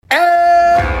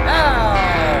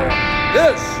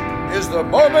the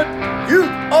moment you've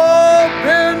all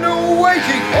been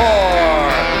waiting for.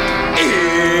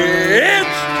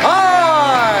 It's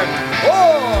time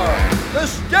for the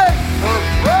Steak for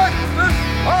Breakfast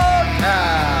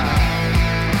Podcast.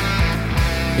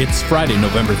 It's Friday,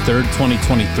 November 3rd,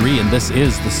 2023, and this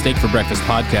is the Steak for Breakfast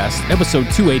Podcast, episode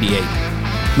 288.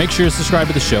 Make sure to subscribe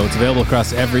to the show. It's available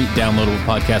across every downloadable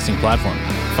podcasting platform.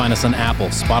 Find us on Apple,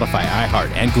 Spotify, iHeart,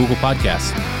 and Google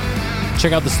Podcasts.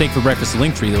 Check out the Steak for Breakfast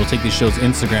link tree that will take these shows to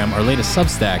Instagram, our latest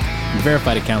Substack, and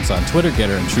verified accounts on Twitter,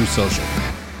 Getter, and True Social.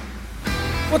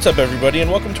 What's up, everybody, and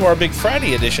welcome to our Big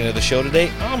Friday edition of the show today.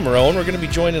 I'm Roan. We're going to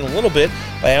be joined in a little bit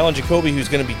by Alan Jacoby, who's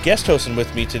going to be guest hosting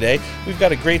with me today. We've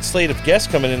got a great slate of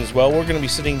guests coming in as well. We're going to be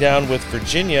sitting down with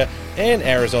Virginia and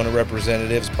Arizona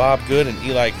representatives Bob Good and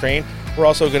Eli Crane. We're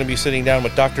also going to be sitting down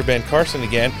with Dr. Ben Carson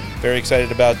again. Very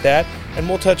excited about that. And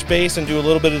we'll touch base and do a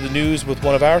little bit of the news with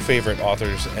one of our favorite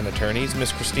authors and attorneys,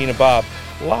 Miss Christina Bobb.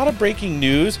 A lot of breaking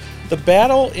news. The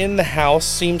battle in the House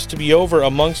seems to be over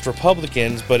amongst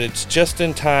Republicans, but it's just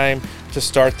in time to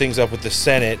start things up with the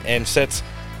Senate and sets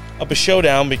up a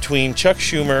showdown between Chuck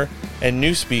Schumer and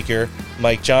new Speaker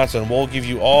Mike Johnson. We'll give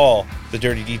you all the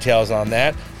dirty details on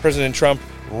that. President Trump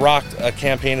rocked a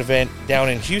campaign event down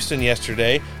in Houston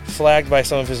yesterday, flagged by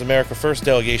some of his America First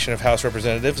delegation of House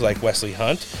representatives like Wesley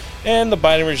Hunt, and the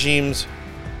Biden regime's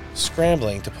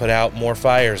scrambling to put out more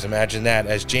fires. Imagine that,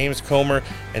 as James Comer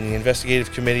and the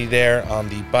investigative committee there on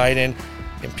the Biden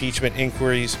impeachment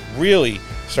inquiries really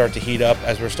start to heat up,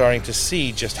 as we're starting to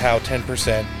see just how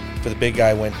 10% for the big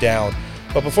guy went down.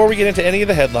 But before we get into any of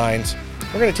the headlines,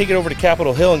 we're going to take it over to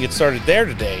Capitol Hill and get started there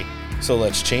today. So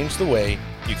let's change the way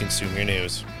you consume your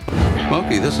news.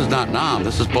 Smokey, this is not Nam.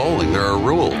 This is bowling. There are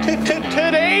rules.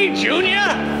 Today, Junior!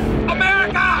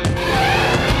 America!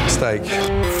 Steak.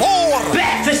 For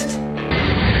breakfast!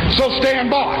 So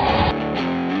stand by.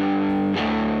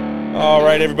 All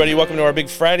right, everybody, welcome to our Big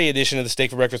Friday edition of the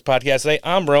Steak for Breakfast Podcast. Today,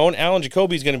 I'm Roan. Alan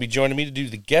Jacoby is going to be joining me to do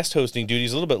the guest hosting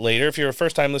duties a little bit later. If you're a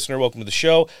first-time listener, welcome to the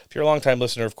show. If you're a long-time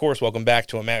listener, of course, welcome back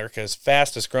to America's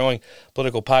fastest-growing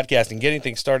political podcast. And getting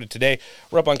things started today,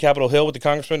 we're up on Capitol Hill with the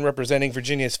congressman representing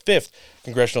Virginia's 5th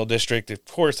Congressional District. Of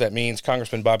course, that means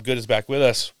Congressman Bob Good is back with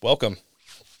us. Welcome.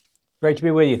 Great to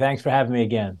be with you. Thanks for having me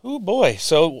again. Oh, boy.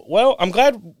 So, well, I'm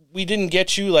glad we didn't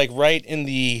get you, right in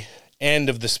the end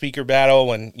of the speaker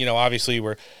battle, and obviously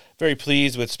we're very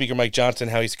pleased with Speaker Mike Johnson,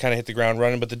 how he's kind of hit the ground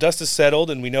running, but the dust has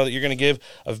settled, and we know that you're going to give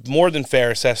a more than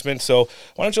fair assessment. So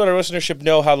why don't you let our listenership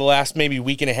know how the last maybe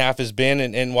week and a half has been,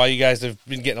 and why you guys have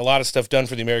been getting a lot of stuff done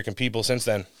for the American people since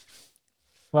then?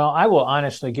 Well, I will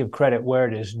honestly give credit where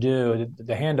it is due.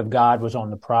 The hand of God was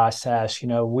on the process.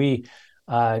 We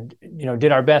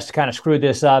did our best to kind of screw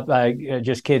this up.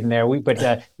 Just kidding there. We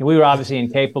were obviously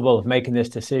incapable of making this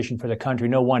decision for the country.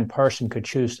 No one person could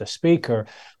choose the speaker.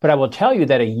 But I will tell you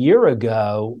that a year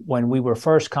ago, when we were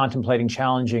first contemplating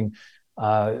challenging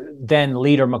then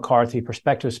leader McCarthy,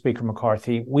 prospective Speaker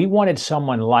McCarthy, we wanted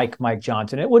someone like Mike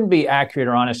Johnson. It wouldn't be accurate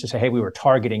or honest to say, hey, we were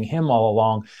targeting him all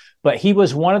along. But he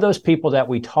was one of those people that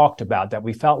we talked about, that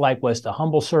we felt like was the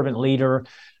humble servant leader,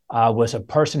 was a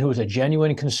person who was a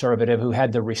genuine conservative, who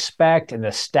had the respect and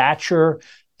the stature,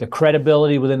 the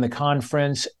credibility within the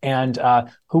conference, and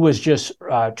who was just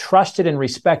trusted and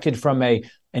respected from a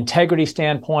integrity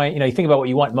standpoint. You think about what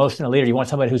you want most in a leader. You want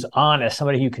somebody who's honest,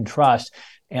 somebody you can trust,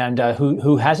 and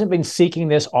who hasn't been seeking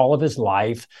this all of his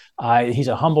life. He's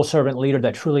a humble servant leader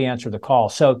that truly answered the call.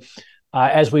 So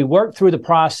as we work through the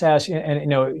process, and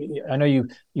I know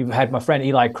you've had my friend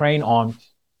Eli Crane on,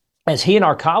 as he and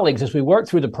our colleagues, as we work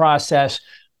through the process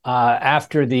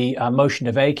after the motion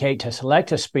to vacate to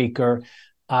select a speaker,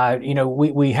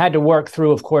 we had to work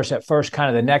through, of course, at first kind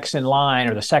of the next in line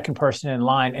or the second person in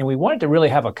line. And we wanted to really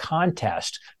have a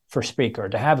contest for speaker,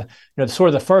 to have sort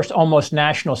of the first almost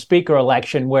national speaker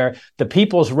election where the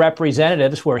people's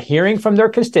representatives were hearing from their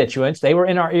constituents. They were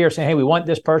in our ear saying, hey, we want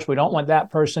this person, we don't want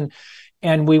that person.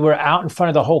 And we were out in front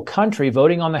of the whole country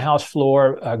voting on the House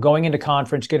floor, going into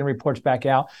conference, getting reports back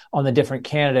out on the different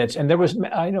candidates. And there was,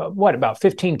 about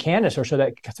 15 candidates or so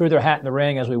that threw their hat in the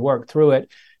ring as we worked through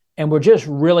it. And we're just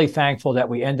really thankful that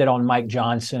we ended on Mike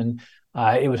Johnson.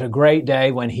 It was a great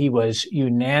day when he was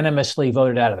unanimously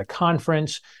voted out of the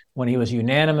conference, when he was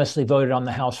unanimously voted on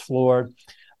the House floor.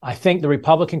 I think the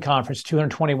Republican conference,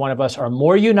 221 of us, are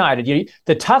more united.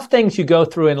 The tough things you go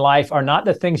through in life are not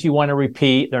the things you want to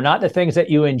repeat. They're not the things that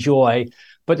you enjoy.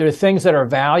 but they're things that are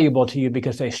valuable to you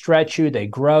because they stretch you, they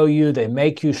grow you, they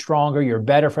make you stronger. You're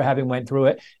better for having went through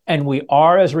it. And we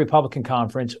are, as a Republican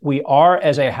conference, we are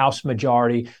as a House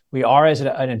majority, we are as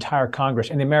an entire Congress,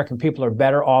 and the American people are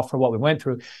better off for what we went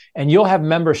through. And you'll have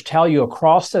members tell you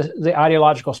across the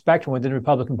ideological spectrum within the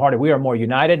Republican Party, we are more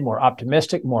united, more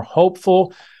optimistic, more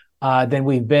hopeful than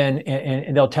we've been,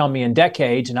 and they'll tell me in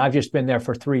decades, and I've just been there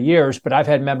for 3 years, but I've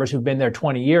had members who've been there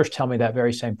 20 years tell me that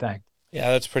very same thing.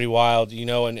 Yeah, that's pretty wild,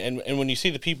 and when you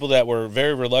see the people that were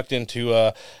very reluctant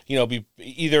to, be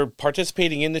either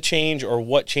participating in the change or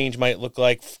what change might look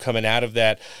like coming out of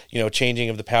that, changing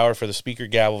of the power for the speaker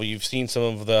gavel. You've seen some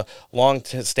of the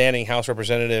long-standing House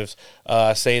representatives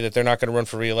say that they're not going to run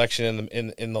for re-election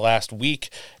in the last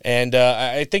week, and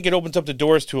I think it opens up the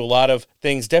doors to a lot of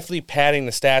things, definitely padding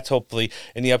the stats, hopefully,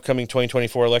 in the upcoming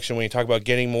 2024 election when you talk about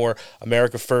getting more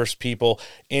America First people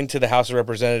into the House of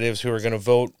Representatives who are going to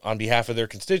vote on behalf of their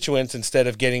constituents instead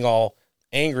of getting all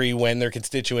angry when their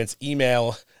constituents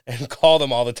email and call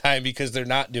them all the time because they're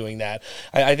not doing that.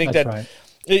 I think that's right.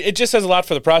 It just says a lot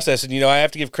for the process, and I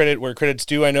have to give credit where credit's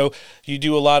due. I know you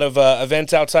do a lot of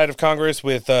events outside of Congress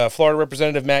with Florida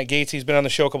Representative Matt Gaetz. He's been on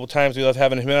the show a couple of times. We love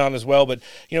having him on as well, but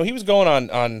he was going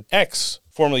on X,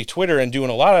 formerly Twitter, and doing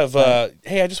a lot of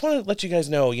hey, I just want to let you guys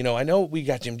know, I know we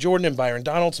got Jim Jordan and Byron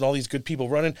Donalds and all these good people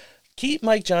running. Keep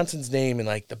Mike Johnson's name in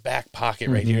the back pocket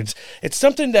right here. It's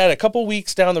something that a couple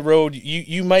weeks down the road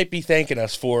you might be thanking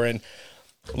us for, and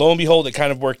lo and behold, it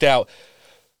kind of worked out.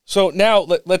 So now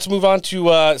let's move on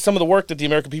to some of the work that the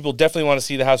American people definitely want to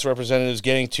see the House of Representatives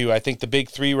getting to. I think the big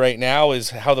three right now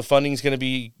is how the funding is going to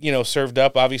be, served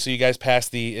up. Obviously, you guys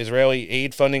passed the Israeli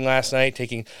aid funding last night,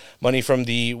 taking money from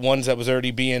the ones that was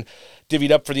already being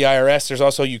divvied up for the IRS. There's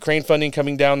also Ukraine funding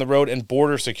coming down the road and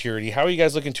border security. How are you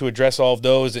guys looking to address all of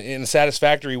those in a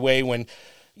satisfactory way when,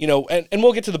 and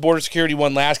we'll get to the border security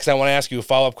one last because I want to ask you a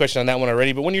follow-up question on that one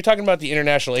already. But when you're talking about the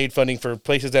international aid funding for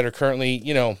places that are currently,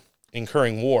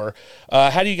 incurring war,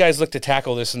 how do you guys look to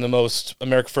tackle this in the most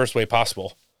America First way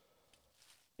possible?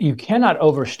 You cannot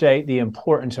overstate the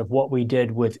importance of what we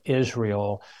did with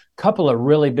Israel. A couple of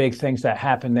really big things that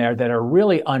happened there that are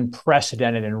really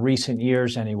unprecedented in recent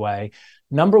years anyway.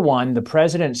 Number one, the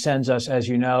president sends us, as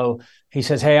you know, he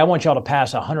says, hey, I want y'all to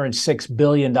pass a $106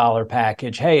 billion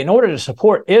package. Hey, in order to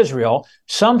support Israel,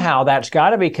 somehow that's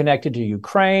got to be connected to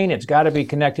Ukraine. It's got to be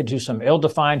connected to some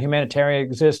ill-defined humanitarian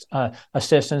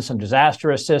assistance, some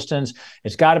disaster assistance.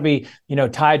 It's got to be,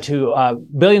 tied to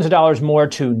billions of dollars more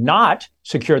to not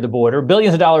secure the border,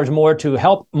 billions of dollars more to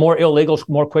help more illegals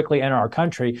more quickly enter our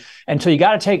country. And so you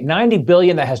got to take $90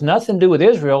 billion that has nothing to do with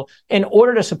Israel in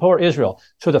order to support Israel.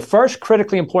 So the first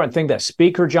critically important thing that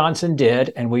Speaker Johnson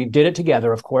did, and we did it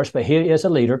together, of course, but he is a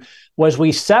leader, was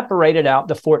we separated out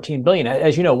the $14 billion.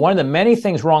 As you know, one of the many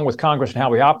things wrong with Congress and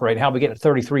how we operate, how we get to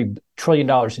 $33 trillion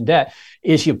in debt,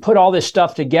 is you put all this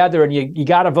stuff together and you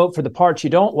got to vote for the parts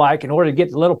you don't like in order to get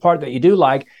the little part that you do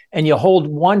like, and you hold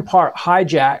one part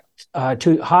hostage. In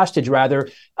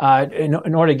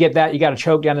order to get that, you got to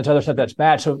choke down this other stuff that's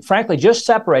bad. So frankly, just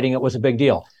separating it was a big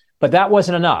deal, but that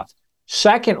wasn't enough.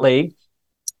 Secondly,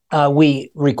 we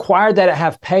required that it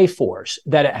have pay-fors,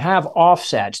 that it have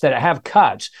offsets, that it have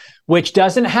cuts, which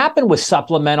doesn't happen with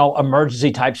supplemental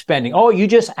emergency type spending. Oh, you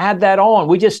just add that on.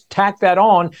 We just tack that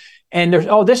on. And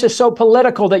this is so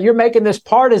political that you're making this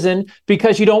partisan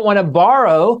because you don't want to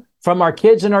borrow from our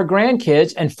kids and our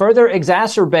grandkids and further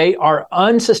exacerbate our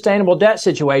unsustainable debt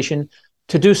situation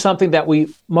to do something that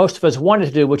most of us wanted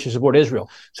to do, which is support Israel.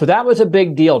 So that was a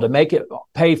big deal to make it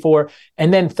pay for.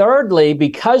 And then thirdly,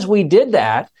 because we did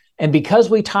that, and because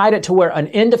we tied it to where an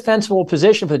indefensible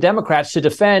position for the Democrats to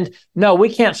defend, no, we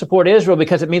can't support Israel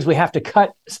because it means we have to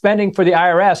cut spending for the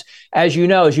IRS. As you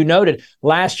know, as you noted,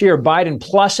 last year, Biden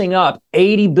plussing up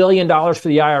 $80 billion for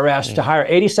the IRS to hire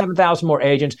 87,000 more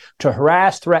agents to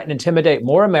harass, threaten, intimidate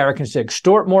more Americans, to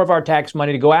extort more of our tax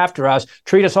money, to go after us,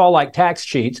 treat us all like tax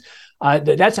cheats.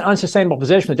 That's an unsustainable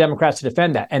position for the Democrats to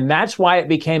defend that. And that's why it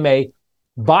became a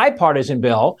bipartisan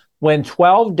bill when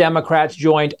 12 Democrats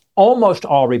joined almost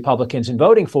all Republicans in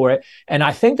voting for it. And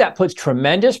I think that puts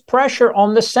tremendous pressure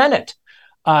on the Senate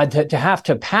to have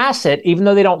to pass it, even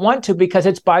though they don't want to, because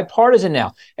it's bipartisan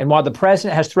now. And while the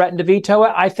president has threatened to veto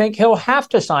it, I think he'll have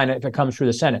to sign it if it comes through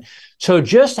the Senate. So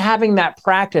just having that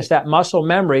practice, that muscle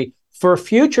memory for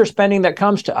future spending that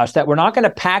comes to us, that we're not going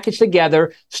to package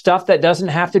together stuff that doesn't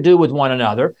have to do with one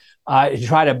another,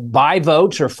 try to buy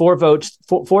votes or force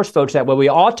votes that way. We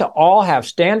ought to all have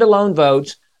standalone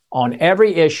votes on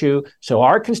every issue so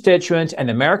our constituents and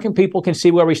the American people can see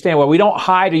where we stand, where we don't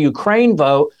hide a Ukraine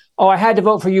vote oh, I had to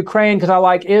vote for Ukraine because I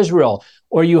like Israel.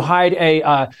 Or you hide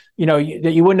that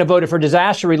you wouldn't have voted for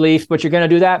disaster relief, but you're going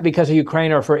to do that because of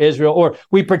Ukraine or for Israel. Or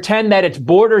we pretend that it's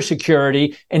border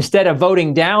security instead of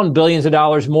voting down billions of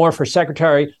dollars more for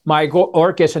Secretary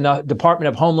Mayorkas and the Department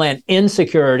of Homeland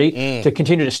Insecurity to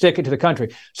continue to stick it to the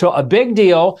country. So a big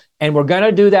deal, and we're going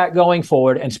to do that going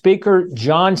forward. And Speaker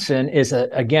Johnson he's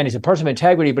a person of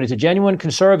integrity, but he's a genuine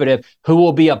conservative who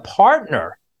will be a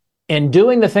partner in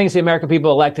doing the things the American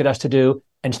people elected us to do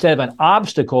instead of an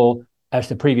obstacle as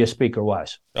the previous speaker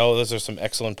was. Oh, those are some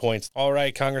excellent points. All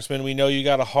right, Congressman, we know you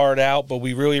got a hard out, but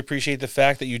we really appreciate the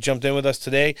fact that you jumped in with us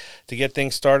today to get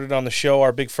things started on the show,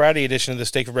 our Big Friday edition of the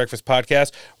Steak for Breakfast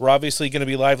podcast. We're obviously going to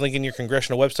be live linking your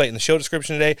congressional website in the show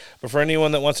description today, but for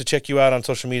anyone that wants to check you out on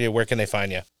social media, where can they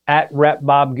find you? At Rep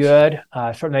Bob Good.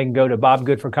 Certainly they can go to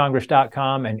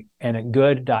bobgoodforcongress.com and at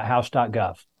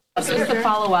good.house.gov. Just to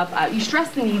follow up, you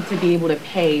stressed the need to be able to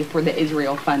pay for the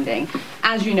Israel funding.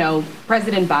 As you know,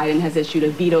 President Biden has issued a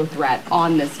veto threat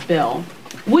on this bill.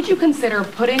 Would you consider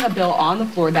putting a bill on the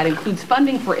floor that includes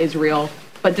funding for Israel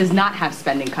but does not have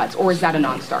spending cuts, or is that a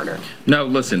non-starter? No,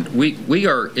 listen, we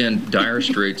are in dire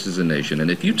straits as a nation,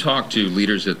 and if you talk to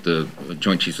leaders at the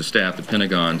Joint Chiefs of Staff, the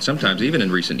Pentagon, sometimes even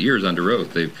in recent years under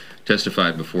oath, they've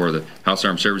testified before the House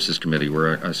Armed Services Committee,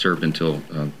 where I served until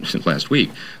last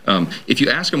week. If you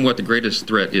ask them what the greatest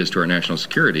threat is to our national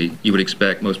security, you would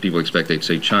expect, most people expect they'd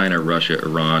say China, Russia,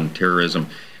 Iran, terrorism.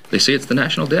 They say it's the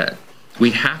national debt.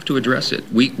 We have to address it.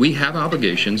 We have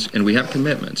obligations and we have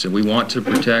commitments, and we want to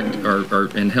protect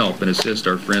and help and assist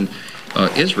our friend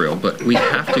Israel, but we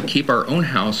have to keep our own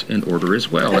house in order as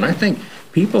well. And I think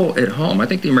people at home, I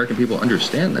think the American people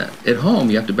understand that. At home,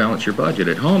 you have to balance your budget.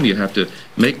 At home, you have to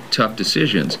make tough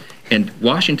decisions. And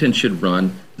Washington should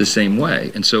run the same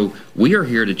way. And so we are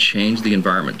here to change the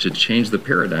environment, to change the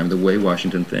paradigm, the way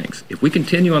Washington thinks. If we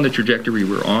continue on the trajectory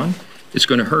we're on, it's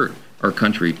going to hurt our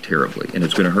country terribly, and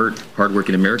it's going to hurt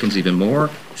hardworking Americans even more,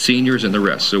 seniors and the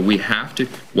rest. So we have to,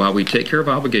 while we take care of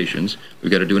obligations,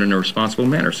 we've got to do it in a responsible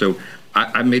manner. So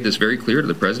I made this very clear to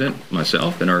the president,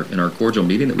 myself, in our cordial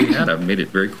meeting that we had. I've made it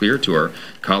very clear to our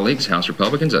colleagues, House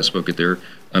Republicans.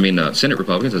 Senate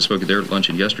Republicans. I spoke at their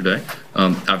luncheon yesterday.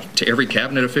 To every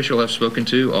cabinet official I've spoken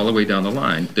to, all the way down the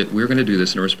line, that we're going to do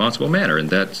this in a responsible manner, and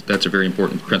that's a very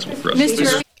important principle for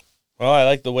us. Well, I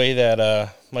like the way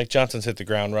that Mike Johnson's hit the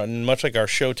ground running, much like our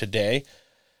show today.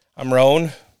 I'm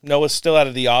Roan. Noah's still out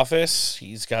of the office.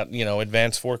 He's got,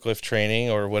 advanced forklift training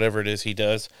or whatever it is he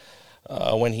does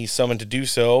when he's summoned to do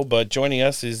so. But joining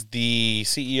us is the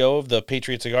CEO of the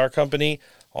Patriot Cigar Company,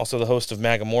 also the host of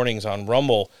MAGA Mornings on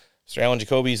Rumble. Mr. Alan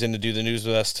Jacoby's in to do the news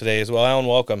with us today as well. Alan,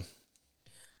 welcome.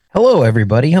 Hello,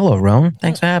 everybody. Hello, Roan.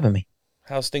 Thanks for having me.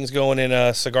 How's things going in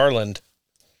Cigarland?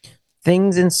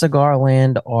 Things in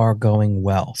Cigarland are going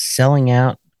well. Selling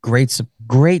out. Great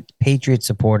Patriot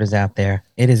supporters out there.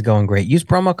 It is going great. Use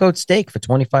promo code STEAK for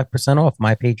 25% off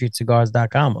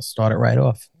mypatriotcigars.com. We'll start it right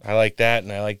off. I like that,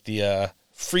 and I like the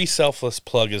free selfless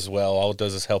plug as well. All it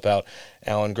does is help out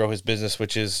Alan grow his business,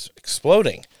 which is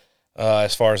exploding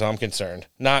as far as I'm concerned.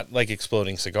 Not like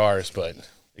exploding cigars, but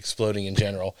exploding in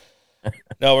general.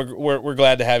 No, we're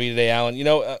glad to have you today, Alan.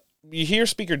 You hear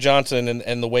Speaker Johnson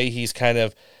and the way he's kind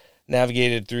of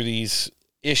navigated through these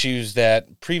issues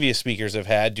that previous speakers have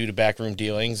had due to backroom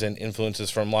dealings and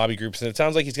influences from lobby groups, and it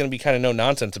sounds like he's going to be kind of no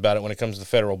nonsense about it when it comes to the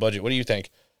federal budget. What do you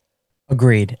think?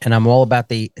 Agreed. And I'm all about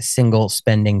the single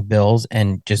spending bills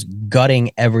and just gutting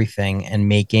everything and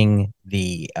making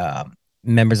the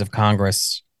members of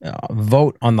Congress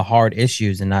vote on the hard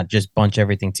issues and not just bunch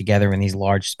everything together in these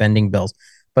large spending bills.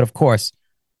 But of course,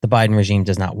 the Biden regime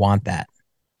does not want that.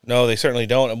 No, they certainly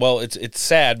don't. Well, it's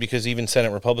sad because even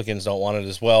Senate Republicans don't want it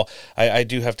as well. I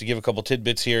do have to give a couple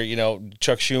tidbits here.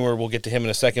 Chuck Schumer, we'll get to him in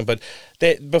a second. But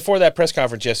before that press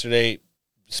conference yesterday,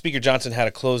 Speaker Johnson had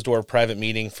a closed-door private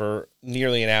meeting for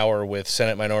nearly an hour with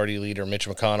Senate Minority Leader Mitch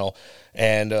McConnell.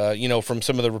 And, from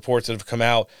some of the reports that have come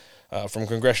out from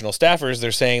congressional staffers,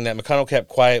 they're saying that McConnell kept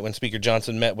quiet when Speaker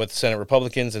Johnson met with Senate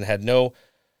Republicans and had no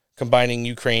combining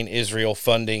Ukraine-Israel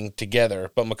funding together.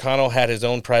 But McConnell had his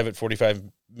own private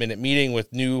 45-minute meeting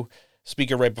with new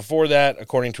speaker right before that,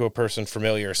 according to a person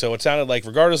familiar. So it sounded like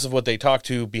regardless of what they talked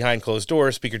to behind closed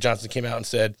doors, Speaker Johnson came out and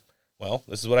said, well,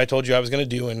 this is what I told you I was going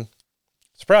to do, and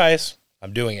surprise,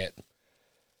 I'm doing it.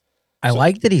 I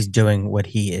like that he's doing what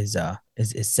he is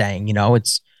saying.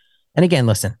 And again,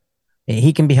 listen,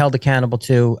 he can be held accountable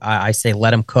too. I say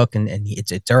let him cook, and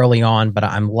it's early on, but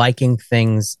I'm liking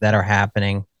things that are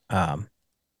happening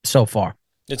so far.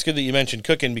 It's good that you mentioned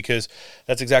cooking because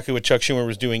that's exactly what Chuck Schumer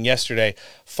was doing yesterday.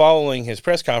 Following his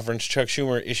press conference, Chuck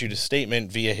Schumer issued a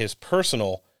statement via his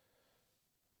personal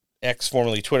X,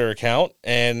 formerly Twitter account,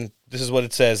 and this is what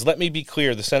it says. Let me be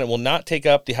clear. The Senate will not take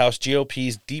up the House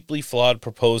GOP's deeply flawed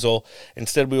proposal.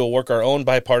 Instead, we will work our own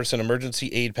bipartisan emergency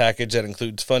aid package that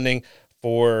includes funding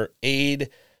for aid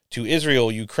to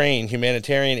Israel, Ukraine,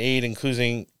 humanitarian aid,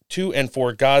 including to and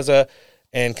for Gaza,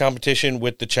 and competition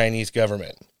with the Chinese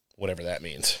government, whatever that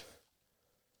means.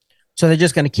 So they're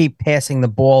just going to keep passing the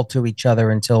ball to each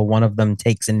other until one of them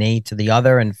takes a knee to the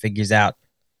other and figures out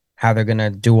how they're going to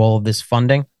do all of this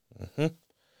funding? Mm-hmm.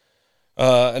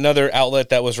 Another outlet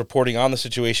that was reporting on the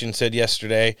situation said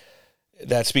yesterday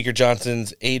that Speaker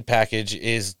Johnson's aid package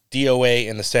is DOA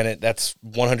in the Senate. That's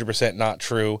 100% not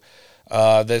true.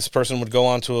 This person would go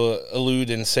on to allude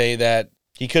and say that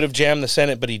he could have jammed the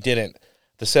Senate, but he didn't.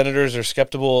 The senators are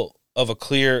skeptical of a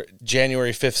clear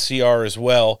January 5th CR as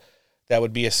well. That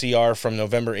would be a CR from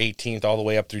November 18th all the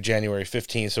way up through January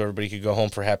 15th, so everybody could go home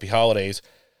for happy holidays,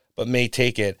 but may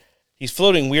take it. He's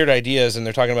floating weird ideas, and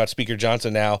they're talking about Speaker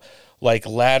Johnson now, like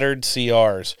laddered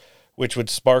CRs, which would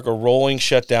spark a rolling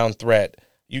shutdown threat.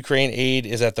 Ukraine aid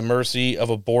is at the mercy of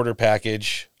a border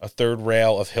package, a third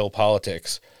rail of Hill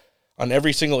politics. On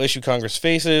every single issue Congress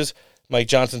faces, Mike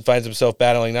Johnson finds himself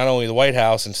battling not only the White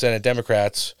House and Senate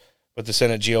Democrats, but the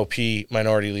Senate GOP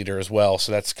minority leader as well.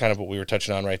 So that's kind of what we were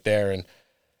touching on right there. And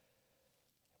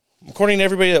according to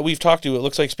everybody that we've talked to, it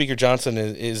looks like Speaker Johnson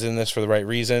is in this for the right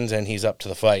reasons, and he's up to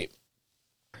the fight.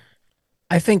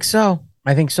 I think so.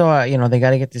 They got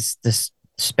to get this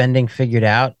spending figured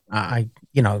out. On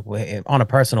a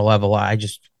personal level, I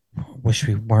just wish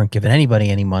we weren't giving anybody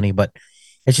any money, but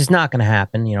it's just not going to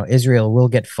happen. Israel will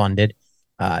get funded.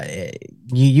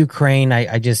 Ukraine,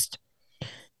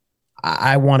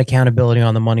 I want accountability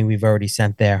on the money we've already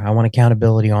sent there. I want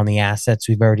accountability on the assets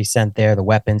we've already sent there, the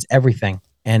weapons, everything.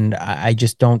 And I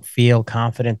just don't feel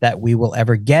confident that we will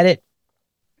ever get it.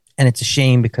 And it's a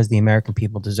shame because the American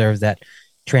people deserve that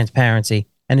transparency.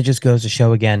 And it just goes to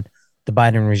show again, the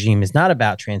Biden regime is not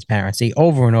about transparency.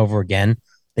 Over and over again,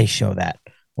 they show that.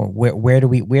 Well, where do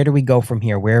we go from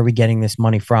here? Where are we getting this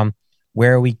money from?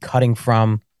 Where are we cutting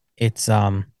from? It's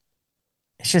a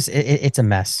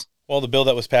mess. Well, the bill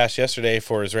that was passed yesterday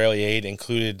for Israeli aid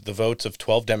included the votes of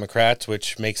 12 Democrats,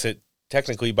 which makes it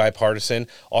technically bipartisan.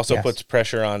 Also puts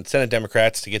pressure on Senate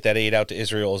Democrats to get that aid out to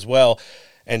Israel as well,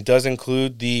 and does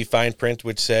include the fine print,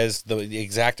 which says the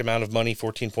exact amount of money,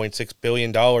 $14.6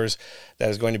 billion, that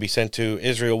is going to be sent to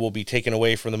Israel will be taken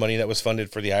away from the money that was funded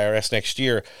for the IRS next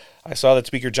year. I saw that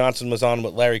Speaker Johnson was on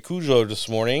with Larry Kudlow this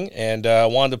morning, and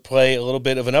wanted to play a little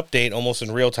bit of an update almost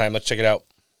in real time. Let's check it out.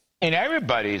 And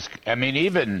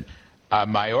even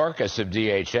Mayorkas of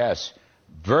DHS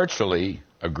virtually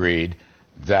agreed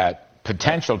that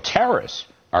potential terrorists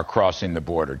are crossing the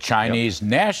border. Chinese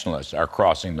nationalists are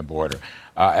crossing the border,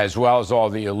 as well as all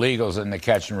the illegals in the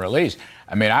catch and release.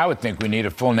 I would think we need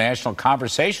a full national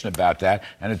conversation about that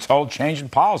and a total change in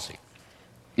policy.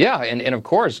 Yeah, and of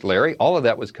course, Larry, all of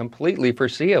that was completely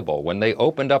foreseeable. When they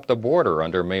opened up the border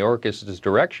under Mayorkas'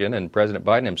 direction and President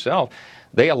Biden himself,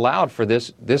 they allowed for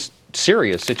this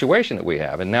serious situation that we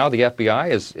have. And now the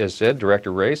FBI has said,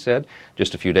 Director Wray said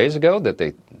just a few days ago, that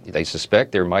they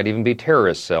suspect there might even be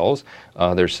terrorist cells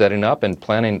they're setting up and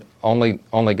planning,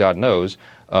 only God knows,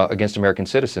 against American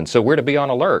citizens. So we're to be on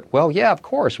alert. Well, yeah, of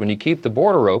course, when you keep the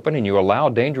border open and you allow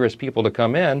dangerous people to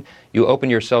come in, you open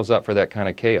yourselves up for that kind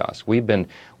of chaos. We've been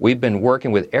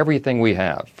working with everything we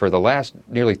have for the last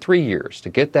nearly 3 years to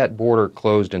get that border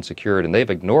closed and secured, and they've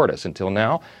ignored us until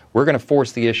now. We're going to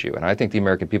force the issue, and I think the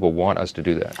American people want us to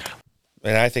do that.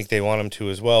 And I think they want him to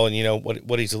as well. And,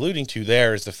 what he's alluding to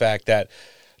there is the fact that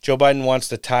Joe Biden wants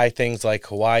to tie things like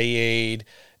Hawaii aid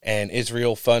and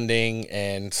Israel funding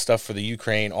and stuff for the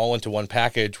Ukraine all into one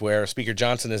package, where Speaker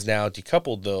Johnson has now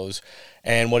decoupled those.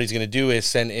 And what he's going to do is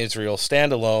send Israel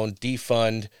standalone,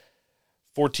 defund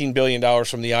 $14 billion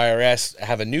from the IRS,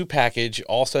 have a new package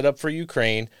all set up for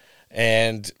Ukraine,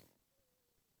 and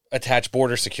attach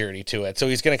border security to it. So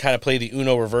he's going to kind of play the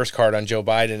Uno reverse card on Joe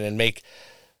Biden and make,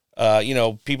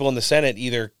 people in the Senate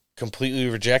either completely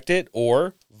reject it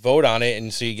or vote on it,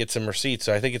 and so you get some receipts.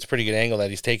 So I think it's a pretty good angle that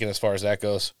he's taken as far as that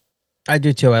goes. I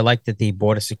do too. I like that the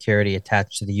border security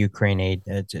attached to the Ukraine aid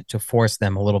to force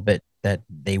them a little bit that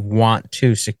they want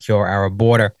to secure our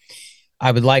border.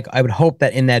 I would hope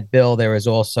that in that bill there is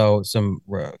also some,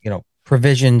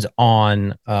 provisions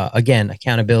on again,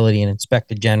 accountability and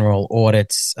inspector general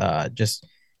audits, of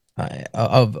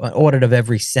an audit of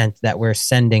every cent that we're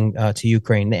sending to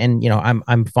Ukraine. And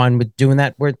I'm fine with doing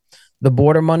that with the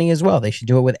border money as well. They should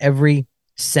do it with every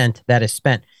cent that is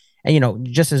spent. And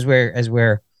just as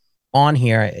we're on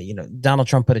here, Donald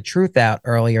Trump put a truth out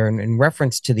earlier in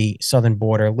reference to the southern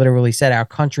border, literally said our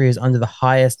country is under the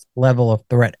highest level of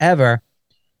threat ever,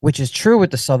 which is true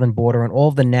with the southern border and all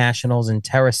of the nationals and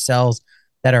terrorist cells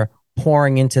that are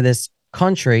pouring into this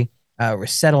country,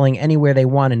 settling anywhere they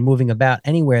want and moving about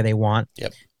anywhere they want.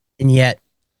 Yep. And yet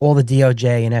all the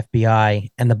DOJ and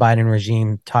FBI and the Biden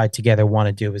regime tied together want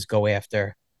to do is go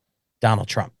after Donald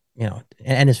Trump,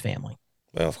 and his family.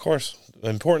 Well, of course.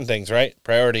 Important things, right?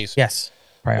 Priorities. Yes.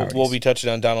 Priorities. We'll be touching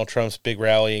on Donald Trump's big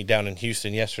rally down in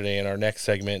Houston yesterday in our next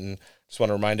segment. And just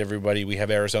want to remind everybody, we have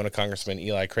Arizona Congressman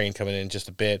Eli Crane coming in just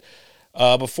a bit.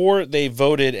 Before they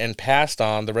voted and passed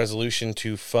on the resolution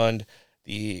to fund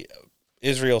the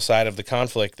Israel side of the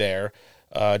conflict there,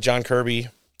 John Kirby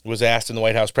was asked in the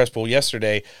White House press poll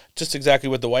yesterday just exactly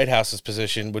what the White House's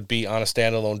position would be on a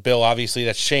standalone bill. Obviously,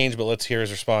 that's changed, but let's hear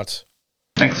his response.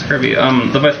 Thanks, Kirby.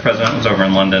 The Vice President was over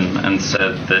in London and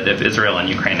said that if Israel and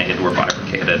Ukraine aid were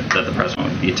bifurcated, that the President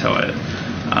would veto it.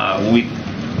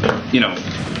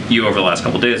 You over the last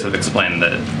couple of days have explained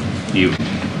that you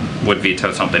would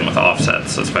veto something with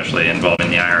offsets, especially involving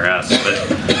the IRS. But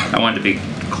I wanted to be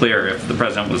clear, if the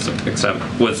President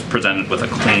was presented with a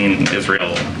clean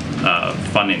Israel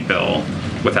funding bill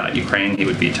without Ukraine, he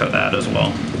would veto that as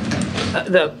well.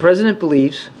 The President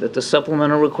believes that the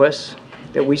supplemental requests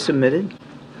that we submitted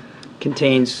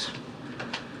contains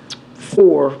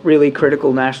 4 really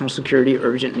critical national security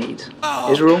urgent needs.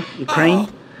 Israel, Ukraine,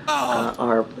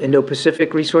 our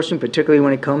Indo-Pacific resourcing, particularly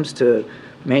when it comes to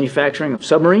manufacturing of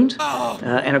submarines,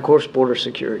 and of course border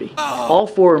security. All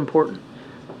 4 are important.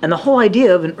 And the whole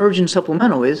idea of an urgent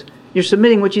supplemental is you're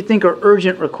submitting what you think are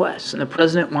urgent requests, and the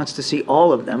President wants to see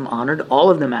all of them honored,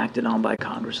 all of them acted on by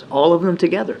Congress, all of them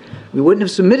together. We wouldn't have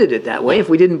submitted it that way if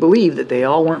we didn't believe that they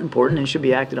all weren't important and should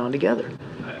be acted on together.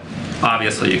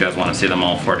 Obviously, you guys want to see them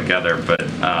all 4 together, but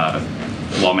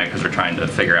lawmakers are trying to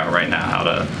figure out right now how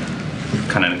to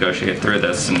kind of negotiate through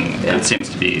this, and it seems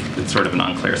to be sort of an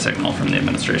unclear signal from the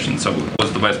administration. So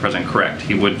was the Vice President correct?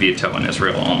 He would veto an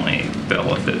Israel-only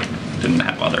bill if it didn't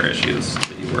have other issues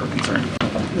that you were concerned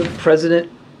about? The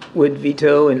President would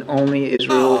veto an only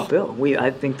Israel bill.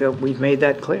 I think that we've made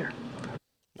that clear.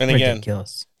 And again,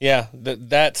 ridiculous. Yeah,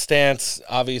 that stance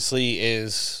obviously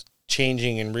is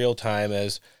changing in real time,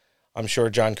 as I'm sure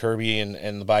John Kirby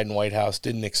and the Biden White House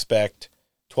didn't expect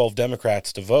 12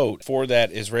 Democrats to vote for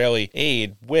that Israeli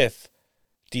aid with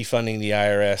defunding the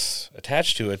IRS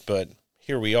attached to it. But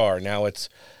here we are. Now it's,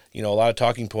 a lot of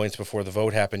talking points before the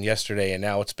vote happened yesterday, and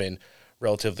now it's been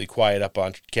relatively quiet up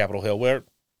on Capitol Hill, where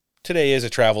today is a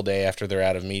travel day after they're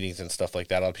out of meetings and stuff like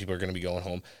that. A lot of people are going to be going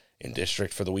home in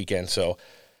district for the weekend. So,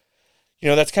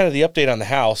 that's kind of the update on the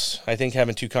House. I think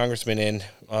having 2 congressmen in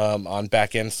on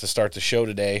back ends to start the show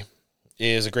today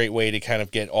is a great way to kind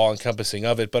of get all-encompassing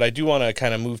of it. But I do want to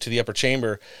kind of move to the upper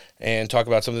chamber and talk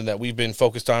about something that we've been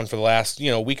focused on for the last,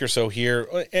 week or so here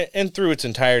and through its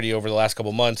entirety over the last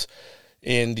couple months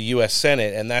in the U.S.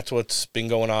 Senate, and that's what's been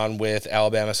going on with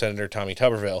Alabama Senator Tommy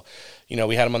Tuberville.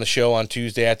 We had him on the show on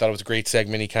Tuesday. I thought it was a great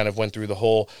segment. He kind of went through the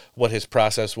whole, what his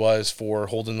process was for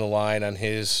holding the line on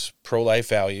his pro-life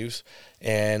values,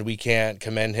 and we can't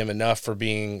commend him enough for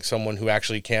being someone who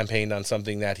actually campaigned on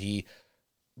something that he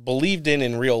believed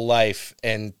in real life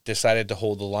and decided to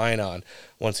hold the line on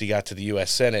once he got to the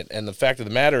U.S. Senate. And the fact of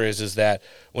the matter is that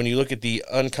when you look at the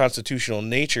unconstitutional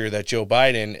nature that Joe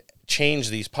Biden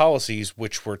changed these policies,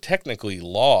 which were technically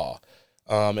law,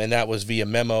 and that was via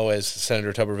memo, as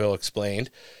Senator Tuberville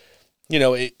explained,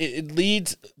 it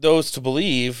leads those to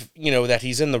believe, that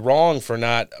he's in the wrong for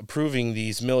not approving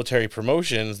these military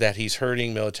promotions, that he's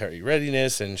hurting military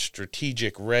readiness and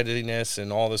strategic readiness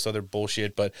and all this other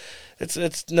bullshit. But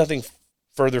it's nothing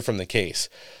further from the case.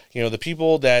 The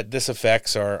people that this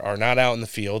affects are not out in the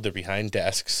field. They're behind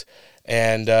desks.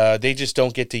 And they just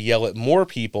don't get to yell at more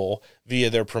people via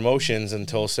their promotions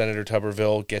until Senator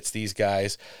Tuberville gets these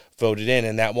guys voted in.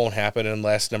 And that won't happen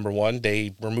unless, number one,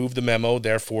 they remove the memo,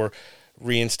 therefore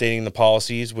reinstating the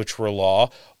policies which were law,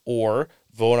 or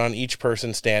vote on each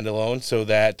person standalone so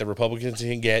that the Republicans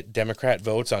can get Democrat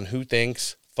votes on who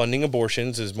thinks funding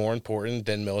abortions is more important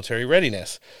than military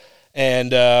readiness.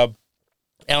 And Alan,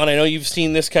 I know you've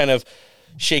seen this kind of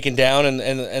shaken down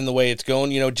and the way it's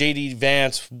going. J.D.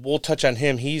 Vance, we'll touch on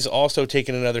him. He's also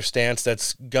taken another stance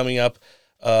that's gumming up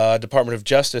Department of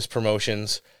Justice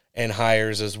promotions and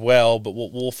hires as well, but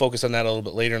we'll focus on that a little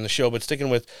bit later in the show. But sticking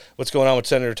with what's going on with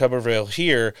Senator Tuberville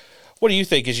here, what do you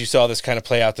think as you saw this kind of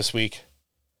play out this week?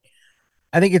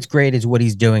 I think it's great is what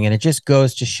he's doing, and it just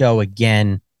goes to show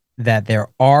again that there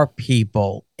are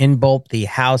people in both the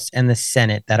House and the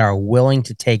Senate that are willing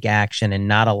to take action and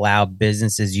not allow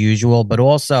business as usual, but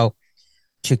also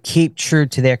to keep true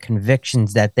to their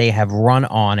convictions that they have run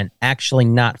on and actually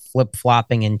not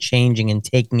flip-flopping and changing and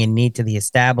taking a knee to the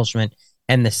establishment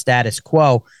and the status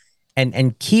quo,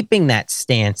 and keeping that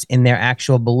stance in their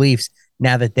actual beliefs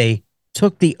now that they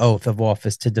took the oath of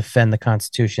office to defend the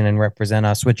Constitution and represent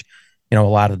us, which, a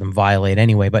lot of them violate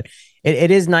anyway. But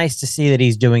it is nice to see that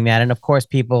he's doing that. And of course,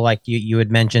 people like you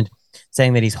had mentioned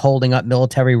saying that he's holding up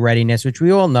military readiness, which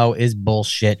we all know is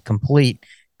bullshit, complete.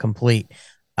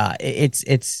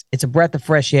 It's a breath of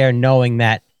fresh air knowing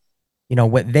that,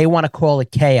 what they want to call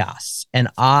it chaos, and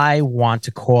I want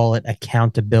to call it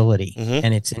accountability.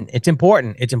 And it's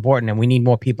important. It's important. And we need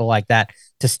more people like that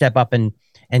to step up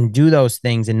and do those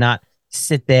things and not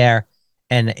sit there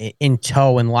and in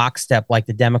tow and lockstep like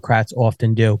the Democrats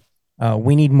often do.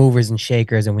 We need movers and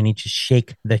shakers, and we need to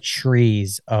shake the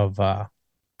trees of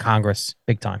Congress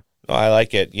big time. Oh, I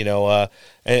like it.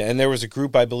 And there was a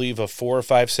group, I believe, of 4 or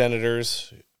 5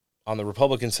 senators on the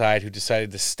Republican side who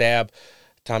decided to stab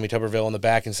Tommy Tuberville in the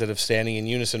back instead of standing in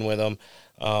unison with him.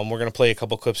 We're going to play a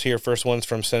couple clips here. First one's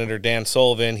from Senator Dan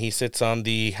Sullivan. He sits on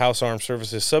the House Armed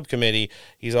Services Subcommittee.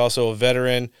 He's also a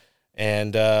veteran,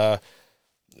 and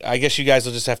I guess you guys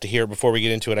will just have to hear it before we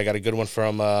get into it. I got a good one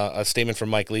from a statement from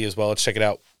Mike Lee as well. Let's check it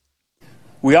out.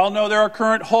 We all know there are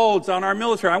current holds on our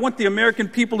military. I want the American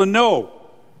people to know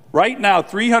right now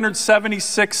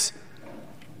 376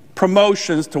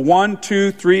 promotions to 1,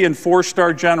 2, 3, and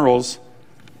 4-star generals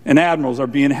and admirals are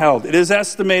being held. It is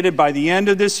estimated by the end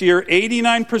of this year,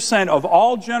 89% of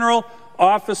all general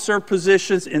officer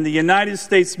positions in the United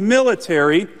States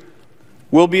military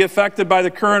will be affected by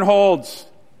the current holds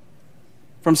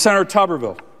from Senator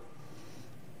Tuberville.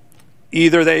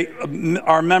 Either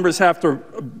our members have to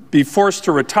be forced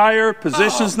to retire,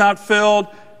 positions not filled,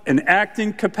 an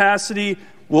acting capacity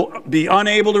will be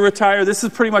unable to retire. This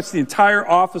is pretty much the entire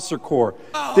officer corps.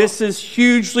 This is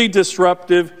hugely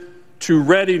disruptive to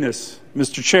readiness,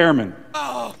 Mr. Chairman.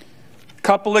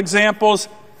 Couple examples,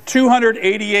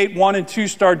 288 1- and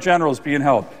 2-star generals being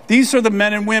held. These are the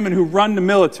men and women who run the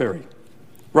military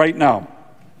right now.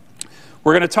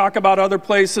 We're going to talk about other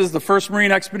places, the 1st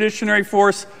Marine Expeditionary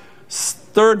Force,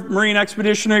 3rd Marine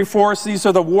Expeditionary Force. These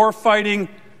are the war-fighting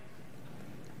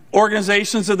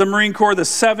organizations of the Marine Corps, the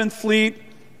 7th Fleet,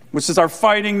 which is our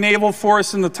fighting naval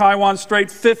force in the Taiwan Strait,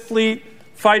 5th Fleet,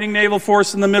 fighting naval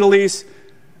force in the Middle East.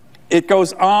 It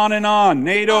goes on and on.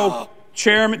 NATO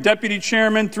chairman, deputy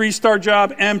chairman, 3-star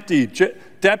job, empty.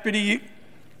 Deputy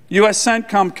U.S.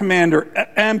 CENTCOM commander,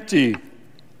 empty.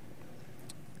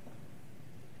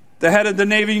 The head of the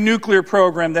Navy nuclear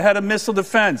program, the head of missile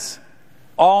defense,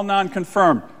 all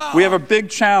non-confirmed. We have a big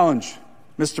challenge,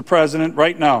 Mr. President,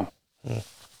 right now.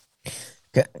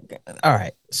 All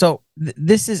right. So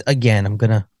this is, again, I'm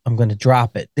gonna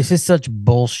drop it. This is such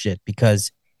bullshit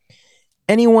because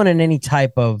anyone in any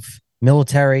type of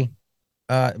military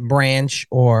branch,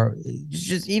 or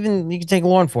just even you can take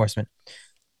law enforcement,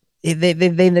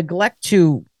 they neglect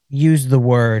to use the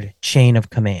word chain of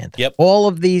command. Yep. All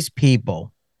of these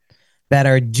people that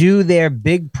are due their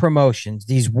big promotions,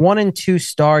 these 1- and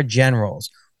 2-star generals,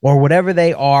 or whatever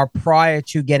they are prior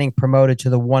to getting promoted to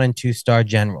the 1- and 2-star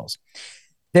generals,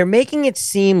 they're making it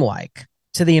seem like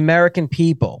to the American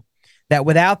people that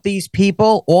without these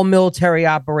people, all military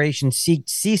operations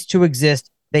cease to exist.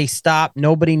 They stop.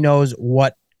 Nobody knows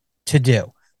what to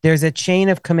do. There's a chain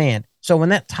of command. So when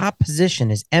that top position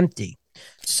is empty,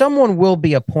 someone will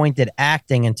be appointed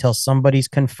acting until somebody's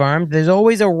confirmed. There's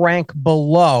always a rank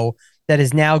below that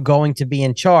is now going to be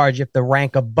in charge if the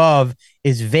rank above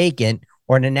is vacant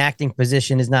or an acting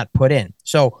position is not put in.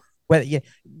 So whether you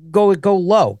go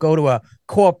low, go to a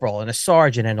corporal and a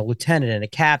sergeant and a lieutenant and a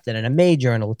captain and a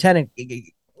major and a lieutenant,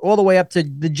 all the way up to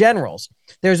the generals,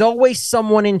 there's always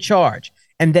someone in charge.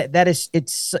 And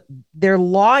they're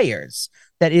liars.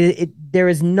 There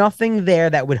is nothing there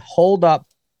that would hold up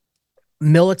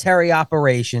military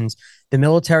operations. The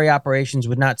military operations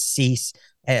would not cease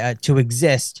to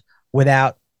exist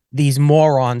without these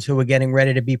morons who are getting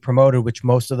ready to be promoted, which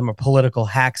most of them are political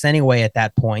hacks anyway at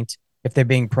that point, if they're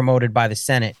being promoted by the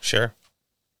Senate. Sure.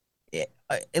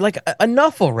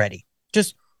 Enough already.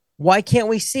 Just why can't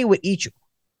we see what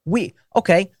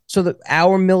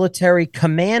our military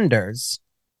commanders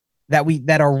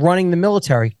that are running the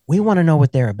military, we want to know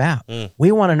what they're about.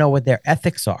 We want to know what their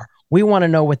ethics are. We want to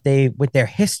know what their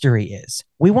history is.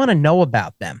 We want to know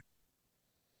about them.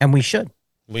 And we should.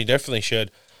 We definitely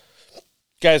should.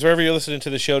 Guys, wherever you're listening to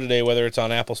the show today, whether it's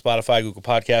on Apple, Spotify, Google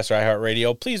Podcasts, or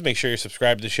iHeartRadio, please make sure you're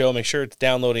subscribed to the show. Make sure it's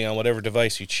downloading on whatever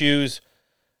device you choose.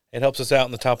 It helps us out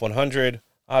in the top 100.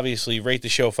 Obviously, rate the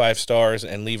show 5 stars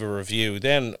and leave a review.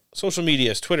 Then social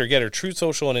media is Twitter, Getter, Truth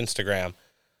Social, and Instagram.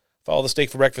 follow the Steak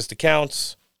for Breakfast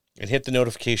accounts, and hit the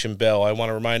notification bell. I want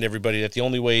to remind everybody that the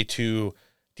only way to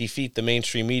defeat the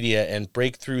mainstream media and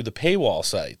break through the paywall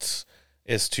sites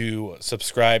is to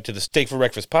subscribe to the Steak for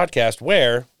Breakfast podcast,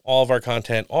 where all of our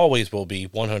content always will be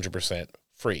 100%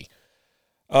 free.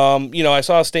 I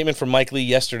saw a statement from Mike Lee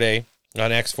yesterday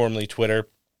on X, formerly Twitter,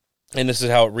 and this is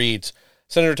how it reads.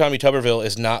 Senator Tommy Tuberville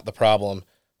is not the problem.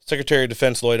 Secretary of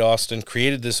Defense Lloyd Austin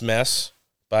created this mess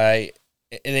by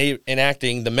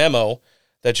enacting the memo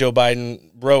that Joe Biden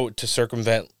wrote to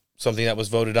circumvent something that was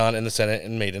voted on in the Senate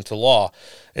and made into law.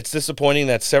 It's disappointing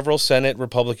that several Senate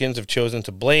Republicans have chosen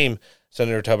to blame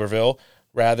Senator Tuberville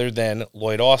rather than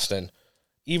Lloyd Austin.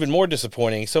 Even more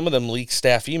disappointing, some of them leaked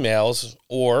staff emails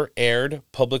or aired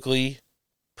publicly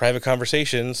private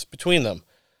conversations between them.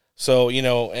 So,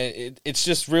 it's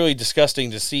just really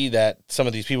disgusting to see that some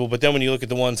of these people, but then when you look at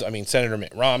the ones, Senator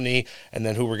Mitt Romney, and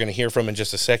then who we're going to hear from in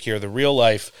just a sec here, the real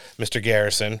life Mr.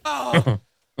 Garrison,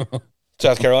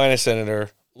 South Carolina Senator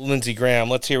Lindsey Graham.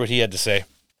 Let's hear what he had to say.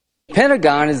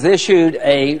 Pentagon has issued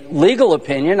a legal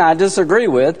opinion I disagree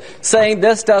with, saying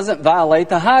this doesn't violate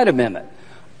the Hyde Amendment.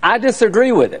 I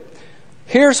disagree with it.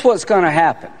 Here's what's going to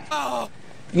happen.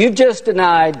 You've just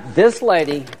denied this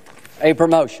lady a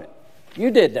promotion. You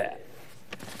did that.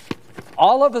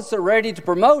 All of us are ready to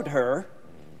promote her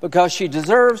because she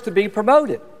deserves to be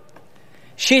promoted.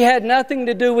 She had nothing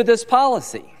to do with this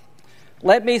policy.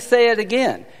 Let me say it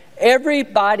again.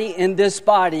 Everybody in this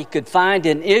body could find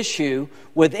an issue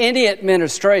with any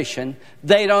administration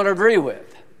they don't agree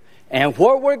with. And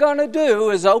what we're going to do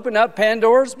is open up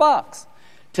Pandora's box.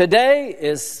 Today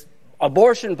is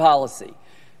abortion policy.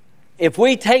 If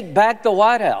we take back the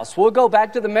White House, we'll go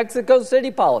back to the Mexico City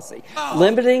policy,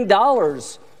 limiting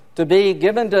dollars to be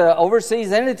given to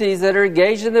overseas entities that are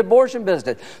engaged in the abortion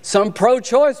business. Some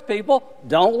pro-choice people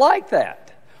don't like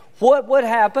that. What would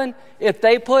happen if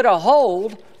they put a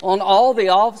hold on all the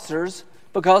officers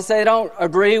because they don't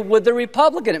agree with the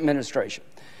Republican administration?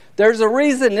 There's a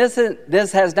reason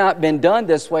this has not been done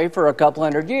this way for a couple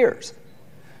hundred years.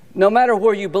 No matter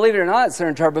where you believe it or not,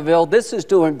 Senator Tuberville, this is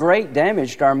doing great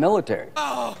damage to our military.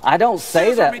 I don't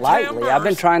say that lightly. I've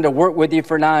been trying to work with you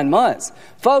for 9 months.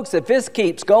 Folks, if this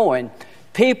keeps going,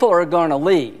 people are going to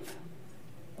leave.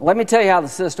 Let me tell you how the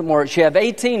system works. You have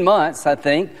 18 months, I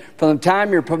think, from the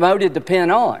time you're promoted to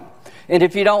pin on. And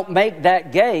if you don't make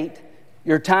that gate,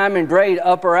 your time and grade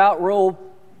up or out rule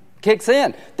kicks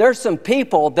in. There's some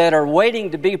people that are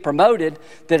waiting to be promoted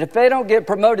that if they don't get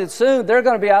promoted soon, they're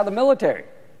going to be out of the military.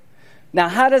 Now,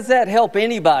 how does that help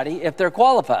anybody if they're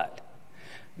qualified?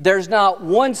 There's not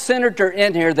one senator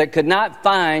in here that could not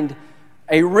find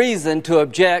a reason to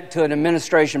object to an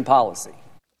administration policy.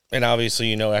 And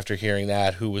obviously, after hearing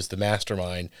that, who was the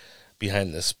mastermind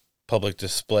behind this public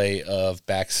display of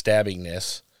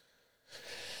backstabbingness.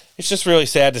 It's just really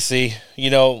sad to see,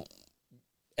 and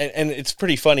it's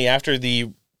pretty funny. After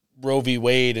the Roe v.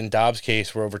 Wade and Dobbs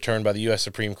case were overturned by the U.S.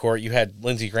 Supreme Court, you had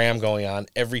Lindsey Graham going on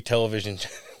every television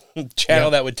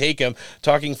channel that would take him,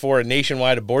 talking for a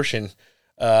nationwide abortion.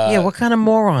 What kind of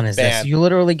moron is ban. this? You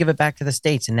literally give it back to the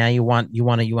states, and now you want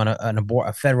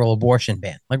a federal abortion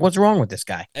ban. Like, what's wrong with this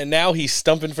guy? And now he's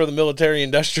stumping for the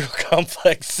military-industrial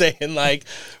complex, saying like,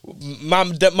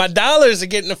 "My dollars are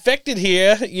getting affected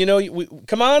here."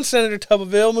 Come on, Senator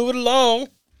Tuberville, move it along.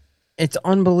 It's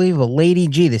unbelievable. Lady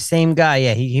G, the same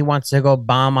guy. He wants to go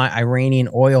bomb Iranian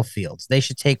oil fields. They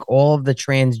should take all of the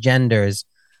transgenders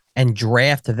and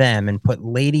draft them and put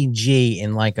Lady G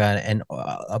in like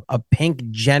a pink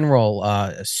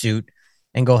general suit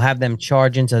and go have them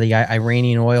charge into the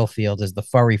Iranian oil fields as the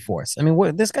furry force.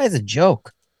 This guy's a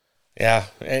joke. Yeah,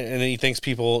 and he thinks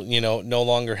people, no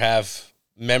longer have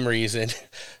memories. And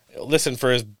listen,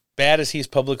 for as bad as he's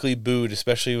publicly booed,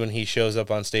 especially when he shows up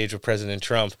on stage with President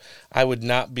Trump, I would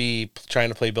not be trying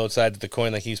to play both sides of the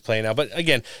coin like he's playing now. But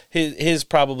again, his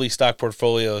probably stock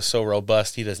portfolio is so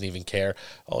robust, he doesn't even care.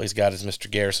 All he's got is Mr.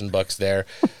 Garrison bucks there.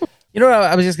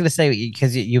 I was just going to say,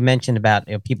 because you mentioned about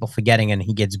people forgetting and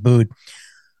he gets booed.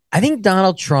 I think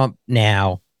Donald Trump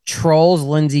now trolls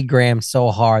Lindsey Graham so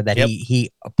hard that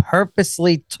he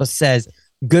purposely says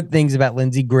good things about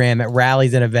Lindsey Graham at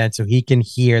rallies and events so he can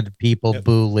hear the people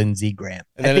boo Lindsey Graham.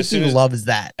 And I think he loves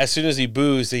that. As soon as he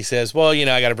boos, he says, well,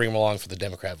 I got to bring him along for the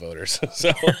Democrat voters.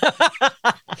 So,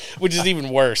 which is even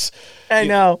worse. I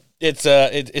know. It's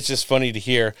just funny to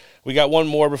hear. We got one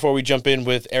more before we jump in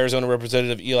with Arizona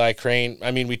Representative Eli Crane.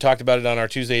 We talked about it on our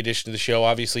Tuesday edition of the show.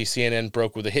 Obviously, CNN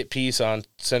broke with a hit piece on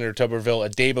Senator Tuberville a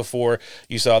day before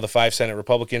you saw the 5 Senate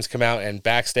Republicans come out and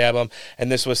backstab him.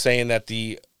 And this was saying that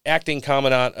the acting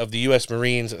commandant of the U.S.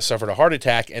 Marines suffered a heart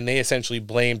attack, and they essentially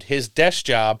blamed his desk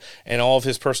job and all of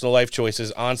his personal life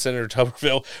choices on Senator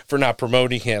Tuberville for not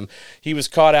promoting him. He was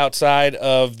caught outside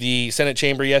of the Senate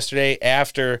chamber yesterday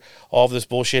after all of this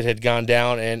bullshit had gone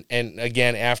down, and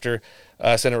again, after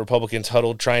Senate Republicans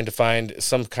huddled trying to find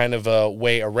some kind of a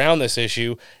way around this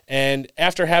issue. And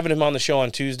after having him on the show on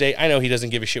Tuesday, I know he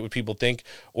doesn't give a shit what people think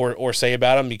or say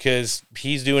about him, because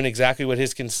he's doing exactly what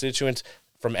his constituents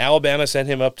from Alabama sent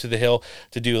him up to the Hill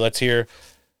to do. Let's hear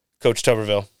Coach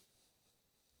Tuberville.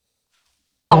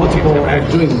 People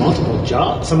are doing multiple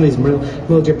jobs. Some of these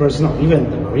military personnel, even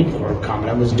the Marine Corps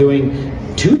commandant, was doing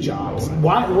 2 jobs.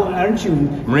 Why aren't you?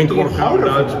 Marine Corps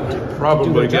commandants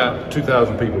probably got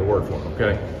 2,000 people to work for them.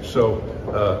 Okay, so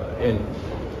and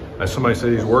as somebody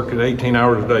said, he's working 18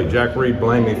 hours a day. Jack Reed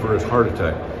blamed me for his heart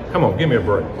attack. Come on, give me a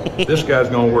break. This guy's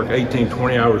going to work 18,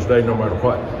 20 hours a day no matter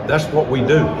what. That's what we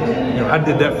do. I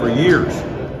did that for years,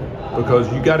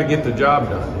 because you got to get the job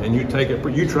done, and you try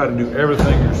to do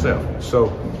everything yourself. So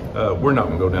we're not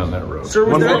going to go down that road. Sir,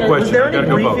 was there any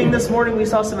briefing this morning? We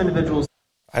saw some individuals.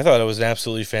 I thought it was an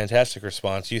absolutely fantastic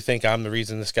response. You think I'm the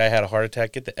reason this guy had a heart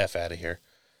attack? Get the F out of here.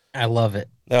 I love it.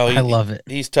 No, I love it.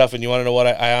 He's tough, and you want to know what?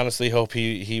 I honestly hope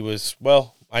he was,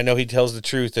 well, I know he tells the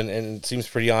truth and seems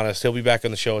pretty honest. He'll be back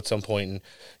on the show at some point,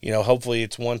 and hopefully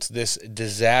it's once this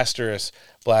disastrous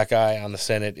black eye on the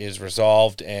Senate is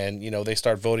resolved, and they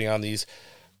start voting on these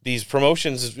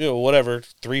promotions, whatever,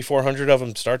 300-400 of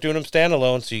them, start doing them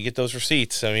standalone so you get those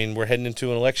receipts. I mean, we're heading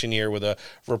into an election year with a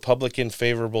Republican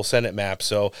favorable Senate map.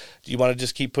 So you want to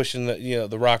just keep pushing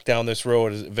the rock down this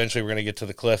road. Eventually we're going to get to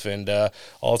the cliff, and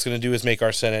all it's going to do is make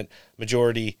our Senate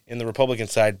majority in the Republican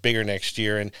side bigger next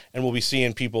year. And we'll be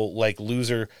seeing people like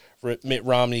loser Mitt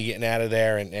Romney getting out of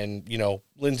there, and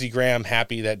Lindsey Graham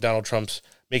happy that Donald Trump's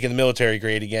making the military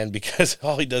great again, because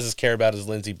all he does is care about his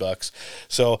Lindsey bucks.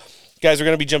 So, guys, we're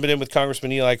going to be jumping in with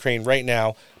Congressman Eli Crane right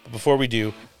now. But before we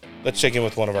do, let's check in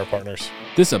with one of our partners.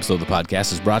 This episode of the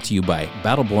podcast is brought to you by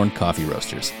Battleborn Coffee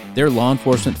Roasters. They're law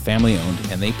enforcement,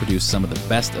 family-owned, and they produce some of the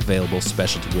best available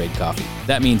specialty-grade coffee.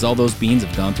 That means all those beans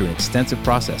have gone through an extensive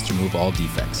process to remove all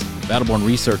defects. Battleborn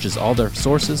researches all their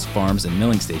sources, farms, and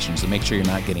milling stations to make sure you're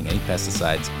not getting any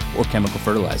pesticides or chemical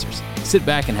fertilizers. Sit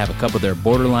back and have a cup of their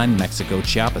borderline Mexico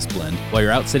Chiapas blend while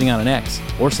you're out sitting on an X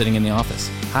or sitting in the office.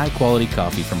 High-quality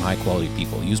coffee from high-quality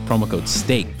people. Use promo code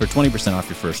STAKE for 20% off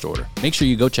your first order. Make sure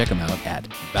you go check them out at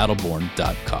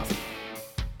battleborn.coffee.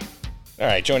 All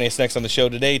right, joining us next on the show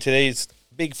today's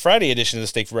Big Friday edition of the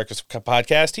Steak for Breakfast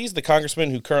podcast. He's the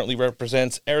congressman who currently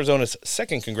represents Arizona's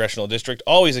 2nd Congressional District.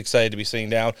 Always excited to be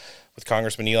sitting down with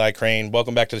Congressman Eli Crane.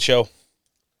 Welcome back to the show.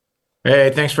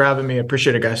 Hey, thanks for having me.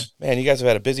 Appreciate it, guys. Man, you guys have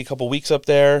had a busy couple weeks up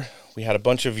there. We had a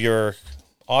bunch of your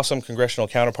awesome congressional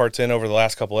counterparts in over the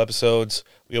last couple episodes.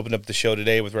 We opened up the show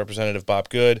today with Representative Bob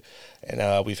Good,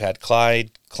 and we've had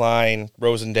Clyde, Klein,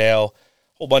 Rosendale.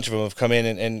 A whole bunch of them have come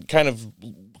in and kind of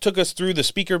took us through the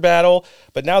speaker battle,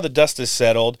 but now the dust is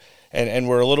settled, and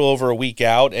we're a little over a week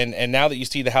out, and now that you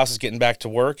see the House is getting back to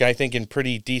work, I think in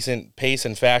pretty decent pace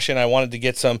and fashion, I wanted to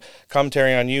get some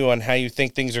commentary on you on how you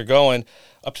think things are going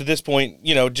up to this point,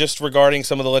 just regarding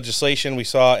some of the legislation. We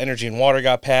saw energy and water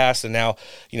got passed, and now,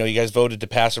 you guys voted to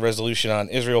pass a resolution on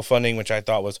Israel funding, which I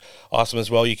thought was awesome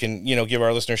as well. You can, give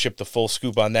our listenership the full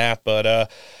scoop on that, but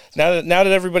now that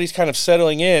everybody's kind of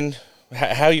settling in,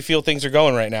 how you feel things are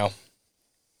going right now?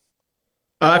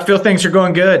 I feel things are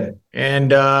going good.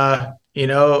 And, I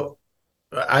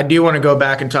do want to go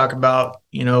back and talk about,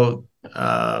 the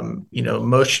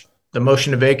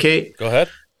motion to vacate. Go ahead.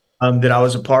 That I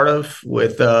was a part of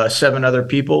with 7 other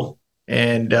people.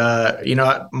 And,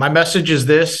 my message is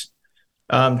this: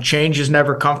 change is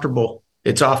never comfortable.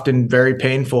 It's often very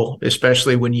painful,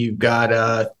 especially when you've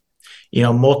got,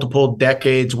 multiple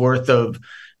decades worth of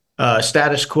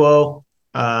status quo,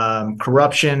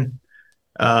 corruption,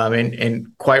 and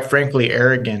quite frankly,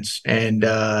 arrogance. And,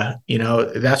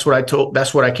 that's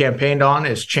what I campaigned on,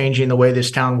 is changing the way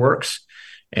this town works.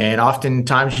 And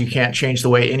oftentimes you can't change the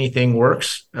way anything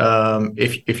works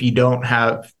if you don't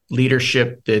have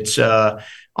leadership that's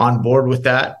on board with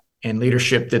that, and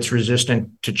leadership that's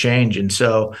resistant to change. And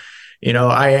so,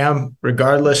 I am,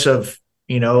 regardless of,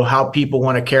 how people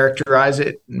want to characterize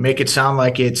it, make it sound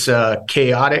like it's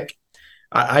chaotic.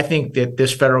 I think that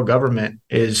this federal government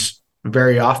is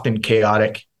very often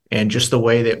chaotic, and just the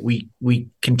way that we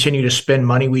continue to spend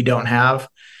money we don't have.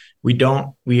 We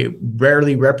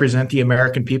rarely represent the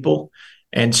American people.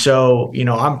 And so,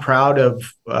 I'm proud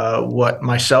of what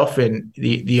myself and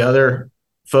the other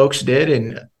folks did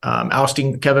in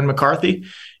ousting Kevin McCarthy.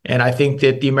 And I think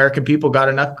that the American people got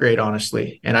an upgrade,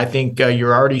 honestly. And I think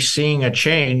you're already seeing a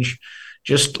change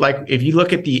Just like if you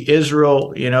look at the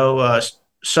Israel,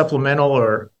 supplemental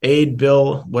or aid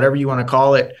bill, whatever you want to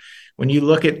call it, when you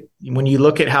look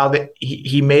at how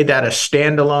he made that a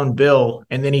standalone bill,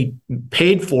 and then he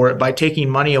paid for it by taking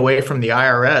money away from the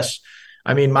IRS.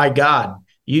 I mean, my God,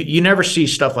 you never see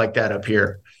stuff like that up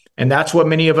here. And that's what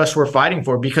many of us were fighting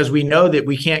for, because we know that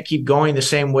we can't keep going the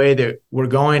same way that we're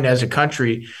going as a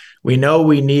country. We know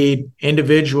we need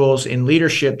individuals in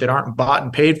leadership that aren't bought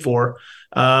and paid for.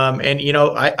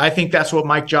 I think that's what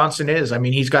Mike Johnson is. I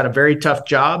mean, he's got a very tough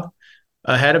job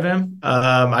ahead of him.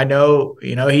 I know,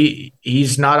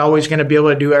 he's not always going to be able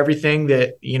to do everything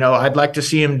that, I'd like to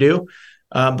see him do.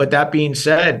 But that being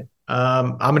said,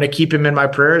 I'm going to keep him in my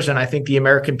prayers. And I think the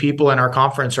American people in our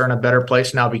conference are in a better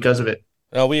place now because of it.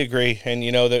 No, we agree. And,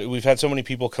 that we've had so many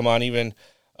people come on, even,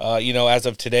 as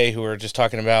of today, who are just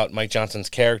talking about Mike Johnson's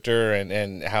character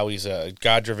and how he's a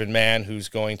God-driven man who's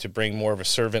going to bring more of a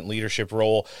servant leadership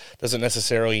role, doesn't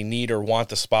necessarily need or want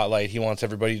the spotlight. He wants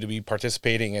everybody to be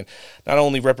participating and not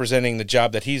only representing the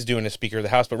job that he's doing as Speaker of the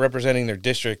House, but representing their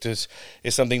district is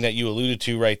something that you alluded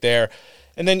to right there.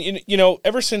 And then,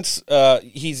 ever since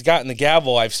he's gotten the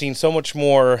gavel, I've seen so much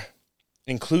more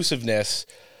inclusiveness,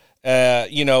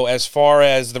 as far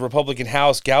as the Republican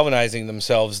House galvanizing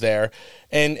themselves there.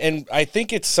 And I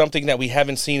think it's something that we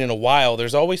haven't seen in a while.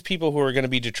 There's always people who are going to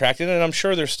be detracted, and I'm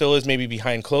sure there still is, maybe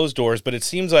behind closed doors, but it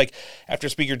seems like after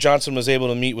Speaker Johnson was able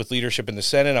to meet with leadership in the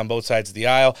Senate on both sides of the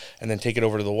aisle and then take it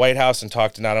over to the White House and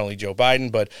talk to not only Joe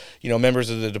Biden, but,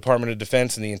 members of the Department of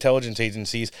Defense and the intelligence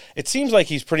agencies, it seems like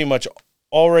he's pretty much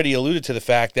already alluded to the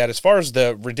fact that as far as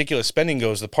the ridiculous spending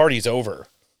goes, the party's over.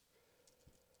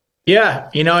 Yeah,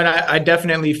 and I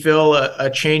definitely feel a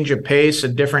change of pace, a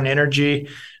different energy.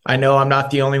 I know I'm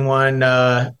not the only one,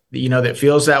 that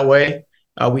feels that way.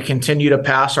 We continue to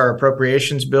pass our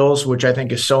appropriations bills, which I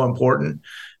think is so important,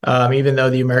 even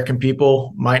though the American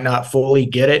people might not fully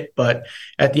get it. But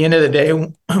at the end of the day,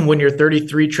 when you're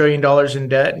 $33 trillion in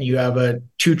debt and you have a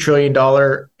 $2 trillion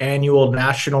annual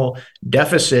national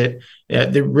deficit,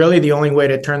 really the only way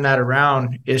to turn that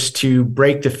around is to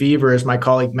break the fever, as my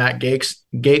colleague Matt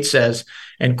Gaetz says,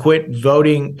 and quit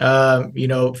voting,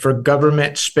 for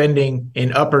government spending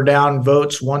in up or down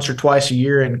votes once or twice a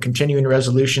year and continuing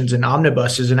resolutions and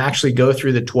omnibuses, and actually go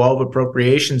through the 12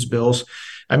 appropriations bills.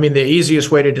 I mean, the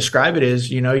easiest way to describe it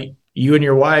is, you and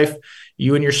your wife,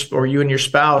 you and your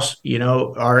spouse,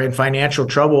 are in financial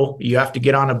trouble. You have to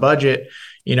get on a budget,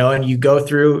 and you go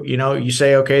through, you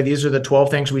say, okay, these are the 12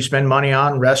 things we spend money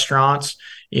on: restaurants,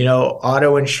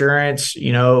 auto insurance,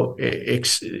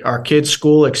 our kids'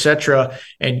 school, et cetera.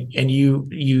 And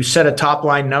you set a top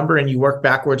line number and you work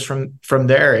backwards from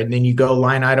there. And then you go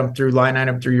line item through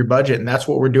your budget. And that's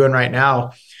what we're doing right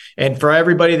now. And for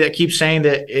everybody that keeps saying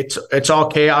that it's all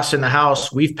chaos in the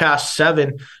House, we've passed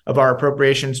 7 of our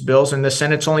appropriations bills and the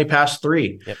Senate's only passed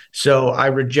 3. Yep. So I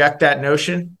reject that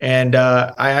notion. And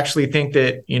I actually think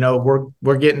that,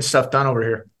 we're getting stuff done over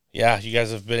here. Yeah, you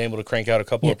guys have been able to crank out a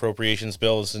couple appropriations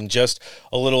bills in just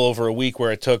a little over a week,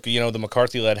 where it took, the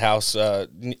McCarthy-led House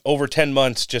over 10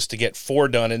 months just to get 4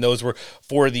 done, and those were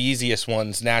 4 of the easiest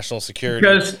ones: national security.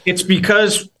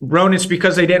 Because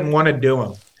they didn't want to do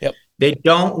them. Yep. They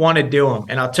don't want to do them.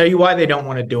 And I'll tell you why they don't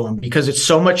want to do them. Because it's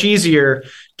so much easier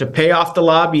to pay off the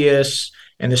lobbyists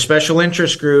and the special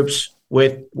interest groups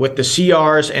with the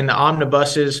CRs and the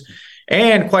omnibuses.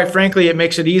 And quite frankly, it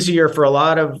makes it easier for a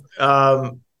lot of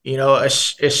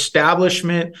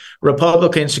establishment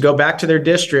Republicans to go back to their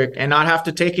district and not have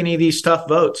to take any of these tough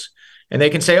votes. And they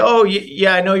can say, oh,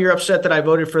 yeah, I know you're upset that I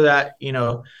voted for that,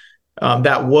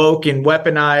 that woke and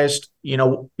weaponized,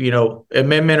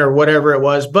 amendment or whatever it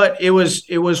was. But it was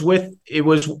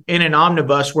in an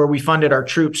omnibus where we funded our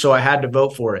troops. So I had to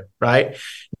vote for it. Right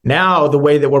now, the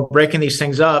way that we're breaking these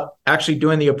things up, actually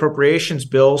doing the appropriations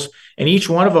bills, and each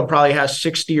one of them probably has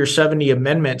 60 or 70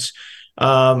 amendments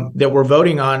that we're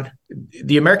voting on.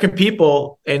 The American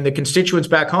people and the constituents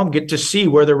back home get to see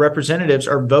where their representatives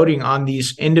are voting on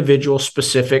these individual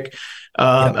specific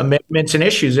amendments and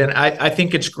issues. And I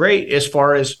think it's great as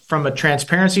far as from a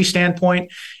transparency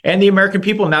standpoint, and the American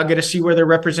people now get to see where their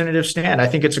representatives stand. I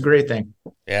think it's a great thing.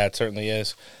 Yeah, it certainly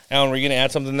is. Alan, were you going to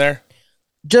add something there?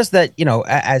 Just that,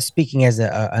 as speaking as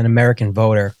an American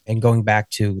voter, and going back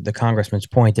to the congressman's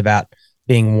point about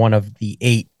being one of the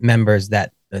 8 members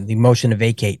that the motion to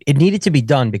vacate, it needed to be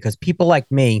done because people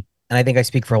like me, and I think I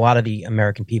speak for a lot of the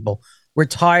American people, we're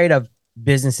tired of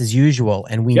business as usual,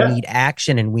 and we need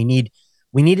action, and we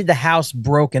needed the House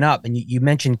broken up. And you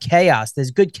mentioned chaos.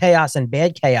 There's good chaos and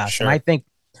bad chaos. Sure. And I think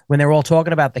when they're all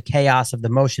talking about the chaos of the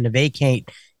motion to vacate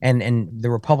and the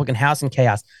Republican House and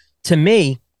chaos, to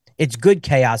me, it's good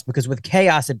chaos, because with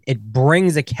chaos, it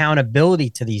brings accountability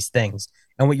to these things.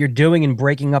 And what you're doing in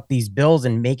breaking up these bills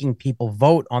and making people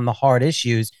vote on the hard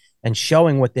issues and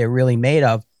showing what they're really made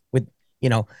of with,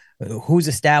 who's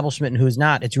establishment and who's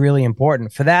not, it's really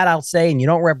important. For that, I'll say, and you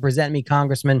don't represent me,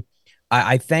 Congressman,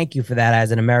 I thank you for that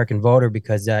as an American voter,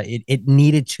 because it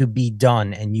needed to be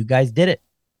done, and you guys did it.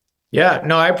 Yeah,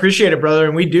 no, I appreciate it, brother.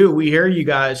 And we hear you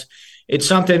guys. It's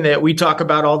something that we talk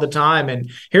about all the time.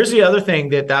 And here's the other thing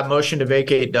that motion to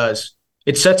vacate does.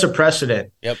 It sets a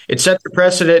precedent. Yep. It sets a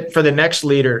precedent for the next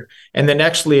leader and the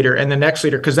next leader and the next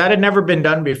leader, because that had never been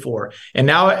done before. And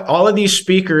now all of these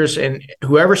speakers and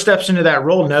whoever steps into that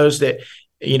role knows that,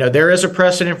 there is a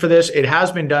precedent for this. It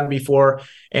has been done before.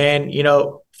 And,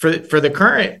 for the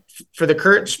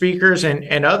current speakers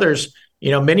and others,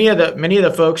 many of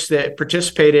the folks that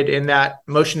participated in that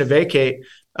motion to vacate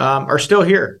are still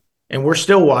here, and we're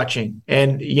still watching.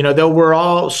 And though we're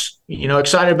all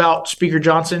excited about Speaker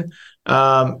Johnson,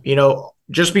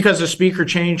 just because the speaker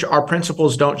changed, our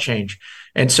principles don't change.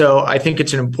 And so I think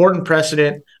it's an important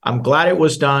precedent. I'm glad it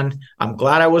was done. I'm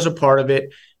glad I was a part of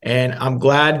it, and I'm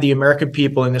glad the American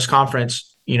people in this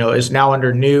conference, is now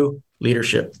under new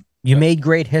leadership. You made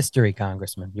great history,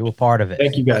 Congressman. You were part of it.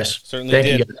 Thank you, guys. Certainly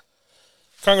did. You guys.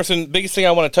 Congressman, biggest thing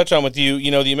I want to touch on with you,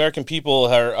 the American people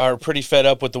are pretty fed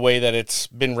up with the way that it's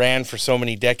been ran for so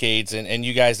many decades, and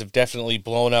you guys have definitely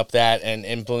blown up that and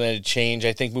implemented change.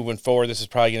 I think moving forward, this is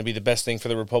probably going to be the best thing for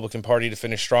the Republican Party to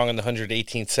finish strong in the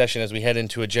 118th session as we head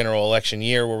into a general election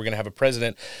year where we're going to have a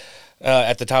president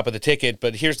at the top of the ticket.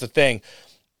 But here's the thing.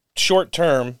 Short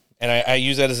term, and I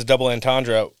use that as a double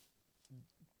entendre,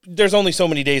 there's only so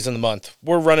many days in the month.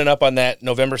 We're running up on that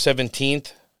November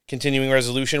 17th continuing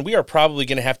resolution. We are probably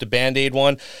going to have to Band-Aid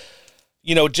one,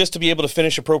 just to be able to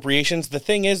finish appropriations. The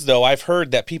thing is, though, I've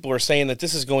heard that people are saying that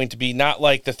this is going to be not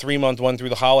like the 3-month one through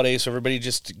the holidays, so everybody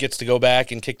just gets to go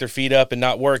back and kick their feet up and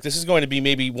not work. This is going to be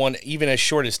maybe one even as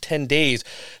short as 10 days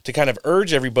to kind of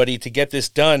urge everybody to get this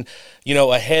done,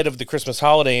 ahead of the Christmas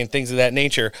holiday and things of that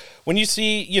nature. When you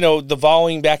see, the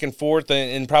volleying back and forth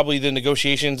and probably the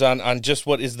negotiations on just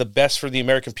what is the best for the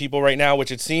American people right now, which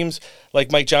it seems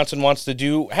like Mike Johnson wants to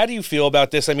do, how do you feel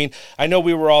about this? I mean, I know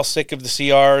we were all sick of the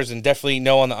CRs and definitely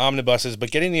no on the omnibuses,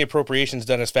 but getting the appropriations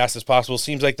done as fast as possible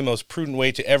seems like the most prudent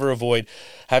way to ever avoid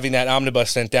having that omnibus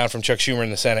sent down from Chuck Schumer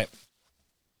in the Senate.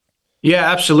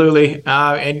 Yeah, absolutely.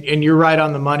 And you're right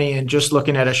on the money. And just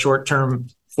looking at a short-term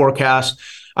forecast,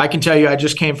 I can tell you, I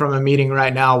just came from a meeting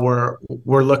right now where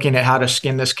we're looking at how to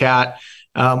skin this cat.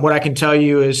 What I can tell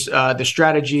you is the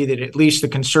strategy that at least the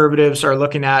conservatives are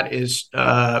looking at is,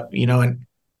 an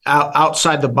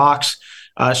outside the box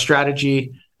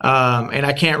strategy. And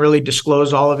I can't really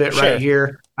disclose all of it right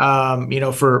here,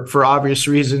 for obvious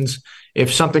reasons.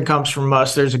 If something comes from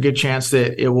us, there's a good chance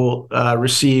that it will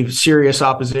receive serious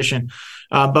opposition.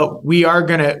 But we are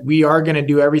gonna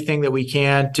do everything that we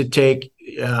can to take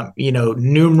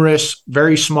numerous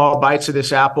very small bites of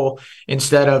this apple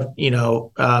instead of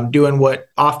doing what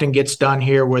often gets done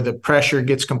here, where the pressure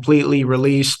gets completely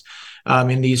released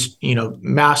in these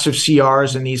massive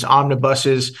CRs and these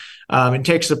omnibuses. It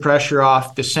takes the pressure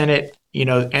off the Senate,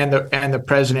 and the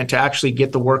president to actually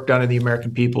get the work done of the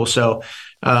American people. So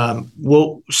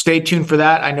we'll stay tuned for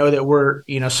that. I know that we're,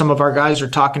 some of our guys are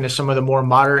talking to some of the more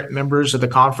moderate members of the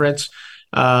conference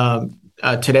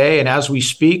today and as we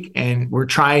speak, and we're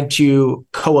trying to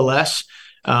coalesce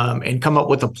and come up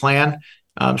with a plan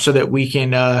so that we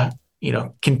can,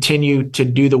 continue to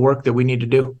do the work that we need to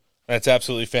do. That's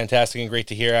absolutely fantastic and great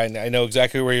to hear. I know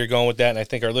exactly where you're going with that, and I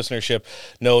think our listenership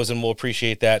knows and will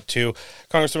appreciate that too.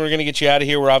 Congressman, we're going to get you out of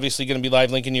here. We're obviously going to be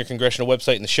live linking your congressional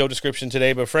website in the show description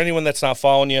today, but for anyone that's not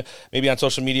following you, maybe on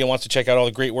social media, wants to check out all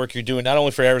the great work you're doing, not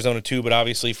only for Arizona too, but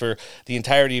obviously for the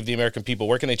entirety of the American people,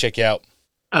 where can they check you out?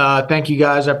 Thank you,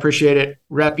 guys. I appreciate it.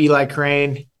 Rep Eli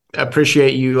Crane,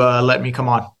 appreciate you letting me come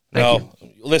on. Thank you.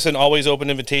 Listen, always open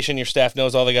invitation. Your staff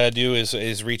knows all they got to do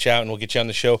is reach out, and we'll get you on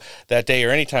the show that day or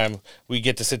anytime we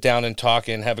get to sit down and talk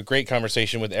and have a great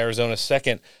conversation with Arizona's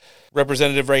second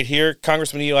representative right here,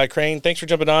 Congressman Eli Crane. Thanks for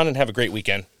jumping on, and have a great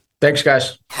weekend. Thanks,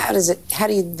 guys. How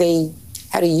do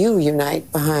you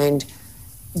unite behind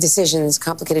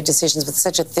complicated decisions with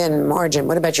such a thin margin?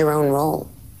 What about your own role?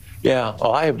 Yeah,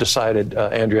 well, I have decided,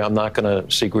 Andrea, I'm not going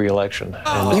to seek re-election.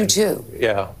 You too?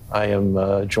 Yeah. I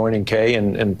am joining Kay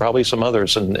and probably some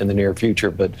others in the near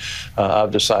future, but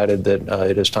I've decided that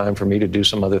it is time for me to do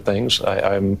some other things.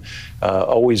 I'm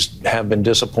always have been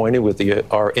disappointed with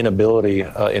our inability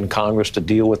in Congress to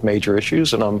deal with major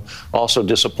issues, and I'm also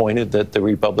disappointed that the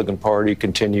Republican Party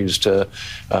continues to,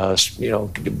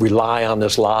 rely on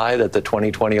this lie that the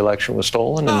 2020 election was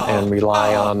stolen and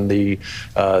rely on the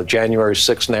January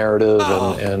 6th narrative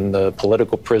and the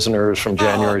political prisoners from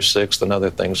January 6th and other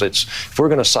things. If we're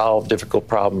going to solve difficult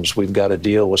problems, we've got to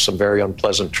deal with some very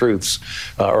unpleasant truths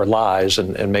or lies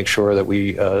and make sure that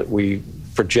we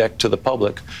project to the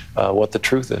public what the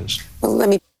truth is. Well,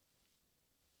 all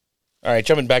right,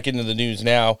 jumping back into the news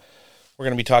now. We're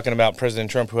going to be talking about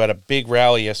President Trump, who had a big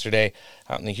rally yesterday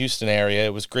out in the Houston area.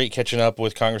 It was great catching up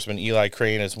with Congressman Eli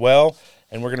Crane as well.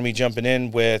 And we're going to be jumping in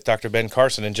with Dr. Ben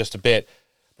Carson in just a bit.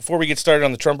 Before we get started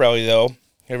on the Trump rally, though,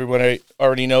 everyone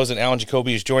already knows that Alan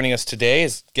Jacoby is joining us today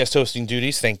as guest hosting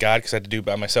duties. Thank God, because I had to do it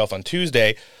by myself on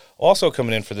Tuesday. Also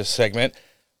coming in for this segment,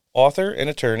 author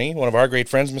and attorney, one of our great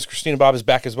friends, Miss Christina Bobb, is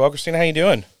back as well. Christina, how you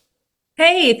doing?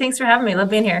 Hey, thanks for having me. Love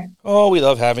being here. Oh, we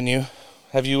love having you.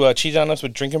 Have you cheated on us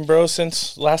with Drinking Bros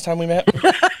since last time we met?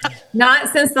 Not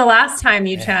since the last time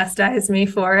you chastised me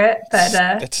for it, but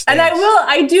and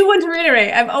I do want to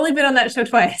reiterate, I've only been on that show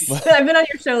twice. I've been on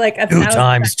your show like 2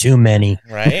 times too many.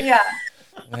 Right? Yeah.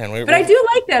 Man, but I do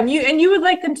like them. You would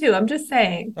like them too. I'm just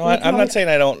saying. No, I'm not saying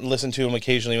I don't listen to them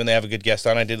occasionally when they have a good guest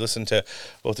on. I did listen to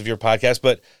both of your podcasts,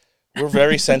 but we're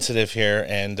very sensitive here,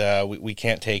 and we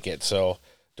can't take it. So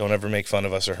don't ever make fun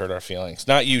of us or hurt our feelings.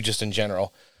 Not you, just in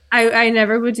general. I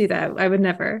never would do that. I would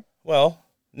never. Well,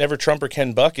 Never Trumper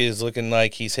Ken Buck is looking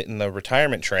like he's hitting the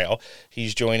retirement trail.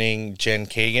 He's joining Jen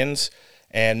Kagan's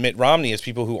and Mitt Romney as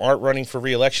people who aren't running for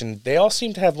re-election. They all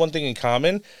seem to have one thing in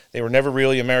common. They were never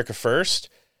really America first.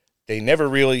 They never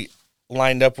really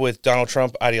lined up with Donald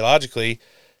Trump ideologically.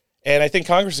 And I think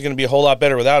Congress is going to be a whole lot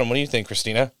better without him. What do you think,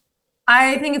 Christina?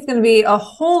 I think it's going to be a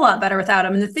whole lot better without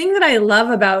him. And the thing that I love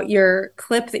about your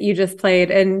clip that you just played,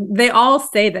 and they all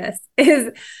say this,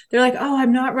 is they're like, oh,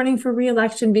 I'm not running for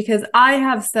re-election because I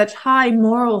have such high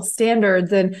moral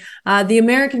standards and the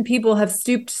American people have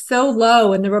stooped so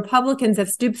low and the Republicans have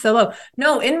stooped so low.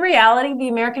 No, in reality, the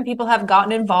American people have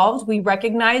gotten involved. We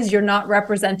recognize you're not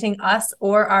representing us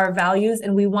or our values,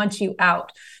 and we want you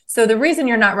out. So the reason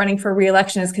you're not running for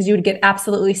re-election is because you would get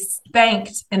absolutely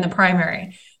spanked in the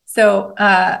primary. So,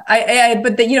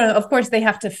 of course they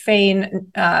have to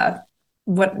feign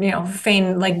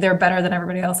like they're better than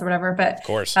everybody else or whatever. But of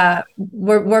course,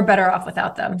 we're better off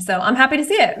without them. So I'm happy to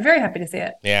see it. Very happy to see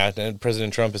it. Yeah, and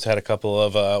President Trump has had a couple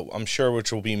of, I'm sure,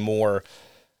 which will be more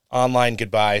online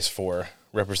goodbyes for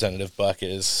Representative Buck.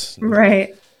 Is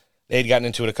right. They'd gotten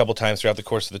into it a couple times throughout the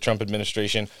course of the Trump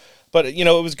administration. But, it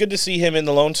was good to see him in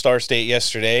the Lone Star State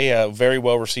yesterday. Very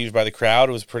well received by the crowd.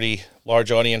 It was a pretty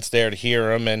large audience there to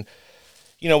hear him. And,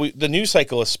 the news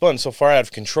cycle has spun so far out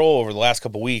of control over the last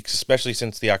couple of weeks, especially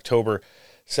since the October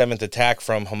 7th attack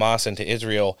from Hamas into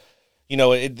Israel.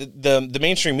 The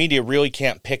mainstream media really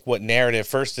can't pick what narrative.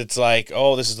 First, it's like,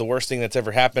 oh, this is the worst thing that's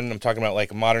ever happened. I'm talking about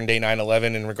like modern-day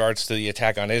 9/11 in regards to the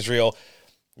attack on Israel.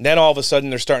 And then all of a sudden,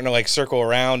 they're starting to circle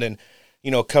around and,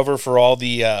 cover for all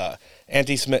the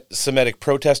anti-Semitic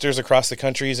protesters across the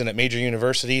countries and at major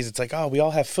universities. It's like, oh, we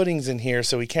all have footings in here,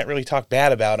 so we can't really talk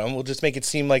bad about them. We'll just make it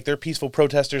seem like they're peaceful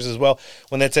protesters as well,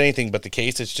 when that's anything but the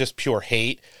case. It's just pure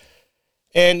hate.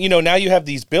 And, now you have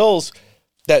these bills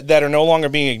that are no longer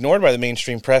being ignored by the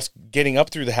mainstream press, getting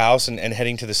up through the House and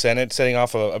heading to the Senate, setting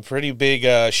off a pretty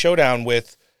big showdown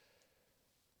with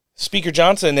Speaker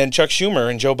Johnson and Chuck Schumer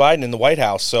and Joe Biden in the White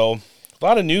House. So a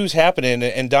lot of news happening,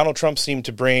 and Donald Trump seemed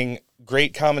to bring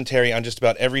great commentary on just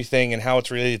about everything and how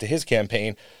it's related to his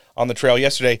campaign on the trail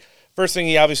yesterday. First thing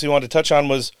he obviously wanted to touch on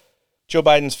was Joe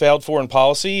Biden's failed foreign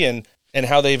policy and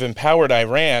how they've empowered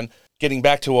Iran, getting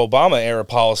back to Obama-era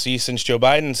policy since Joe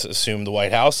Biden's assumed the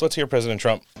White House. Let's hear President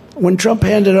Trump. When Trump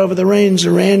handed over the reins,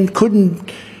 Iran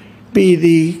couldn't be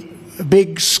the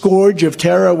big scourge of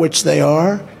terror, which they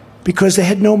are, because they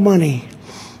had no money.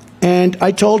 And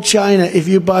I told China, if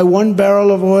you buy 1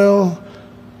 barrel of oil,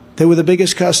 they were the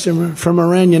biggest customer from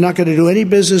Iran. You're not going to do any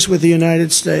business with the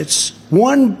United States.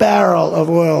 1 barrel of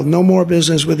oil, no more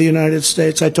business with the United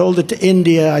States. I told it to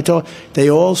India.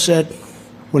 They all said,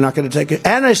 we're not going to take it.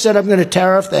 And I said, I'm going to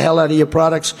tariff the hell out of your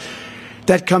products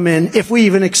that come in, if we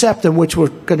even accept them, which we're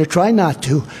going to try not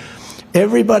to.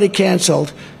 Everybody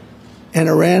canceled, and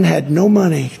Iran had no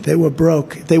money. They were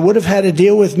broke. They would have had a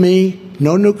deal with me,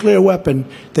 no nuclear weapon.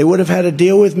 They would have had a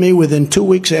deal with me within 2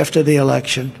 weeks after the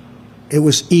election. It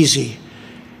was easy.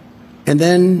 And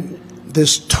then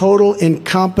this total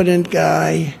incompetent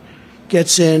guy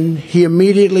gets in. He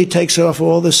immediately takes off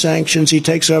all the sanctions. He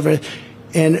takes over,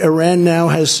 and Iran now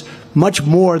has much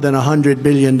more than $100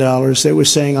 billion. They were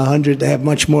saying 100. They have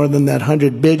much more than that,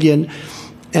 $100 billion.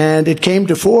 And it came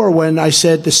to 4 when I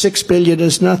said the $6 billion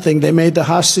is nothing. They made the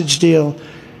hostage deal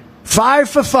 5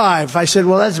 for 5. I said,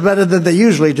 well, that's better than they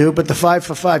usually do, but the 5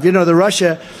 for 5. You know, the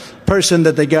Russia person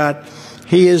that they got,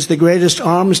 he is the greatest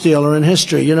arms dealer in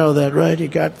history. You know that, right? He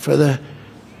got for the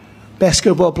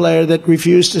basketball player that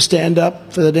refused to stand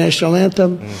up for the national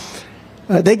anthem.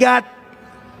 They got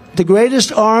the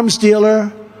greatest arms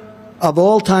dealer of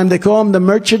all time. They call him the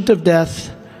Merchant of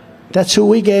Death. That's who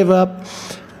we gave up.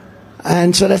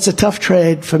 And so that's a tough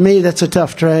trade. For me, that's a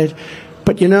tough trade.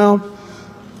 But, you know,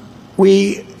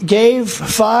 we gave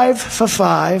 5 for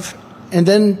 5, and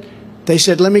then they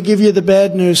said, let me give you the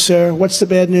bad news, sir. What's the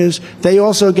bad news? They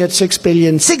also get $6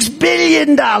 billion. $6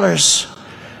 billion!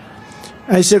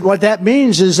 I said, what that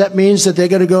means is that they're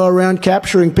going to go around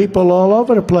capturing people all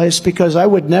over the place, because I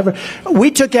would never.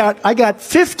 I got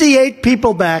 58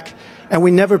 people back, and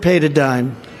we never paid a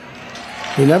dime.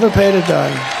 We never paid a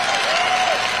dime.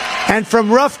 And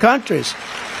from rough countries,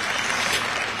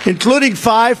 including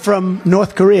 5 from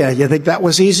North Korea. You think that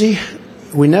was easy?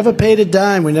 We never paid a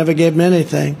dime. We never gave them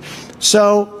anything.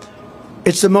 So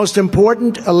it's the most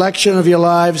important election of your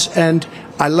lives, and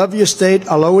I love your state.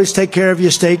 I'll always take care of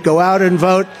your state. Go out and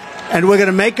vote, and we're going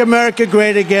to make America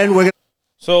great again.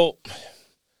 So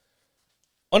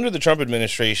under the Trump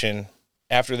administration,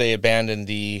 after they abandoned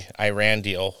the Iran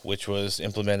deal, which was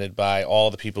implemented by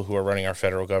all the people who are running our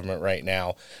federal government right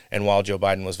now, and while Joe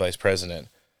Biden was vice president,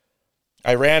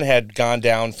 Iran had gone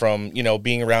down from, you know,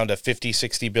 being around a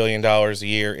 $50-60 billion a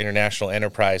year international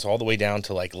enterprise all the way down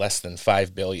to like less than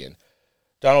 $5 billion.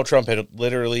 Donald Trump had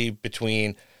literally,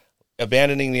 between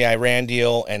abandoning the Iran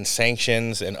deal and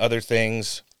sanctions and other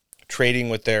things, trading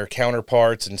with their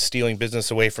counterparts and stealing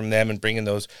business away from them and bringing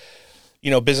those,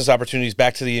 you know, business opportunities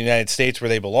back to the United States where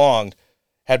they belonged,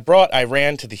 had brought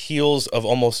Iran to the heels of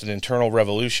almost an internal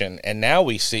revolution. And now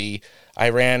we see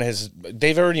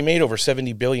they've already made over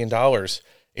 $70 billion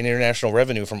in international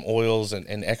revenue from oils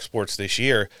and exports this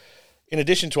year, in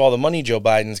addition to all the money Joe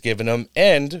Biden's given them.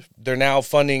 And they're now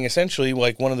funding essentially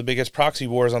like one of the biggest proxy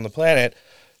wars on the planet,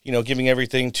 you know, giving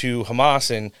everything to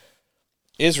Hamas and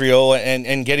Israel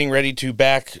and getting ready to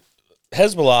back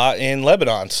Hezbollah in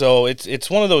Lebanon. So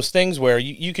it's one of those things where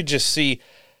you could just see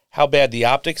how bad the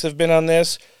optics have been on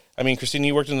this. I mean, Christine,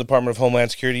 you worked in the Department of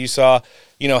Homeland Security. You saw,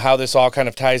 you know, how this all kind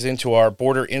of ties into our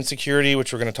border insecurity,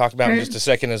 which we're going to talk about in just a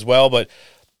second as well. But,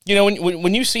 you know,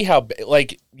 when you see how,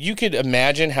 like, you could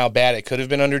imagine how bad it could have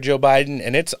been under Joe Biden,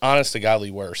 and it's honest to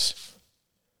godly worse.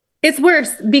 It's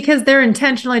worse because they're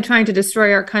intentionally trying to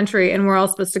destroy our country, and we're all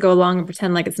supposed to go along and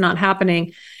pretend like it's not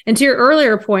happening. And to your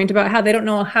earlier point about how they don't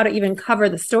know how to even cover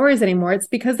the stories anymore, it's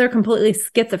because they're completely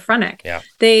schizophrenic. Yeah.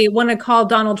 They want to call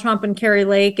Donald Trump and Kari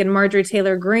Lake and Marjorie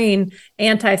Taylor Greene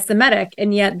anti-Semitic,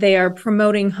 and yet they are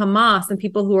promoting Hamas and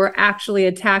people who are actually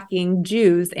attacking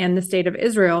Jews and the state of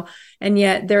Israel. And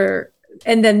yet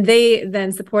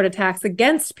they support attacks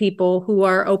against people who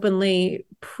are openly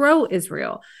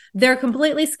pro-Israel. They're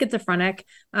completely schizophrenic.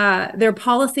 Their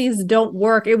policies don't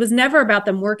work. It was never about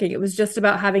them working. It was just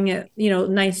about having a, you know,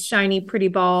 nice, shiny, pretty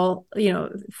ball, you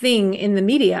know, thing in the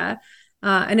media.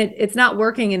 And it's not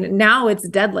working. And now it's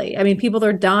deadly. I mean, people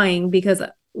are dying because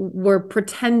we're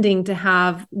pretending to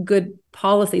have good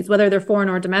policies, whether they're foreign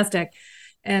or domestic.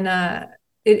 And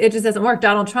it just doesn't work.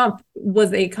 Donald Trump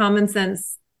was a common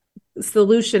sense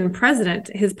solution president.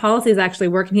 His policies actually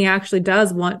work, and he actually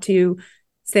does want to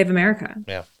save America.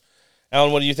 Yeah.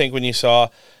 Alan, what do you think when you saw,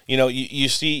 you know, you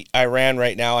see Iran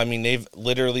right now? I mean, they've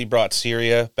literally brought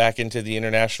Syria back into the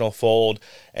international fold,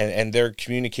 and they're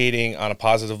communicating on a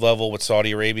positive level with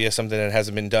Saudi Arabia, something that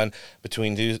hasn't been done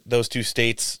between those two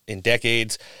states in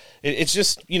decades. It's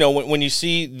just, you know, when you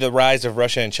see the rise of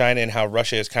Russia and China and how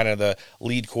Russia is kind of the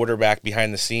lead quarterback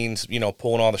behind the scenes, you know,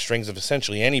 pulling all the strings of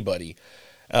essentially anybody.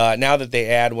 Now that they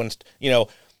add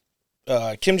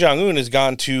Kim Jong-un has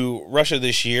gone to Russia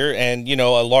this year, and, you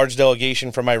know, a large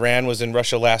delegation from Iran was in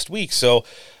Russia last week. So,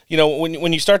 you know,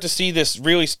 when you start to see this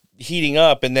really heating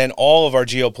up, and then all of our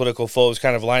geopolitical foes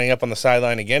kind of lining up on the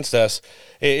sideline against us,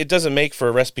 it doesn't make for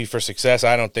a recipe for success,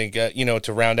 I don't think, you know,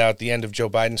 to round out the end of Joe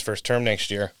Biden's first term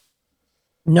next year.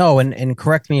 No, and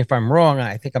correct me if I'm wrong.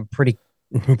 I think I'm pretty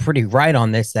right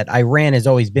on this, that Iran has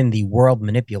always been the world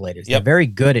manipulators. Yep. They're very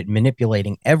good at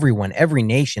manipulating everyone, every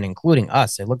nation, including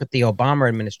us. So look at the Obama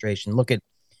administration. Look at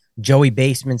Joey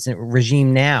Basement's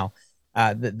regime now.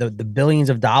 The billions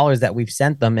of dollars that we've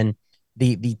sent them, and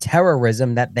the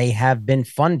terrorism that they have been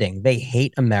funding. They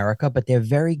hate America, but they're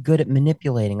very good at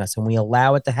manipulating us, and we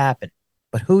allow it to happen.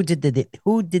 But who did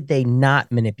they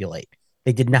not manipulate?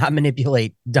 They did not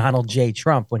manipulate Donald J.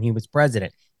 Trump when he was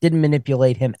president. Didn't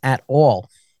manipulate him at all.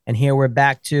 And here we're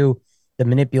back to the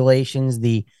manipulations,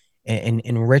 the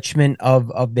enrichment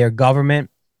of their government.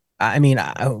 I mean,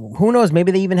 who knows?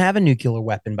 Maybe they even have a nuclear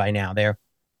weapon by now. They're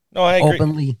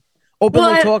openly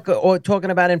talking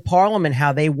about in Parliament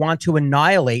how they want to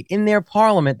annihilate, in their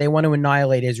Parliament, they want to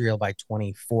annihilate Israel by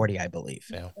 2040, I believe.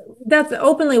 Yeah. That's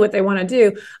openly what they want to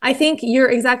do. I think you're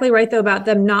exactly right, though, about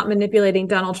them not manipulating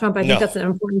Donald Trump. I think that's an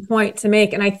important point to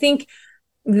make. And I think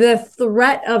the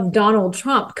threat of Donald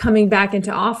Trump coming back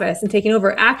into office and taking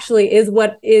over actually is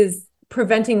what is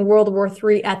preventing World War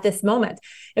III at this moment.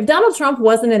 If Donald Trump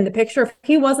wasn't in the picture, if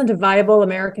he wasn't a viable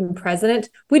American president,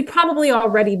 we'd probably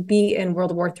already be in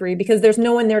World War III because there's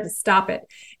no one there to stop it.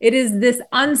 It is this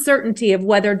uncertainty of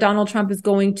whether Donald Trump is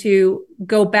going to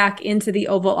go back into the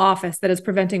Oval Office that is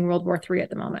preventing World War III at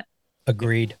the moment.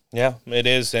 Agreed. Yeah, it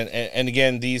is. And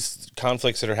again, these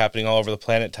conflicts that are happening all over the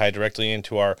planet tie directly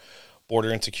into our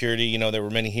border insecurity. You know, there were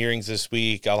many hearings this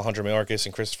week. Alejandro Mayorkas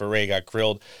and Christopher Wray got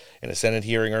grilled in a Senate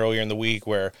hearing earlier in the week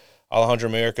where Alejandro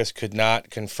Mayorkas could not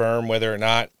confirm whether or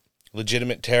not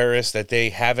legitimate terrorists that they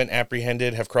haven't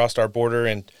apprehended have crossed our border.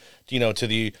 And, you know, to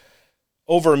the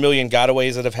over 1 million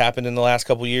gotaways that have happened in the last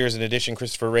couple of years. In addition,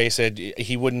 Christopher Wray said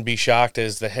he wouldn't be shocked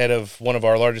as the head of one of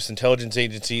our largest intelligence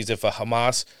agencies if a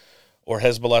Hamas or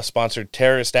Hezbollah-sponsored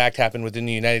terrorist act happened within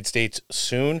the United States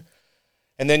soon.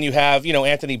 And then you have, you know,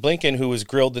 Anthony Blinken, who was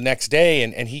grilled the next day,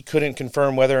 and he couldn't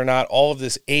confirm whether or not all of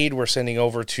this aid we're sending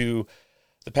over to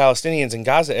the Palestinians in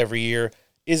Gaza every year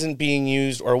isn't being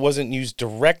used or wasn't used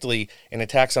directly in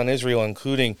attacks on Israel,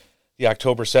 including the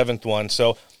October 7th one.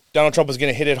 So Donald Trump is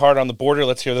going to hit it hard on the border.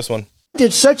 Let's hear this one.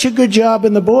 Did such a good job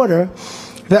in the border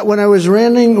that when I was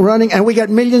running, and we got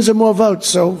millions of more votes,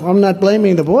 so I'm not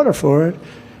blaming the border for it.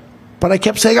 But I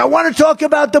kept saying, I want to talk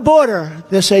about the border.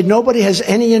 They say, nobody has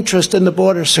any interest in the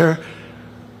border, sir,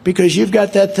 because you've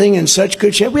got that thing in such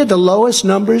good shape. We had the lowest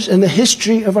numbers in the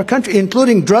history of our country,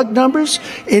 including drug numbers,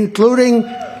 including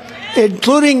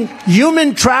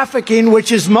human trafficking,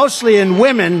 which is mostly in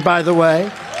women, by the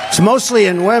way. It's mostly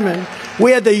in women. We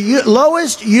had the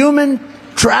lowest human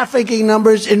trafficking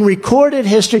numbers in recorded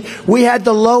history. We had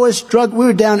the lowest drug. We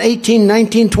were down 18,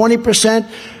 19, 20%.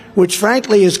 Which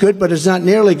frankly is good, but it's not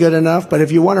nearly good enough. But if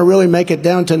you want to really make it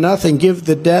down to nothing, give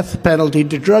the death penalty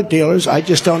to drug dealers. I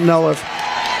just don't know if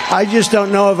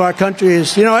our country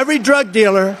is, you know, every drug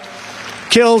dealer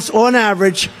kills on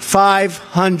average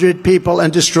 500 people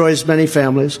and destroys many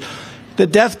families. The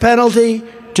death penalty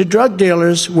to drug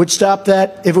dealers would stop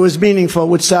that, if it was meaningful,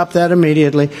 would stop that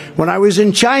immediately. When I was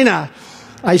in China,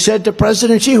 I said to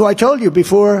President Xi, who I told you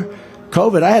before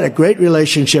COVID, I had a great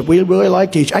relationship. We really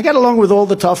liked each. I got along with all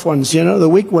the tough ones, you know. The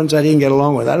weak ones I didn't get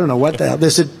along with. I don't know what the hell.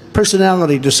 There's a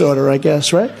personality disorder, I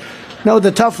guess, right? No,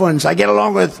 the tough ones I got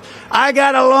along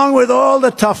with all the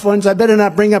tough ones. I better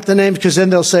not bring up the names because then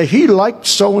they'll say, he liked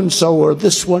so-and-so or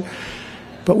this one.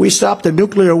 But we stopped the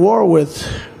nuclear war with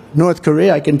North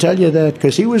Korea, I can tell you that,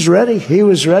 because he was ready. He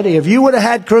was ready. If you would have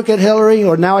had crooked Hillary,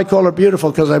 or now I call her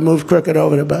beautiful because I moved crooked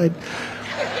over to Biden.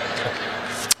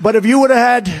 But if you would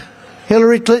have had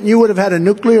Hillary Clinton, you would have had a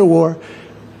nuclear war.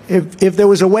 If there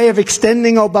was a way of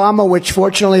extending Obama, which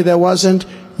fortunately there wasn't,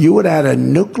 you would have had a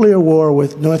nuclear war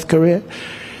with North Korea.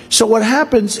 So what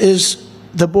happens is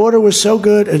the border was so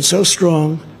good and so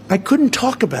strong, I couldn't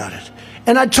talk about it.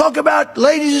 And I'd talk about,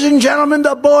 ladies and gentlemen,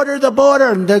 the border,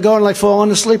 and they're going like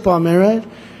falling asleep on me, right?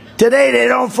 Today they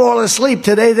don't fall asleep.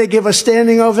 Today they give us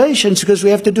standing ovations because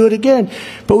we have to do it again.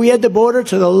 But we had the border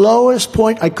to the lowest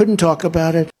point. I couldn't talk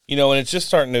about it. You know, and it's just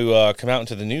starting to come out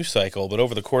into the news cycle. But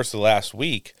over the course of the last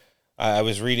week, I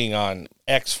was reading on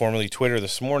X, formerly Twitter,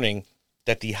 this morning,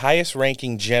 that the highest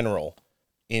ranking general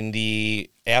in the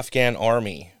Afghan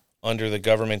army under the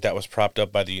government that was propped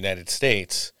up by the United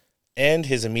States and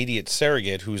his immediate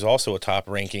surrogate, who's also a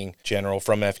top-ranking general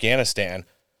from Afghanistan,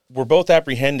 were both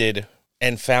apprehended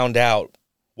and found out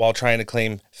while trying to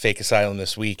claim fake asylum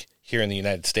this week here in the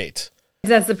United States. Does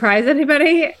that surprise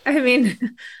anybody? I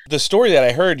mean, the story that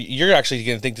I heard, you're actually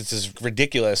going to think this is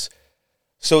ridiculous.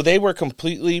 So they were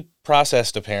completely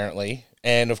processed, apparently.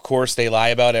 And of course, they lie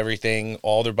about everything,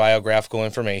 all their biographical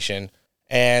information.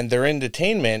 And they're in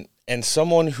detainment. And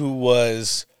someone who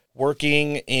was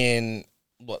working in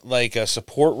like a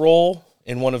support role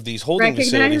in one of these holding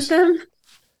facilities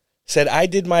said, I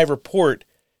did my report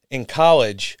in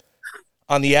college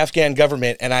on the Afghan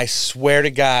government, and I swear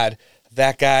to God,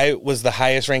 that guy was the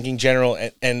highest ranking general.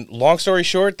 And long story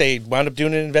short, they wound up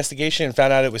doing an investigation and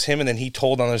found out it was him, and then he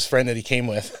told on his friend that he came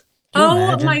with.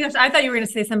 Oh my gosh! I thought you were going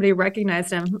to say somebody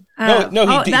recognized him.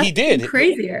 He did.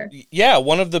 Crazier. Yeah,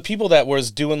 one of the people that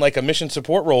was doing like a mission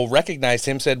support role recognized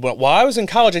him. Said, "Well, while I was in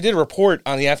college, I did a report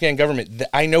on the Afghan government.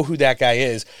 I know who that guy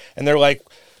is." And they're like,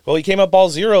 "Well, he came up all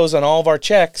zeros on all of our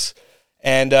checks."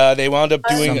 And they wound up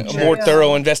doing a more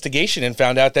thorough investigation and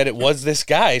found out that it was this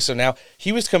guy. So now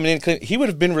he was coming in. He would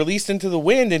have been released into the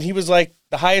wind, and he was like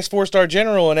the highest 4-star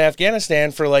general in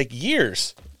Afghanistan for like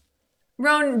years.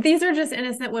 Roan, these are just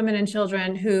innocent women and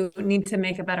children who need to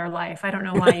make a better life. I don't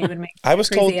know why you would make. I was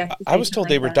told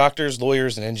they were doctors,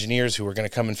 lawyers, and engineers who were going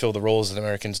to come and fill the roles that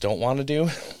Americans don't want to do.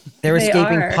 They're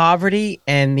escaping poverty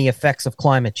and the effects of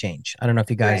climate change. I don't know if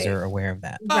you guys are aware of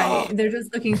that. Right. They're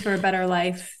just looking for a better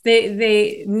life.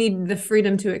 They need the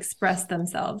freedom to express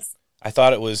themselves. I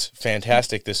thought it was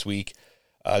fantastic this week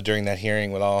during that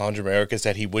hearing with Alejandro Mayorkas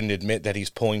that he wouldn't admit that he's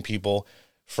pulling people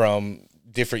from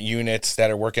different units that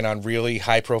are working on really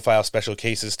high-profile special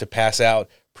cases to pass out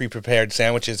pre-prepared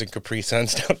sandwiches and Capri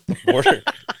Suns down the border.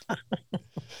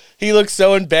 He looked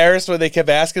so embarrassed when they kept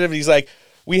asking him. He's like,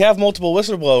 we have multiple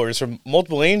whistleblowers from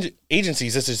multiple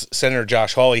agencies. This is Senator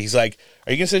Josh Hawley. He's like,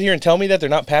 are you going to sit here and tell me that they're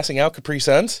not passing out Capri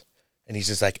Suns? And he's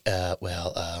just like,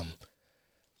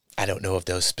 I don't know of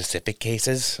those specific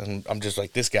cases. And I'm just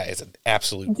like, this guy is an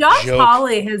absolute Josh joke.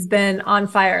 Hawley has been on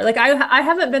fire. Like I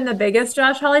haven't been the biggest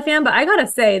Josh Hawley fan, but I got to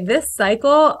say this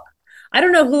cycle, I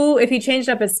don't know if he changed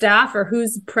up his staff or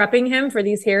who's prepping him for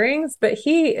these hearings, but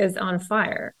he is on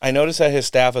fire. I noticed that his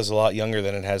staff is a lot younger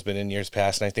than it has been in years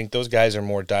past. And I think those guys are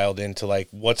more dialed into like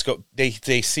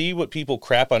they see what people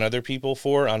crap on other people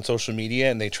for on social media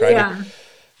and they try to.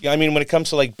 Yeah, I mean, when it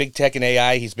comes to like big tech and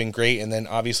AI, he's been great. And then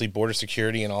obviously border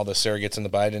security and all the surrogates in the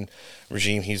Biden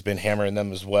regime, he's been hammering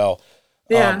them as well.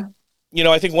 Yeah.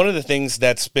 I think one of the things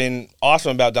that's been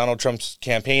awesome about Donald Trump's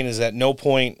campaign is at no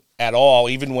point at all,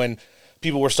 even when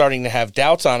people were starting to have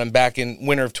doubts on him back in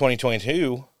winter of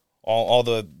 2022, all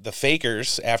the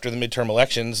fakers after the midterm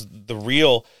elections, the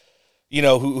real,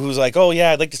 who's like, oh, yeah,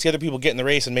 I'd like to see other people get in the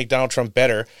race and make Donald Trump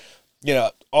better.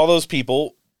 All those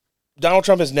people. Donald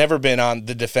Trump has never been on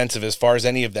the defensive as far as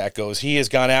any of that goes. He has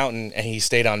gone out and he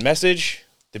stayed on message.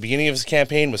 The beginning of his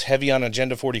campaign was heavy on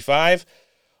Agenda 45.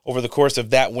 Over the course of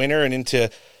that winter and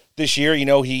into this year,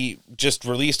 he just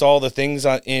released all the things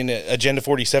in Agenda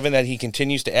 47 that he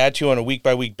continues to add to on a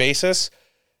week-by-week basis.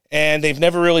 And they've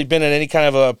never really been in any kind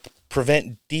of a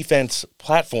prevent defense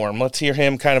platform. Let's hear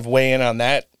him kind of weigh in on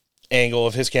that angle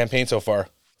of his campaign so far.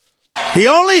 The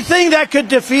only thing that could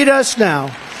defeat us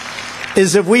now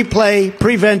is if we play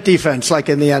prevent defense like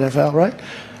in the NFL, right?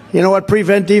 You know what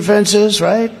prevent defense is,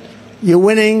 right? You're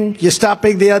winning, you're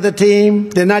stopping the other team,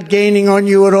 they're not gaining on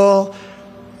you at all.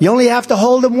 You only have to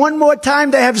hold them one more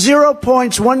time, they have 0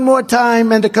 points one more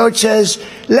time, and the coach says,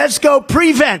 let's go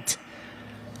prevent.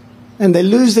 And they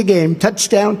lose the game.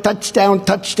 Touchdown, touchdown,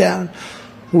 touchdown.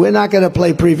 We're not going to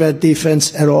play prevent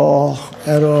defense at all.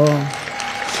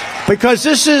 Because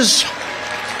this is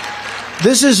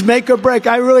make or break.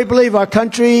 I really believe our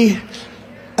country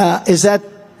is at,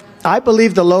 I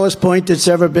believe, the lowest point it's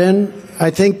ever been.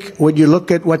 I think when you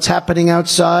look at what's happening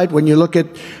outside, when you look at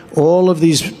all of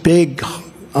these big,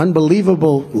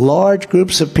 unbelievable, large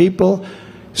groups of people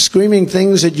screaming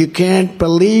things that you can't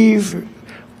believe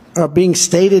are being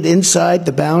stated inside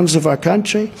the bounds of our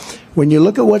country, when you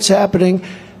look at what's happening.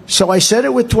 So I said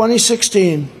it with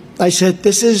 2016. I said,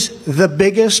 this is the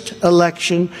biggest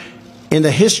election in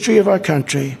the history of our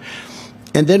country.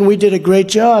 And then we did a great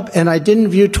job, and I didn't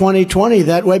view 2020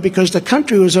 that way because the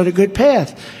country was on a good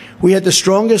path. We had the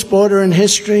strongest border in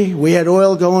history. We had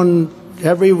oil going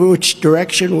every which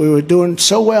direction. We were doing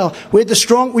so well. We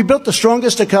built the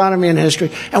strongest economy in history,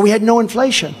 and we had no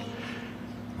inflation.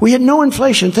 We had no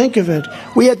inflation, think of it.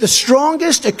 We had the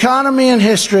strongest economy in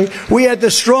history. We had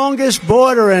the strongest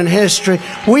border in history.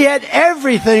 We had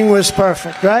everything was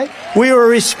perfect, right? We were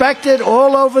respected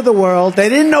all over the world. They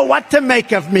didn't know what to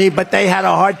make of me, but they had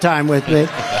a hard time with me.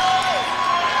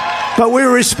 But we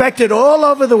were respected all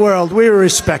over the world. We were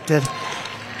respected.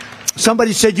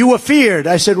 Somebody said, you were feared.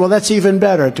 I said, well, that's even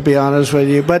better, to be honest with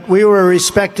you. But we were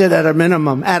respected at a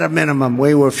minimum. At a minimum,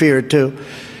 we were feared, too.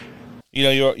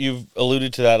 You've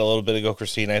alluded to that a little bit ago,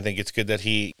 Christine. I think it's good that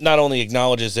he not only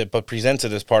acknowledges it, but presents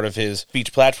it as part of his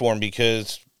speech platform,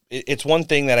 because it's one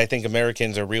thing that I think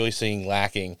Americans are really seeing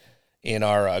lacking in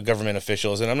our government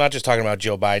officials. And I'm not just talking about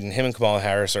Joe Biden. Him and Kamala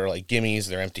Harris are like gimmies.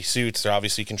 They're empty suits. They're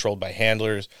obviously controlled by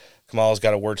handlers. Kamala's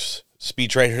got a worse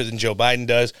speechwriter than Joe Biden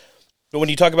does. But when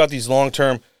you talk about these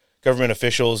long-term government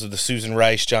officials, the Susan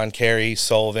Rice, John Kerry,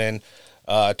 Sullivan,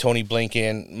 Tony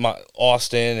Blinken,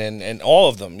 Austin, and all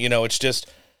of them, it's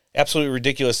just, absolutely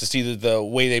ridiculous to see the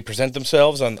way they present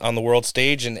themselves on the world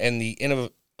stage and the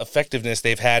ineffectiveness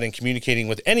they've had in communicating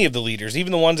with any of the leaders,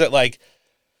 even the ones that, like,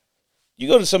 you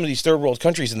go to some of these third world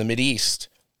countries in the Mideast,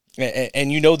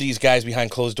 and you know these guys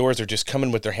behind closed doors are just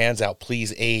coming with their hands out,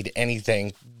 please aid,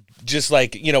 anything. Just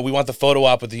like, you know, we want the photo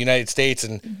op with the United States,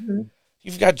 and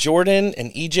you've got Jordan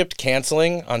and Egypt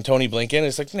canceling on Tony Blinken.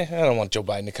 It's like, I don't want Joe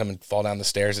Biden to come and fall down the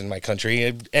stairs in my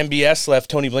country. MBS left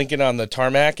Tony Blinken on the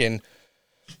tarmac in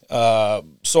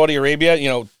Saudi Arabia.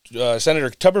 You know,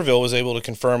 Senator Tuberville was able to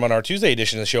confirm on our Tuesday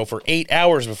edition of the show for 8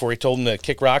 hours before he told him to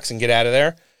kick rocks and get out of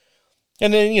there.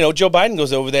 And then, you know, Joe Biden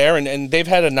goes over there, and they've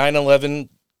had a 9/11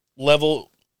 level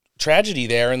tragedy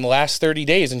there in the last 30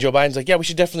 days. And Joe Biden's like, yeah, we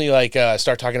should definitely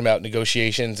start talking about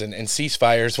negotiations and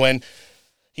ceasefires, when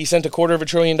he sent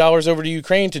 $250 billion over to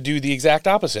Ukraine to do the exact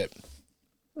opposite.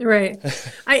 Right.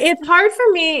 It's hard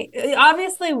for me.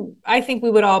 Obviously, I think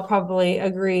we would all probably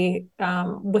agree,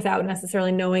 without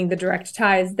necessarily knowing the direct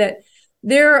ties, that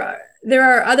there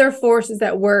are other forces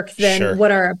at work than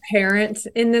what are apparent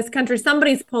in this country.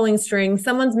 Somebody's pulling strings,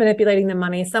 someone's manipulating the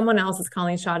money, someone else is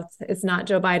calling shots. It's not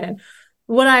Joe Biden.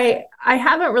 What I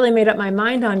haven't really made up my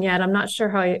mind on yet, I'm not sure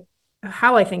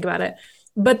how I think about it,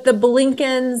 but the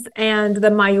Blinkens and the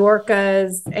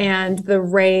Mayorkas and the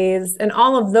Rays and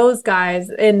all of those guys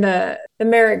in the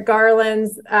Merrick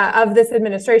Garlands of this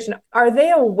administration, are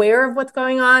they aware of what's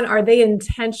going on? Are they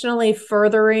intentionally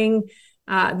furthering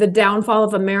the downfall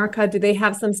of America? Do they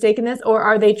have some stake in this? Or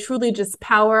are they truly just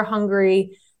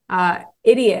power-hungry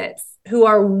idiots who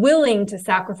are willing to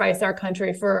sacrifice our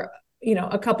country for, you know,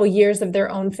 a couple years of their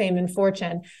own fame and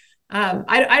fortune?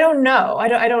 I don't know.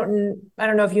 I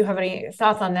don't know if you have any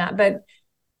thoughts on that, but,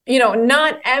 you know,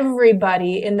 not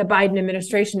everybody in the Biden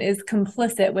administration is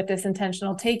complicit with this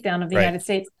intentional takedown of the United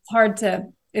States.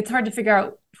 It's hard to figure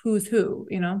out who's who,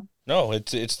 you know? No,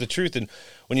 it's the truth. And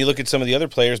when you look at some of the other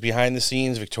players behind the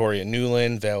scenes, Victoria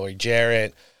Nuland, Valerie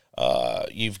Jarrett,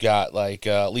 you've got like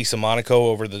Lisa Monaco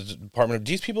over the Department of,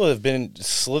 these people have been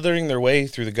slithering their way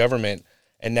through the government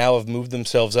and now have moved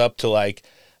themselves up to, like,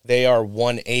 they are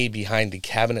 1A behind the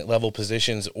cabinet level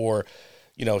positions or,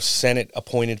 you know, Senate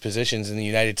appointed positions in the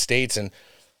United States. And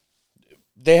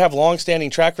they have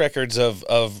longstanding track records of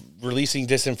releasing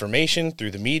disinformation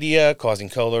through the media, causing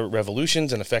color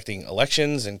revolutions and affecting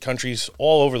elections in countries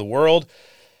all over the world,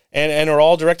 and are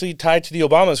all directly tied to the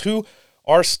Obamas, who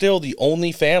are still the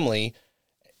only family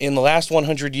in the last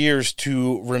 100 years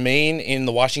to remain in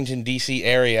the Washington, D.C.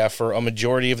 area for a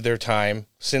majority of their time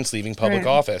since leaving public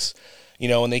office. You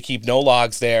know, and they keep no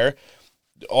logs there.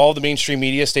 All the mainstream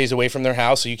media stays away from their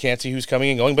house, so you can't see who's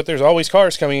coming and going, but there's always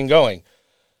cars coming and going.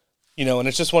 You know, and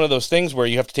it's just one of those things where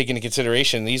you have to take into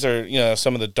consideration, these are, you know,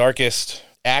 some of the darkest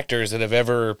actors that have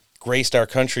ever graced our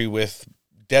country with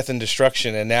death and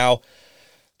destruction, and now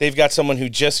they've got someone who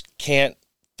just can't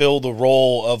fill the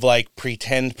role of, like,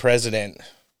 pretend president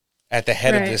at the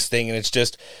head of this thing, and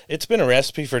it's been a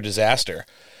recipe for disaster.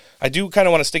 I do kind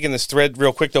of want to stick in this thread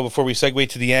real quick, though, before we segue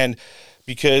to the end,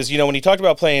 because, you know, when he talked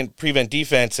about playing prevent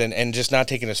defense and just not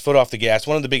taking his foot off the gas,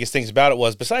 one of the biggest things about it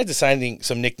was, besides assigning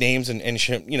some nicknames and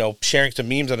you know, sharing some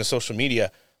memes on his social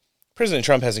media, President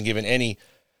Trump hasn't given any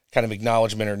kind of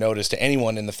acknowledgement or notice to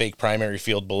anyone in the fake primary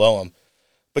field below him.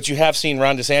 But you have seen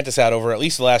Ron DeSantis out over at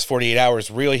least the last 48 hours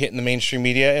really hitting the mainstream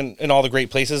media and all the great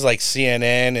places like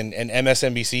CNN and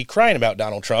MSNBC crying about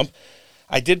Donald Trump.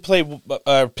 I did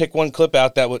pick one clip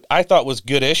out that I thought was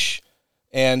goodish,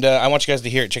 and I want you guys to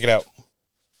hear it. Check it out.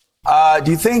 Do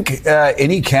you think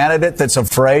any candidate that's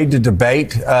afraid to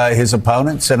debate his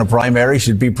opponents in a primary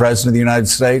should be president of the United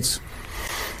States?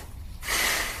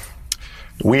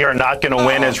 We are not going to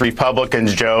win as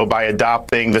Republicans, Joe, by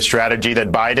adopting the strategy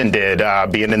that Biden did,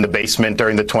 being in the basement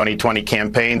during the 2020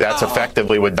 campaign. That's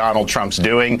effectively what Donald Trump's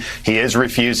doing. He is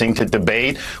refusing to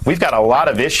debate. We've got a lot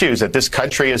of issues that this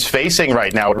country is facing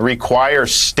right now. It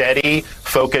requires steady,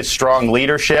 focused, strong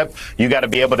leadership. You got to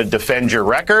be able to defend your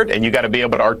record, and you got to be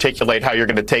able to articulate how you're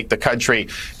going to take the country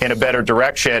in a better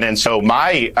direction. And so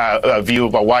my view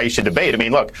about why you should debate, I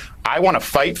mean, look, I want to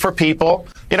fight for people.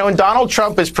 You know, and Donald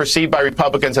Trump is perceived by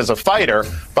Republicans as a fighter,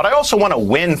 but I also want to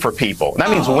win for people. And that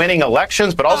means winning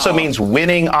elections, but also means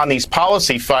winning on these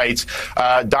policy fights.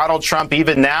 Donald Trump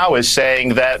even now is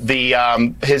saying that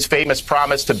his famous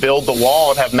promise to build the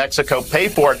wall and have Mexico pay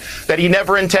for it, that he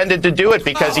never intended to do it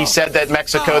because he said that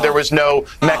Mexico, there was no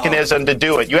mechanism to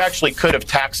do it. You actually could have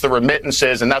taxed the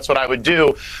remittances, and that's what I would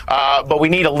do. But we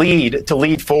need a lead to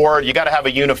lead forward. You got to have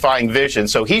a unifying vision.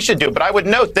 So he should do it. But I would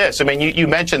note this. I mean, you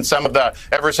mentioned some of the,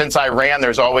 ever since Iran,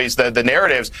 there's always the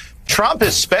narratives. Trump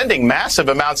is spending massive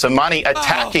amounts of money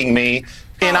attacking me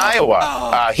in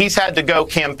Iowa. He's had to go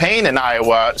campaign in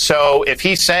Iowa. So if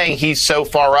he's saying he's so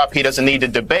far up he doesn't need to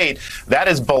debate, that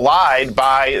is belied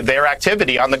by their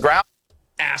activity on the ground.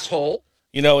 Asshole.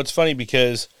 You know, it's funny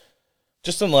because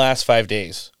just in the last 5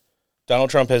 days, Donald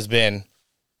Trump has been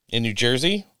in New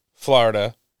Jersey,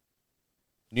 Florida,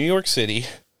 New York City,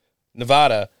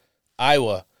 Nevada,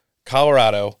 Iowa,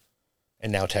 Colorado,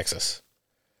 and now Texas.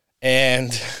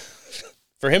 And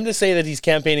for him to say that he's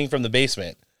campaigning from the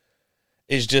basement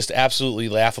is just absolutely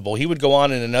laughable. He would go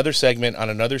on in another segment on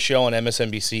another show on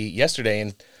MSNBC yesterday,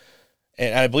 and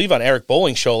I believe on Eric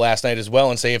Bolling's show last night as well,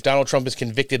 and say if Donald Trump is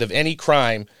convicted of any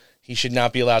crime, he should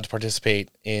not be allowed to participate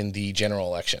in the general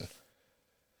election.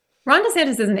 Ron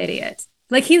DeSantis is an idiot.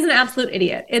 Like, he's an absolute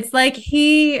idiot. It's like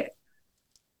he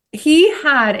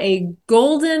had a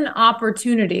golden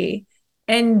opportunity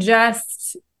and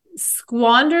just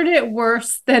squandered it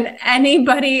worse than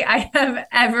anybody I have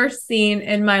ever seen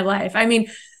in my life. I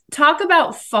mean, talk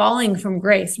about falling from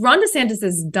grace. Ron DeSantis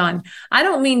is done. I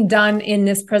don't mean done in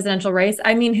this presidential race.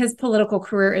 I mean, his political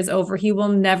career is over. He will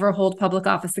never hold public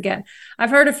office again. I've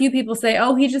heard a few people say,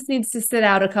 oh, he just needs to sit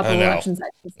out a couple of elections.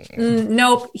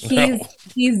 Nope.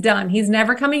 He's done. He's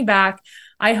never coming back.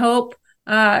 I hope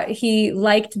he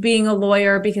liked being a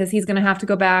lawyer, because he's going to have to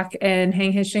go back and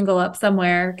hang his shingle up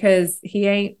somewhere, because he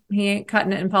ain't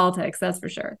cutting it in politics. That's for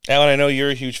sure. Alan, I know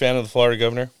you're a huge fan of the Florida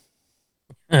governor.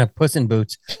 Puss in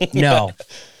Boots.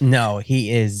 No,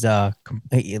 he is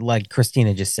like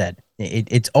Christina just said.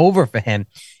 It's over for him.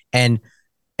 And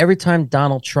every time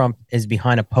Donald Trump is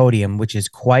behind a podium, which is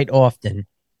quite often,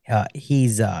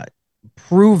 he's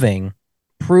proving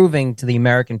to the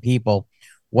American people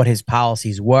what his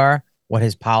policies were, what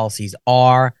his policies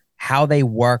are, how they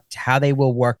worked, how they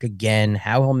will work again,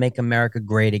 how he'll make America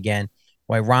great again.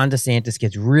 Why Ron DeSantis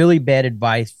gets really bad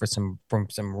advice from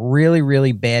some really,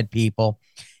 really bad people.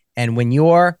 And when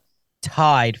you're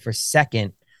tied for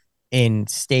second in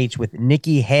states with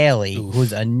Nikki Haley,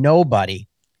 who's a nobody,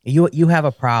 you have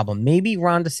a problem. Maybe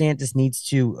Ron DeSantis needs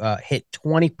to hit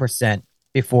 20%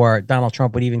 before Donald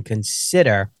Trump would even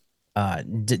consider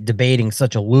debating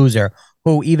such a loser,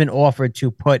 who even offered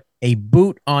to put a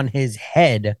boot on his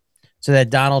head so that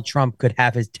Donald Trump could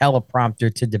have his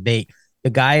teleprompter to debate. The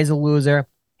guy is a loser.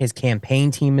 His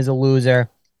campaign team is a loser.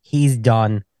 He's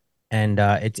done. And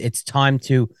it's time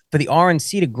for the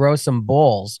RNC to grow some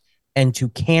balls and to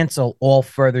cancel all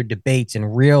further debates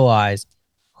and realize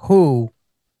who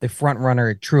the front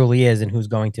runner truly is and who's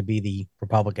going to be the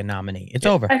Republican nominee. It's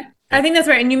over. I think that's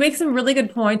right. And you make some really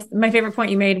good points. My favorite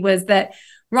point you made was that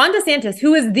Ron DeSantis,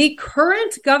 who is the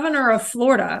current governor of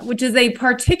Florida, which is a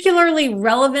particularly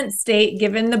relevant state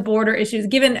given the border issues,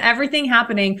 given everything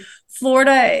happening,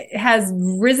 Florida has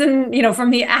risen, from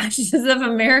the ashes of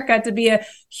America to be a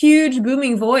huge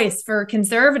booming voice for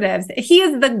conservatives. He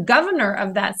is the governor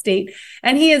of that state,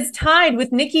 and he is tied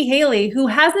with Nikki Haley, who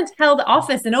hasn't held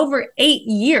office in over 8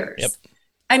 years. Yep.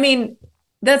 I mean,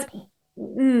 that's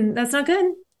not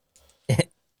good.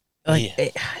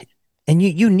 And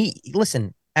you need,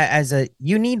 listen,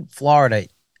 you need Florida,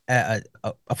 a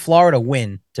Florida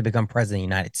win to become president of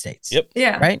the United States. Yep.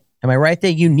 Yeah. Right. Am I right there?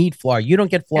 You need Florida. You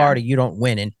don't get Florida, you don't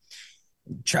win. And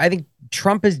I think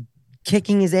Trump is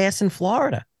kicking his ass in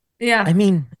Florida. Yeah. I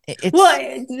mean, it's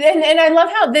and I love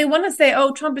how they want to say,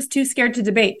 oh, Trump is too scared to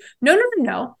debate.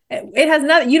 No. It has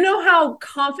nothing. You know how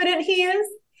confident he is?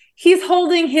 He's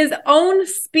holding his own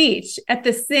speech at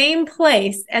the same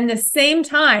place and the same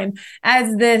time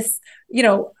as this,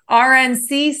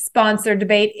 RNC sponsored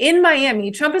debate in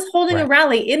Miami. Trump is holding a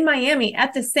rally in Miami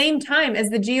at the same time as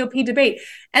the GOP debate.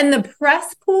 And the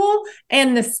press pool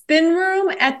and the spin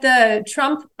room at the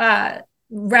Trump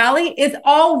rally is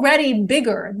already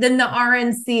bigger than the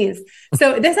RNCs.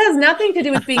 So this has nothing to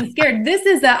do with being scared. This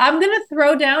is I'm going to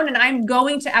throw down and I'm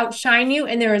going to outshine you,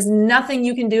 and there is nothing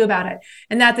you can do about it.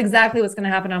 And that's exactly what's going to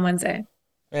happen on Wednesday.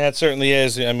 Yeah, it certainly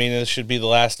is. I mean, this should be the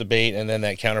last debate, and then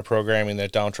that counter-programming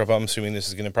that Donald Trump, I'm assuming this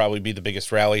is going to probably be the biggest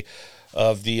rally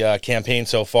of the campaign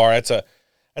so far. That's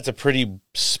a pretty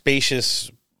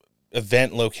spacious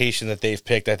event location that they've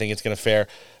picked. I think it's going to fare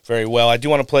very well. I do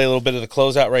want to play a little bit of the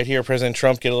closeout right here. President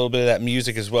Trump, get a little bit of that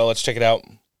music as well. Let's check it out.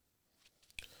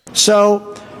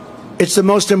 So it's the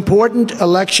most important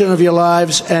election of your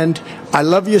lives, and I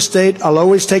love your state. I'll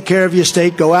always take care of your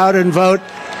state. Go out and vote,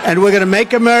 and we're going to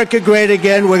make America great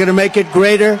again. We're going to make it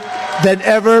greater than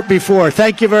ever before.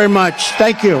 Thank you very much.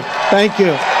 Thank you. Thank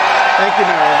you. Thank you,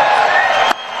 Marilyn.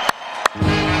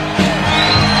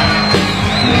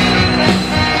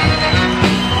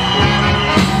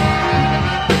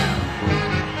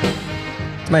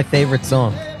 my favorite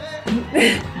song.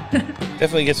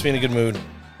 Definitely gets me in a good mood.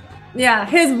 Yeah,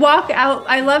 his walk out.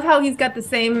 I love how he's got the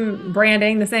same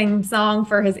branding, the same song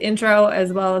for his intro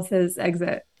as well as his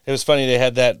exit. It was funny. They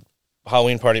had that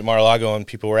Halloween party at Mar-a-Lago, and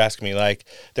people were asking me, like,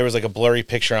 there was like a blurry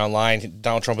picture online.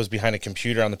 Donald Trump was behind a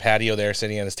computer on the patio there,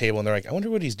 sitting at his table, and they're like, I wonder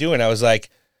what he's doing. I was like,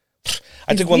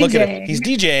 I took one look at it. He's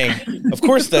DJing. Of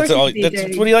course, that's what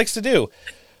he likes to do.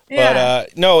 Yeah.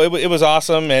 But no, it was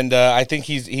awesome, and I think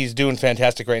he's doing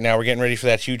fantastic right now. We're getting ready for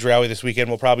that huge rally this weekend.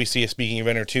 We'll probably see a speaking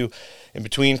event or two in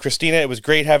between. Christina, it was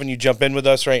great having you jump in with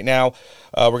us right now.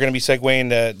 We're going to be segueing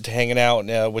to hanging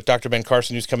out with Dr. Ben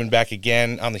Carson, who's coming back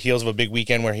again on the heels of a big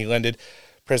weekend where he lended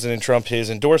President Trump his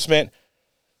endorsement.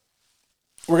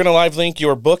 We're going to live link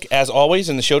your book, as always,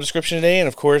 in the show description today, and,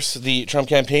 of course, the Trump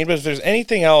campaign. But if there's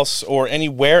anything else or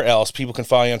anywhere else people can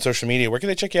follow you on social media, where can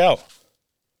they check you out?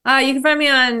 You can find me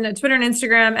on Twitter and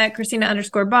Instagram at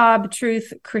Christina_Bob,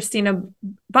 Truth Christina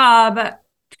Bob,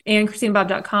 and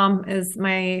ChristinaBob.com is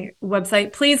my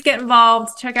website. Please get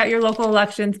involved. Check out your local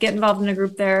elections. Get involved in a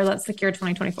group there. Let's secure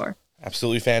 2024.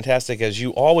 Absolutely fantastic, as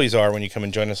you always are when you come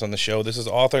and join us on the show. This is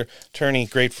author, attorney,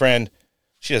 great friend.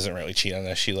 She doesn't really cheat on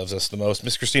us. She loves us the most.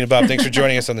 Miss Christina Bob, thanks for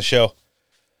joining us on the show.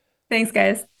 Thanks,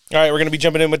 guys. All right, we're going to be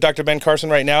jumping in with Dr. Ben Carson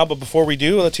right now, but before we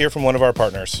do, let's hear from one of our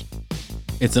partners.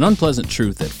 It's an unpleasant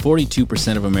truth that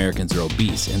 42% of Americans are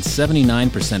obese and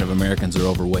 79% of Americans are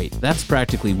overweight. That's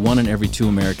practically 1 in every 2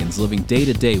 Americans living day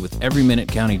to day with every minute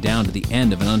counting down to the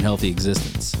end of an unhealthy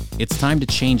existence. It's time to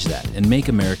change that and make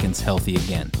Americans healthy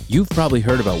again. You've probably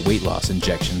heard about weight loss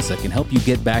injections that can help you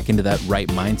get back into that right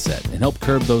mindset and help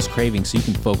curb those cravings so you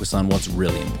can focus on what's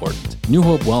really important. New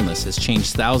Hope Wellness has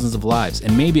changed thousands of lives,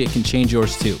 and maybe it can change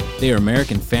yours too. They are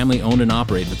American family-owned and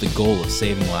operated with the goal of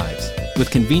saving lives. With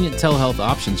convenient telehealth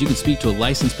options, you can speak to a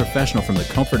licensed professional from the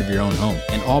comfort of your own home,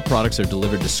 and all products are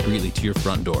delivered discreetly to your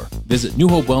front door. Visit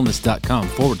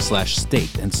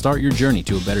newhopewellness.com/state and start your journey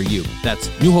to a better you. That's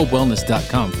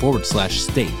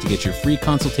newhopewellness.com/state to get your free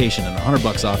consultation and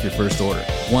 $100 off your first order.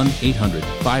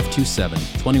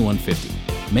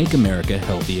 1-800-527-2150. Make America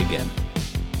healthy again.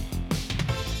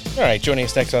 All right, joining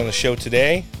us next on the show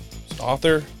today is an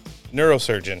author,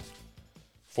 neurosurgeon,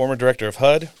 former director of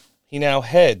HUD. He now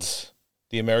heads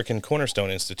the American Cornerstone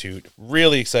Institute.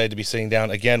 Really excited to be sitting down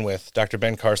again with Dr.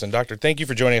 Ben Carson. Doctor, thank you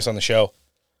for joining us on the show.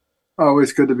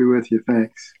 Always good to be with you.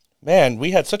 Thanks. Man,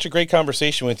 we had such a great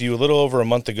conversation with you a little over a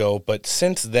month ago, but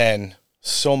since then,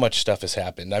 so much stuff has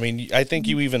happened. I mean, I think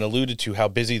you even alluded to how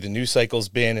busy the news cycle's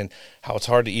been and how it's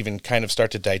hard to even kind of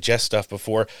start to digest stuff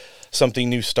before something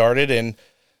new started. And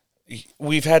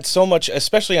we've had so much,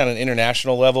 especially on an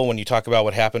international level, when you talk about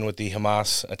what happened with the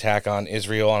Hamas attack on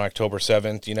Israel on October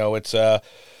 7th, you know, it's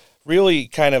really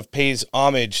kind of pays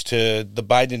homage to the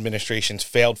Biden administration's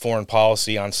failed foreign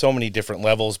policy on so many different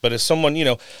levels. But as someone, you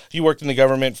know, you worked in the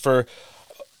government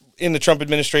in the Trump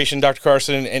administration, Dr.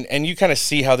 Carson, and you kind of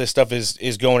see how this stuff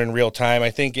is going in real time.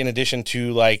 I think in addition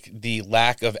to like the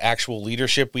lack of actual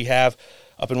leadership we have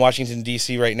up in Washington,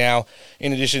 D.C. right now,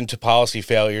 in addition to policy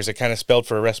failures, it kind of spelled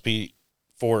for a recipe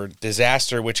for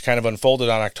disaster, which kind of unfolded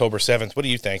on October 7th. What do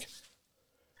you think?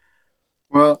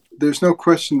 Well, there's no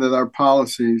question that our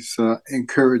policies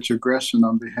encourage aggression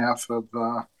on behalf of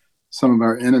some of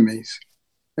our enemies.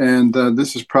 And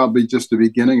this is probably just the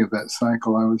beginning of that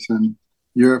cycle. I was in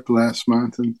Europe last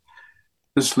month and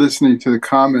just listening to the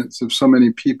comments of so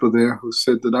many people there who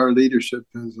said that our leadership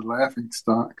is a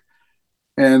laughingstock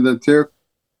and that they're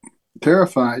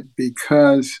terrified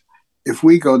because if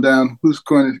we go down, who's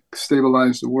going to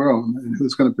stabilize the world and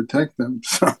who's going to protect them?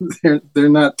 So they're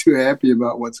not too happy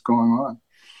about what's going on.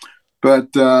 But,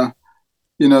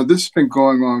 you know, this has been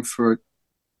going on for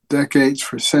decades,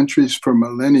 for centuries, for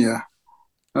millennia,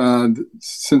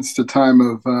 since the time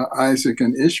of Isaac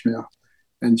and Ishmael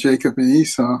and Jacob and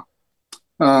Esau.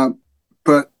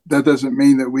 But that doesn't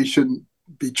mean that we shouldn't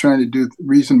be trying to do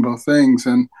reasonable things.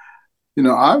 And, you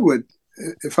know,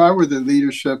 if I were the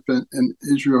leadership in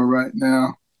Israel right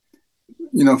now,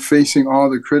 you know, facing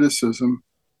all the criticism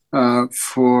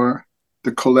for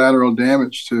the collateral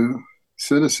damage to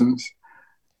citizens,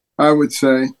 I would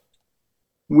say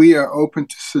we are open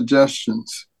to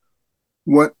suggestions.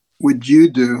 What would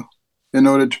you do in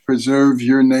order to preserve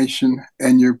your nation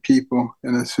and your people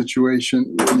in a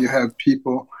situation where you have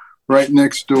people right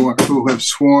next door who have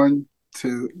sworn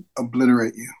to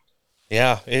obliterate you?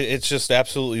 Yeah, it's just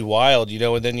absolutely wild, you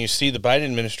know, and then you see the Biden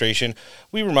administration.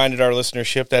 We reminded our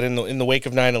listenership that in the wake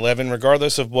of 9/11,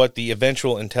 regardless of what the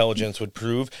eventual intelligence would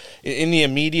prove, in the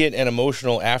immediate and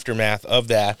emotional aftermath of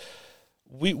that,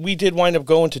 we did wind up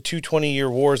going to 2 20-year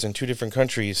wars in 2 different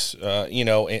countries, you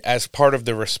know, as part of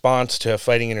the response to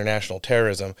fighting international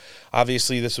terrorism.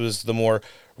 Obviously, this was the more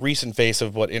recent face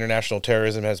of what international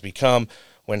terrorism has become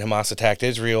when Hamas attacked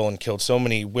Israel and killed so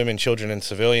many women, children, and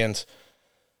civilians.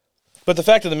 But the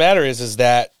fact of the matter is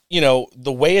that,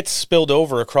 the way it's spilled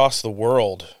over across the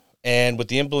world, and with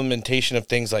the implementation of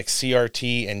things like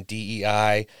CRT and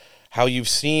DEI, how you've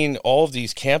seen all of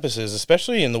these campuses,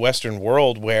 especially in the Western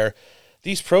world, where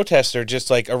these protests are just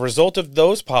like a result of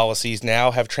those policies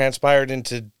now have transpired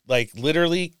into like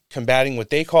literally combating what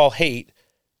they call hate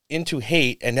into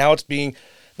hate. And now it's being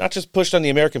not just pushed on the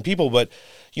American people, but,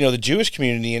 the Jewish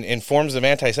community in forms of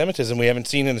anti-Semitism we haven't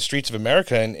seen in the streets of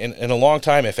America in a long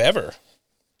time, if ever.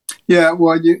 Yeah,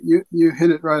 well, you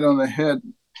hit it right on the head.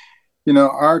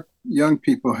 Our young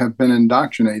people have been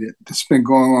indoctrinated. This has been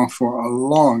going on for a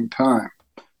long time.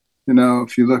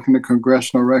 If you look in the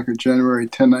congressional record, January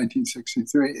 10,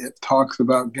 1963, it talks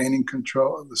about gaining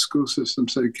control of the school system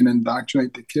so you can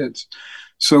indoctrinate the kids.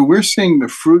 So we're seeing the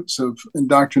fruits of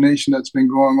indoctrination that's been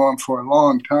going on for a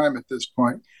long time at this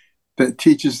point, that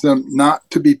teaches them not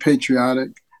to be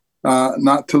patriotic,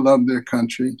 not to love their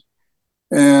country.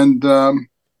 And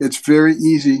it's very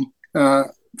easy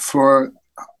for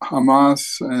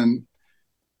Hamas and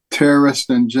terrorists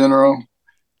in general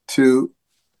to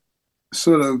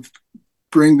sort of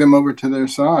bring them over to their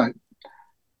side.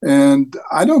 And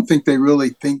I don't think they really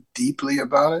think deeply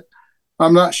about it.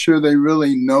 I'm not sure they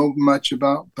really know much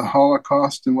about the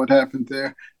Holocaust and what happened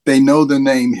there. They know the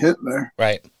name Hitler.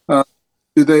 Right.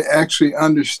 Do they actually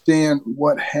understand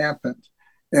what happened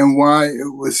and why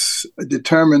it was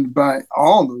determined by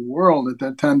all the world at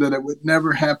that time that it would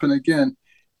never happen again?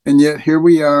 And yet here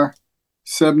we are,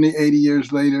 70, 80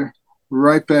 years later,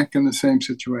 right back in the same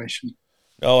situation.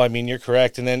 Oh, I mean, you're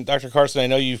correct. And then, Dr. Carson, I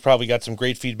know you've probably got some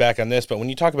great feedback on this, but when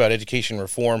you talk about education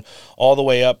reform all the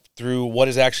way up through what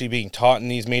is actually being taught in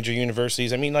these major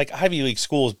universities, I mean, like Ivy League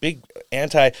schools, big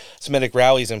anti-Semitic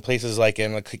rallies in places like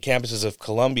in the campuses of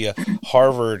Columbia,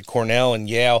 Harvard, Cornell, and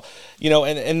Yale,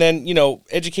 and then,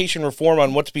 education reform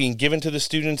on what's being given to the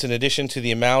students in addition to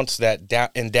the amounts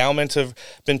that endowments have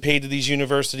been paid to these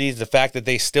universities, the fact that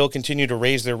they still continue to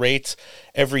raise their rates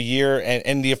every year,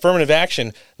 and the affirmative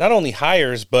action, not only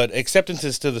hires, but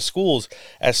acceptances to the schools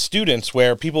as students,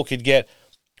 where people could get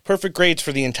perfect grades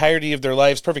for the entirety of their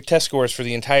lives, perfect test scores for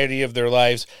the entirety of their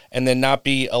lives, and then not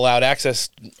be allowed access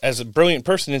as a brilliant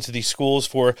person into these schools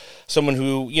for someone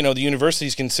who, the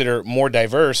universities consider more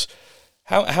diverse.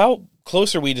 How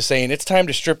close are we to saying it's time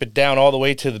to strip it down all the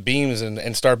way to the beams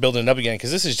and start building it up again?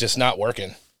 Because this is just not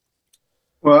working.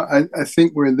 Well, I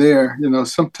think we're there.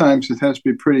 Sometimes it has to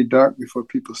be pretty dark before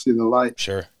people see the light.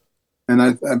 Sure. And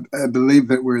I believe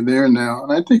that we're there now.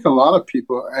 And I think a lot of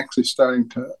people are actually starting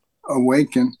to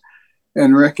awaken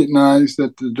and recognize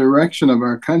that the direction of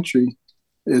our country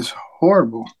is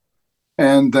horrible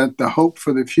and that the hope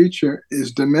for the future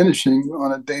is diminishing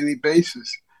on a daily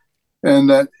basis. And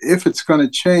that if it's going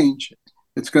to change,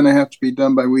 it's going to have to be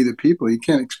done by we the people. You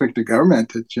can't expect the government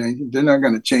to change it. They're not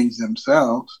going to change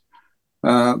themselves.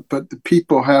 But the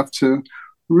people have to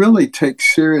really take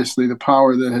seriously the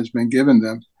power that has been given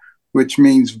them, which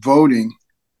means voting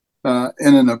in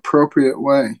an appropriate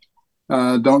way.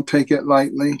 Don't take it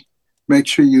lightly. Make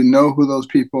sure you know who those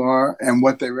people are and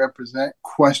what they represent.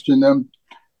 Question them.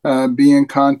 Be in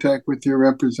contact with your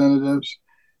representatives.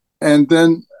 And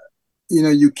then,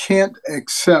 you can't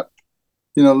accept,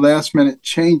 last-minute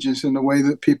changes in the way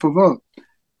that people vote.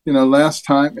 Last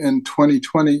time in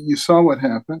 2020, you saw what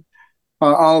happened.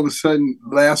 All of a sudden,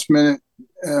 last-minute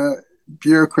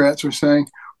bureaucrats were saying,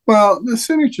 well, the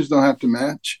signatures don't have to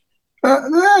match.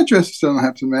 The addresses don't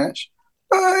have to match.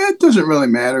 It doesn't really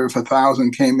matter if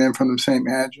 1,000 came in from the same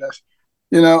address.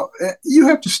 You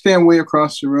have to stand way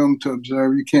across the room to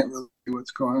observe. You can't really see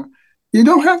what's going on. You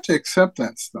don't have to accept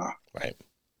that stuff. Right.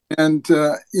 And,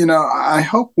 I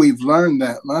hope we've learned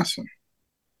that lesson.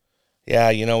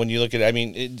 Yeah, when you look at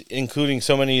including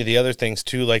so many of the other things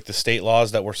too, like the state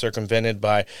laws that were circumvented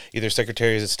by either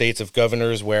secretaries of states of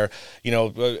governors, where,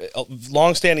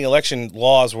 longstanding election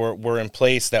laws were in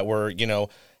place that were,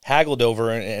 haggled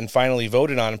over and finally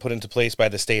voted on and put into place by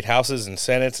the state houses and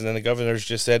senates. And then the governors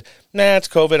just said, nah, it's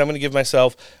COVID. I'm going to give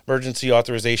myself emergency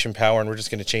authorization power, and we're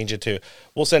just going to change it to,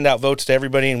 we'll send out votes to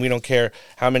everybody, and we don't care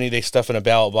how many they stuff in a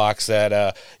ballot box,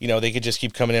 that, they could just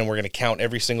keep coming in. We're going to count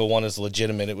every single one as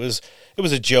legitimate. It was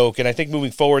a joke. And I think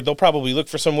moving forward, they'll probably look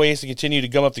for some ways to continue to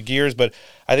gum up the gears. But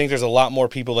I think there's a lot more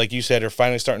people, like you said, are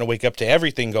finally starting to wake up to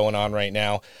everything going on right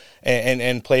now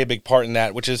and play a big part in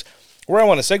that, which is where I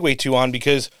want to segue to on,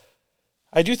 because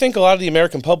I do think a lot of the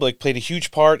American public played a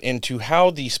huge part into how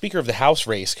the Speaker of the House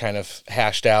race kind of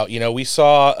hashed out. We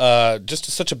saw just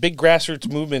such a big grassroots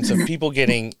movements of people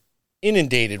getting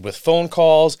inundated with phone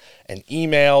calls and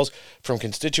emails from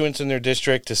constituents in their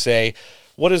district to say,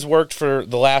 what has worked for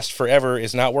the last forever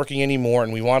is not working anymore,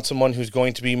 and we want someone who's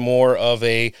going to be more of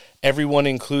a everyone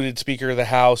included Speaker of the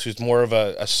House, who's more of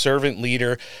a servant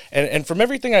leader. And from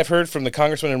everything I've heard from the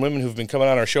congressmen and women who've been coming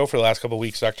on our show for the last couple of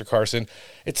weeks, Dr. Carson,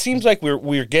 it seems like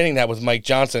we're getting that with Mike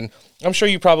Johnson. I'm sure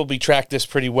you probably tracked this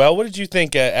pretty well. What did you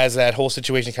think as that whole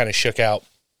situation kind of shook out?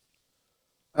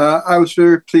 I was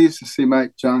very pleased to see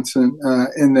Mike Johnson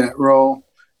in that role,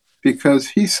 because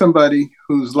he's somebody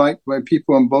who's liked by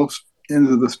people on both ends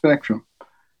of the spectrum.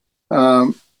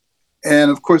 And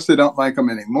of course, they don't like him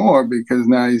anymore because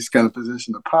now he's got a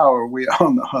position of power. We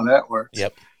all know how that works.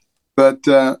 Yep. But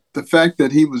the fact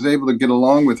that he was able to get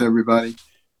along with everybody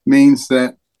means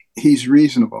that he's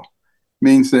reasonable,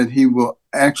 means that he will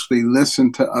actually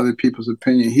listen to other people's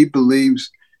opinion. He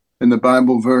believes in the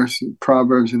Bible verse,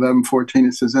 Proverbs 11:14,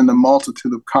 it says, "In the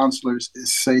multitude of counselors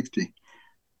is safety."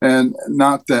 And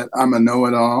not that I'm a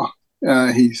know-it-all.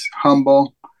 He's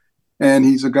humble, and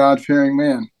he's a God-fearing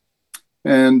man.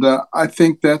 And I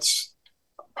think that's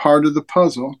part of the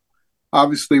puzzle.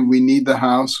 Obviously, we need the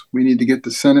House. We need to get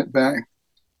the Senate back.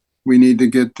 We need to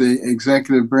get the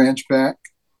executive branch back,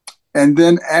 and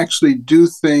then actually do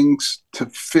things to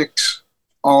fix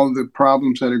all the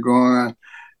problems that are going on.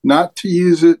 Not to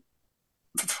use it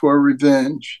for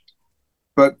revenge,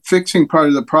 but fixing part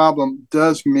of the problem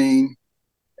does mean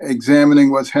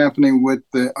examining what's happening with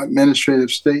the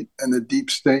administrative state and the deep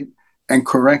state and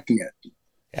correcting it.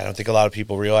 I don't think a lot of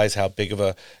people realize how big of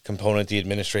a component the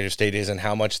administrative state is and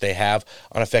how much they have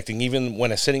on affecting, even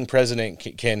when a sitting president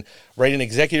can write an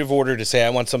executive order to say, I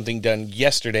want something done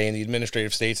yesterday, and the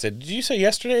administrative state said, did you say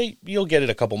yesterday? You'll get it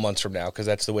a couple months from now, because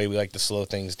that's the way we like to slow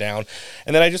things down.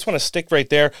 And then I just want to stick right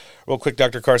there real quick,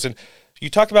 Dr. Carson. You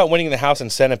talked about winning the House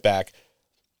and Senate back.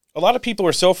 A lot of people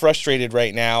are so frustrated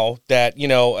right now that,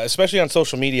 especially on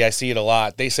social media, I see it a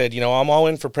lot. They said, I'm all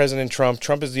in for President Trump.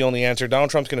 Trump is the only answer. Donald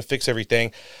Trump's going to fix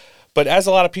everything. But as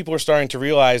a lot of people are starting to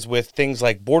realize with things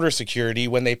like border security,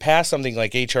 when they pass something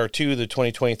like H.R. 2, the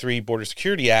 2023 Border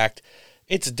Security Act,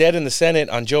 it's dead in the Senate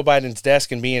on Joe Biden's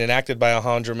desk and being enacted by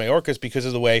Alejandro Mayorkas because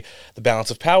of the way the balance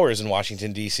of power is in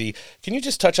Washington, D.C. Can you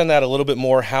just touch on that a little bit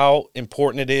more, how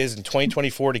important it is in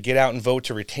 2024 to get out and vote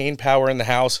to retain power in the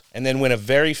House and then win a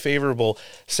very favorable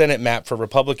Senate map for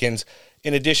Republicans,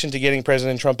 in addition to getting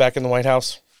President Trump back in the White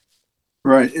House?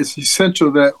 Right. It's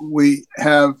essential that we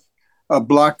have a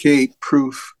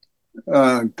blockade-proof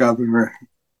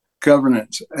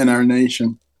governance in our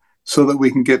nation so that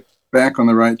we can get back on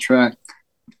the right track.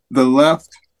 The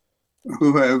left,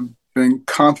 who have been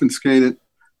confiscated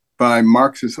by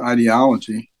Marxist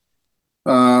ideology,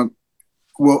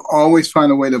 will always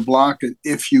find a way to block it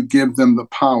if you give them the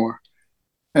power.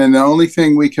 And the only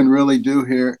thing we can really do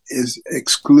here is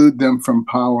exclude them from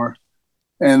power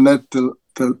and let the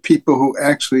people who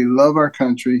actually love our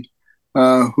country,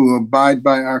 who abide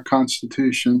by our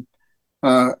Constitution,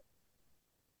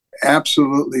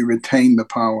 absolutely retain the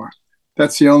power.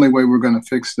 That's the only way we're going to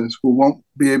fix this. We won't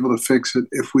be able to fix it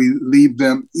if we leave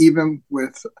them even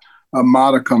with a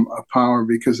modicum of power,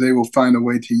 because they will find a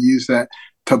way to use that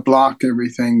to block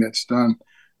everything that's done.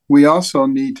 We also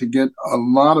need to get a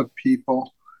lot of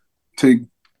people to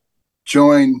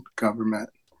join government.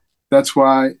 That's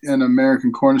why in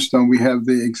American Cornerstone, we have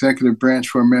the Executive Branch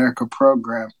for America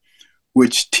program,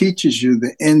 which teaches you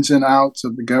the ins and outs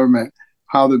of the government,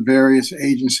 how the various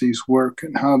agencies work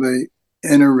and how they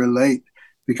interrelate.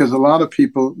 Because a lot of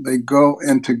people, they go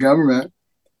into government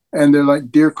and they're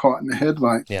like deer caught in the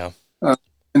headlight. Yeah. And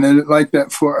they're like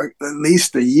that for at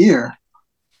least a year.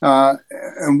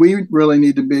 And we really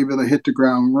need to be able to hit the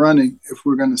ground running if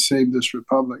we're going to save this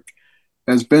republic.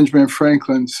 As Benjamin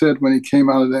Franklin said when he came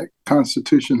out of that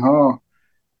Constitution Hall,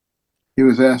 he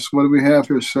was asked, what do we have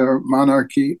here, sir,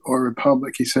 monarchy or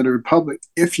republic? He said, a republic,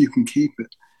 if you can keep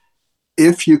it.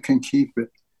 If you can keep it.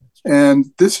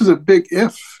 And this is a big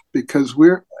if, because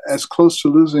we're as close to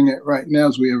losing it right now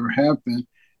as we ever have been.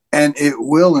 And it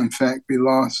will, in fact, be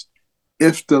lost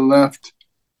if the left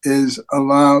is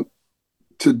allowed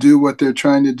to do what they're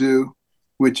trying to do,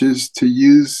 which is to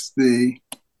use the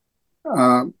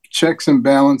checks and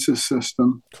balances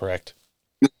system, correct,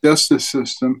 the justice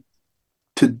system,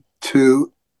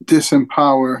 to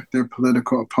disempower their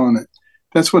political opponent.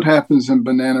 That's what happens in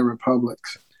banana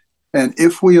republics. And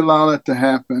if we allow that to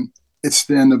happen, it's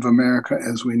the end of America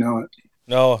as we know it.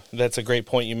 No, that's a great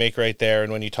point you make right there.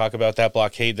 And when you talk about that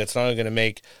blockade, that's not only going to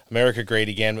make America great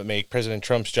again, but make President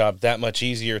Trump's job that much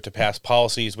easier to pass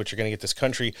policies which are going to get this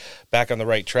country back on the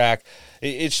right track.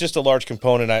 It's just a large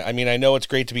component. I mean, I know it's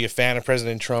great to be a fan of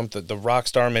President Trump, the rock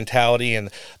star mentality and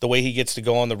the way he gets to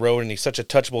go on the road, and he's such a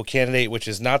touchable candidate, which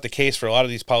is not the case for a lot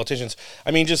of these politicians.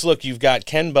 I mean, just look, you've got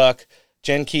Ken Buck,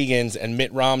 Jen Keegans, and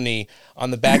Mitt Romney on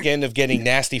the back end of getting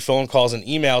nasty phone calls and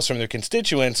emails from their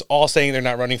constituents, all saying they're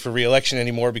not running for re-election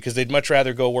anymore because they'd much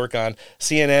rather go work on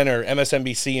CNN or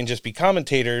MSNBC and just be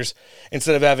commentators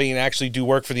instead of having to actually do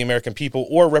work for the American people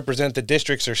or represent the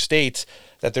districts or states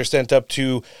that they're sent up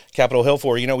to Capitol Hill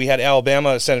for. You know, we had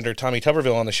Alabama Senator Tommy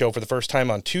Tuberville on the show for the first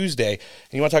time on Tuesday,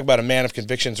 and you want to talk about a man of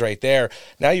convictions right there.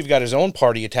 Now you've got his own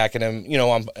party attacking him, you know,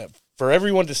 on for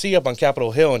everyone to see up on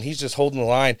Capitol Hill, and he's just holding the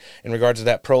line in regards to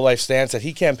that pro-life stance that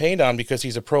he campaigned on because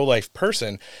he's a pro-life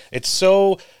person. It's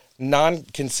so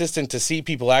non-consistent to see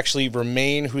people actually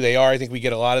remain who they are. I think we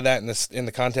get a lot of that in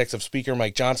the context of Speaker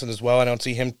Mike Johnson as well. I don't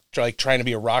see him trying to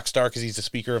be a rock star because he's the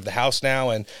Speaker of the House now,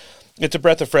 and it's a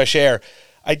breath of fresh air.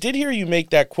 I did hear you make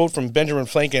that quote from Benjamin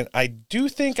Franklin. I do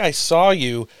think I saw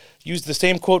you use the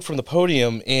same quote from the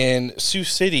podium in Sioux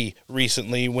City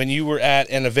recently when you were at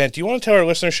an event. Do you want to tell our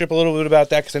listenership a little bit about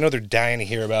that? Because I know they're dying to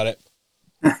hear about it.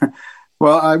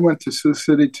 Well, I went to Sioux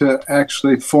City to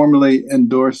actually formally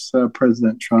endorse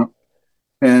President Trump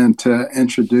and to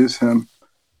introduce him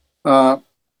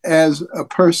as a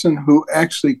person who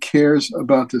actually cares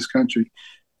about this country.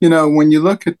 You know, when you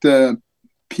look at the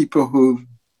people who've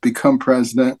become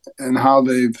president and how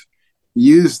they've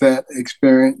used that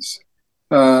experience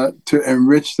to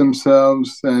enrich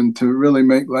themselves and to really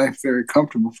make life very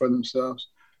comfortable for themselves.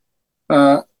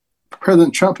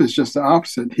 President Trump is just the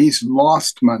opposite. He's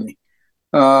lost money.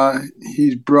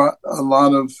 He's brought a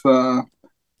lot of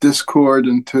discord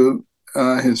into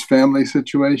his family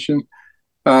situation.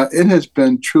 It has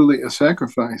been truly a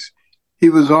sacrifice. He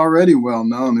was already well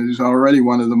known. He was already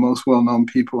one of the most well-known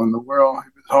people in the world. He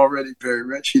was already very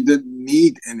rich. He didn't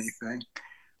need anything.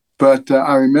 But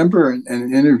I remember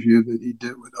an interview that he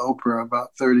did with Oprah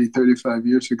about 35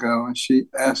 years ago, and she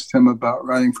asked him about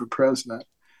running for president.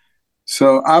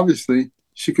 So obviously,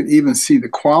 she could even see the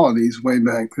qualities way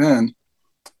back then.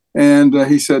 And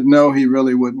he said, no, he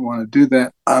really wouldn't want to do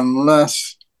that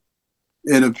unless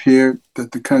it appeared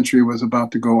that the country was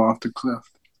about to go off the cliff.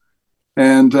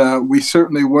 And we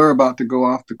certainly were about to go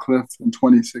off the cliff in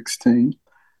 2016.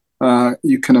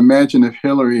 You can imagine if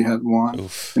Hillary had won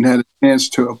and had a chance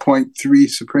to appoint 3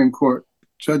 Supreme Court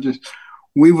judges,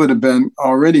 we would have been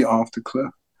already off the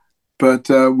cliff. But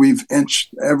we've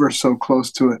inched ever so close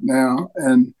to it now.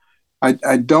 And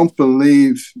I don't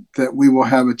believe that we will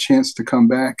have a chance to come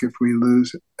back if we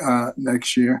lose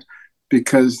next year,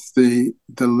 because the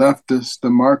leftists, the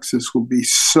Marxists, will be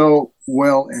so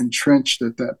well entrenched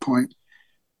at that point.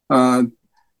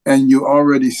 And you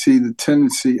already see the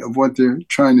tendency of what they're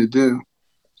trying to do,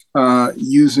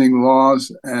 using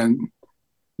laws and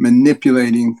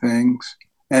manipulating things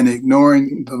and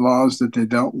ignoring the laws that they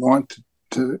don't want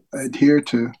to adhere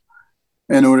to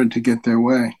in order to get their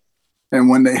way. And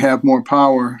when they have more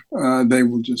power, they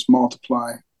will just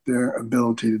multiply their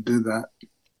ability to do that.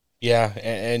 Yeah,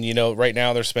 and you know, right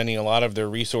now they're spending a lot of their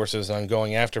resources on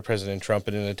going after President Trump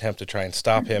in an attempt to try and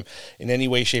stop him in any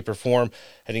way, shape, or form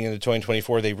heading into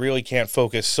 2024. They really can't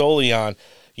focus solely on,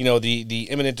 you know, the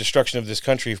imminent destruction of this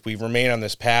country if we remain on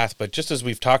this path. But just as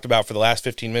we've talked about for the last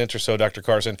 15 minutes or so, Dr.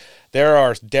 Carson, there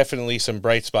are definitely some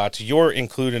bright spots. You're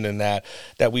included in that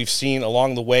we've seen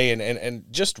along the way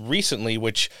and just recently,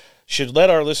 which should let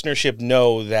our listenership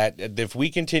know that if we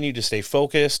continue to stay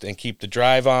focused and keep the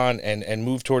drive on and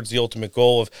move towards the ultimate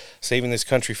goal of saving this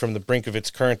country from the brink of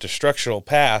its current destructional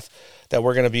path, that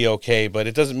we're going to be okay. But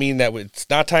it doesn't mean that it's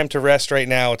not time to rest right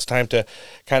now. It's time to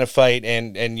kind of fight.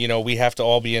 And you know, we have to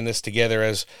all be in this together,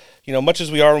 as, you know, much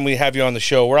as we are when we have you on the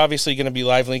show. We're obviously going to be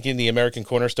live linking the American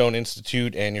Cornerstone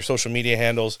Institute and your social media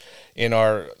handles in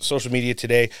our social media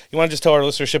today. You want to just tell our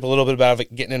listenership a little bit about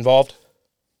getting involved?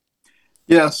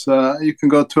 Yes, you can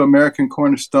go to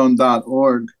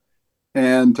AmericanCornerstone.org,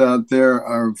 and there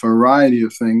are a variety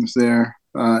of things there,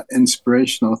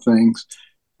 inspirational things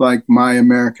like My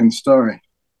American Story,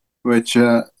 which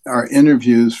are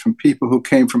interviews from people who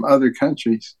came from other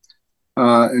countries,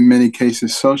 in many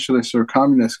cases socialist or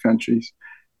communist countries,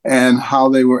 and how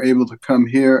they were able to come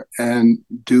here and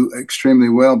do extremely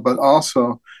well, but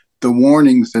also the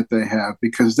warnings that they have,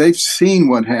 because they've seen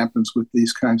what happens with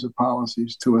these kinds of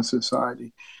policies to a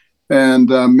society. And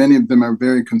many of them are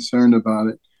very concerned about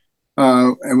it.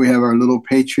 And we have our Little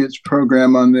Patriots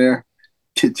program on there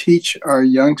to teach our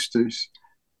youngsters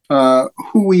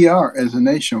who we are as a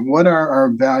nation. What are our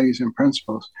values and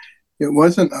principles? It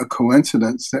wasn't a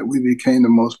coincidence that we became the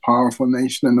most powerful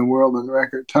nation in the world in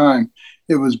record time.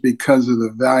 It was because of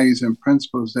the values and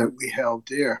principles that we held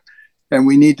dear. And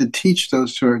we need to teach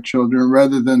those to our children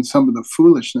rather than some of the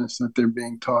foolishness that they're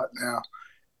being taught now.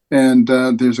 And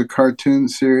there's a cartoon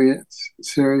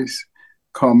series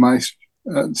called My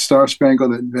Star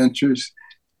Spangled Adventures.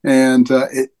 And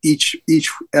each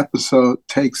episode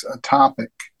takes a topic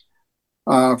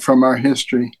from our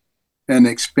history and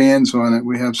expands on it.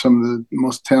 We have some of the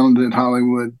most talented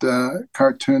Hollywood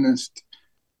cartoonists,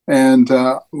 and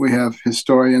we have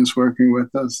historians working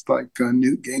with us like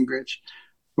Newt Gingrich.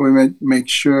 We make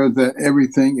sure that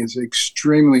everything is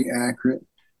extremely accurate.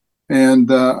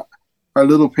 And our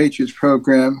Little Patriots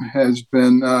program has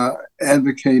been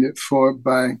advocated for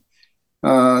by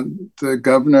the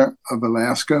governor of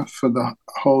Alaska for the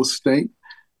whole state.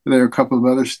 There are a couple of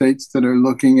other states that are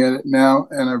looking at it now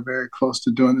and are very close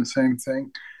to doing the same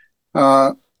thing.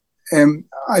 And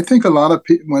I think a lot of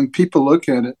people, when people look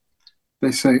at it,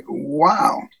 they say,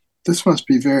 wow, this must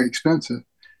be very expensive.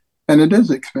 And it is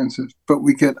expensive, but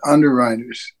we get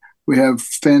underwriters. We have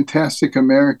fantastic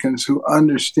Americans who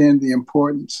understand the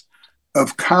importance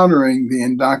of countering the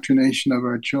indoctrination of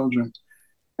our children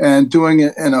and doing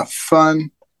it in a fun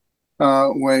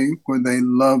way where they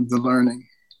love the learning.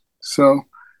 So,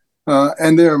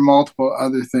 and there are multiple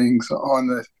other things on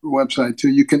the website too.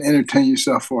 You can entertain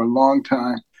yourself for a long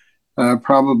time.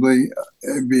 Probably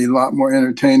it'd be a lot more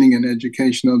entertaining and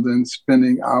educational than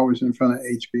spending hours in front of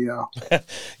HBO.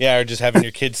 Yeah, or just having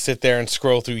your kids sit there and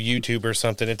scroll through YouTube or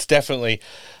something. It's definitely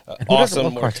And who doesn't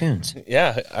awesome. love cartoons?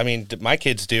 Yeah, I mean, my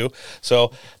kids do.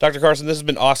 So, Dr. Carson, this has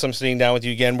been awesome sitting down with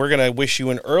you again. We're going to wish you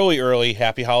an early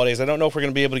happy holidays. I don't know if we're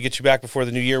going to be able to get you back before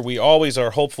the new year. We always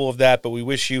are hopeful of that, but we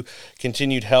wish you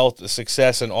continued health,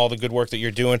 success, and all the good work that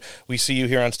you're doing. We see you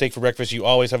here on Steak for Breakfast. You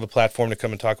always have a platform to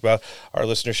come and talk about our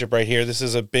listenership right here. This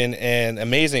has been an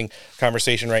amazing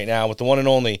conversation right now with the one and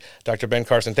only Dr. Ben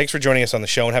Carson. Thanks for joining us on the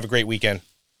show, and have a great weekend.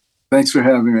 Thanks for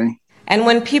having me. And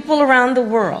when people around the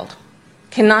world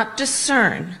cannot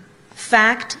discern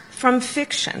fact from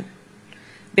fiction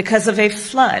because of a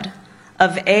flood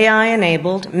of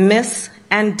AI-enabled mis-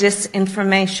 and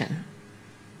disinformation,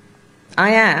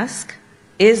 I ask,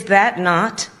 is that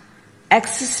not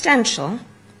existential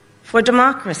for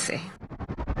democracy?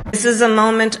 This is a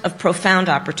moment of profound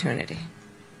opportunity.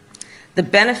 The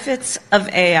benefits of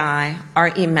AI are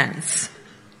immense.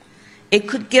 It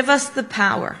could give us the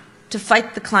power to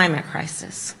fight the climate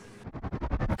crisis.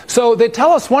 So they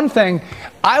tell us one thing.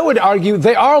 I would argue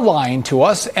they are lying to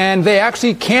us, and they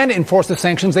actually can enforce the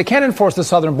sanctions. They can enforce the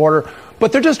southern border,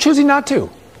 but they're just choosing not to.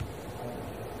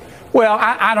 Well,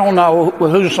 I don't know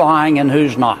who's lying and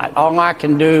who's not. All I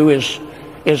can do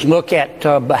is look at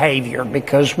behavior,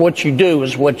 because what you do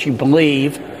is what you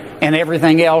believe, and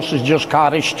everything else is just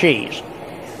cottage cheese.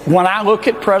 When I look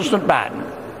at President Biden,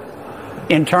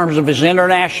 in terms of his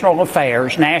international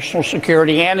affairs, national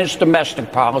security, and his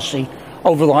domestic policy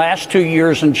over the last 2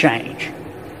 years and change,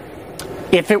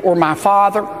 if it were my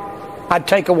father, I'd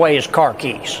take away his car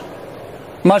keys,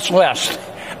 much less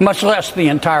the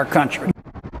entire country.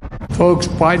 Folks,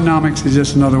 Bidenomics is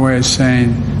just another way of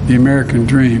saying the American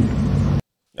dream.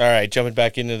 All right, jumping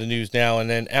back into the news now. And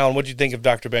then, Alan, what did you think of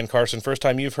Dr. Ben Carson? First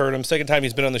time you've heard him, second time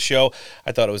he's been on the show.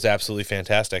 I thought it was absolutely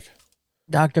fantastic.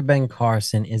 Dr. Ben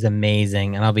Carson is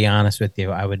amazing, and I'll be honest with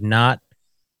you, I would not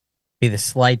be the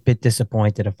slight bit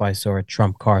disappointed if I saw a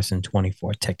Trump Carson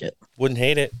 24 ticket. Wouldn't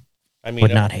hate it. I mean,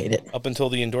 would not hate it. Up until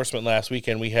the endorsement last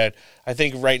weekend, we had, I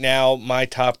think right now, my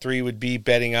top three would be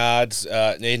betting odds.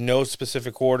 In no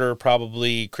specific order,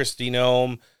 probably Kristi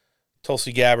Noem,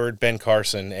 Tulsi Gabbard, Ben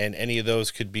Carson, and any of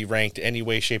those could be ranked any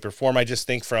way, shape, or form. I just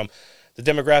think from the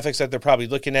demographics that they're probably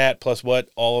looking at, plus what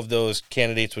all of those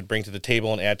candidates would bring to the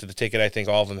table and add to the ticket, I think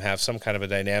all of them have some kind of a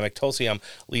dynamic. Tulsi, I'm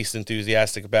least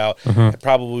enthusiastic about. I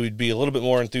probably would be a little bit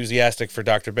more enthusiastic for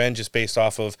Dr. Ben, just based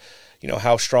off of, you know,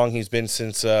 how strong he's been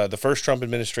since the first Trump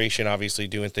administration, obviously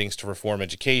doing things to reform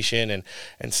education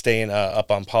and staying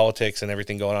up on politics and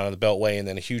everything going on in the Beltway, and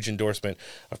then a huge endorsement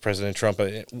of President Trump.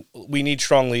 We need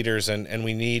strong leaders, and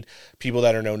we need people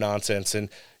that are no nonsense. And,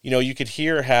 you know, you could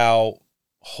hear how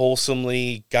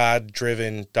wholesomely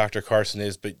God-driven Dr. Carson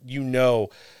is, but you know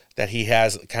that he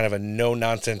has kind of a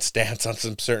no-nonsense stance on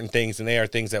some certain things, and they are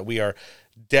things that we are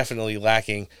definitely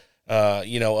lacking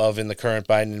of in the current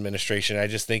Biden administration. I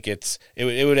just think it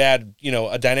would add,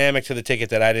 a dynamic to the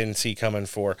ticket that I didn't see coming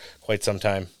for quite some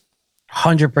time.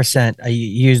 100%. I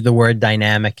use the word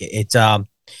dynamic. It's I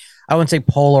wouldn't say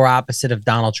polar opposite of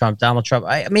Donald Trump. Donald Trump,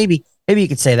 maybe you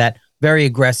could say that, very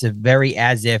aggressive, very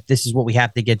as if this is what we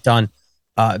have to get done.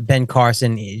 Ben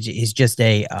Carson is just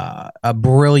a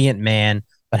brilliant man,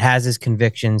 but has his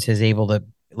convictions, is able to,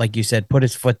 like you said, put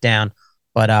his foot down.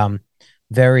 But that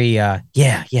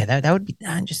would be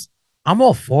I'm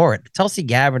all for it. Tulsi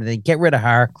Gabbard, they get rid of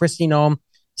her. Kristi Noem,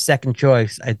 second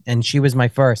choice, and she was my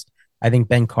first. I think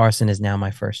Ben Carson is now my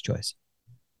first choice.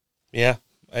 Yeah,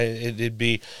 it'd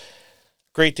be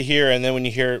great to hear. And then when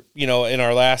you hear, in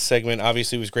our last segment,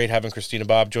 obviously it was great having Christina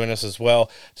Bobb join us as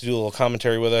well to do a little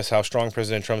commentary with us, how strong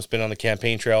President Trump's been on the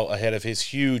campaign trail ahead of his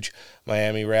huge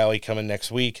Miami rally coming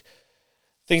next week.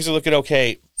 Things are looking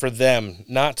okay for them,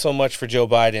 not so much for Joe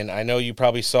Biden. I know you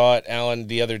probably saw it, Alan,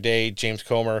 the other day, James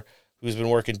Comer, who's been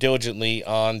working diligently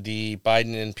on the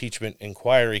Biden Impeachment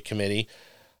Inquiry Committee,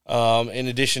 in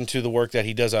addition to the work that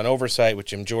he does on oversight with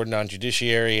Jim Jordan on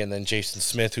judiciary, and then Jason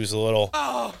Smith, who's a little,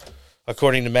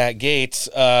 according to Matt Gaetz,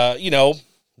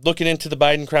 looking into the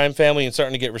Biden crime family and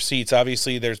starting to get receipts.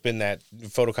 Obviously, there's been that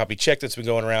photocopy check that's been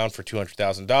going around for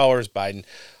 $200,000. Biden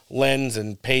lends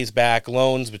and pays back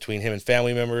loans between him and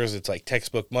family members. It's like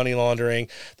textbook money laundering.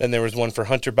 Then there was one for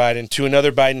Hunter Biden to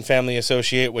another Biden family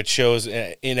associate, which shows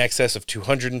in excess of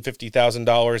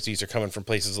 $250,000. These are coming from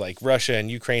places like Russia and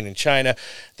Ukraine and China.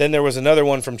 Then there was another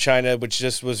one from China, which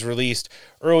just was released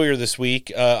earlier this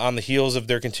week on the heels of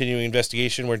their continuing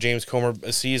investigation, where James Comer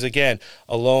sees, again,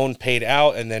 a loan paid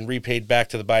out and then repaid back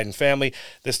to the Biden family,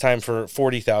 this time for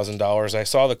 $40,000. I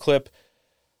saw the clip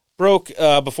broke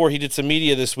before he did some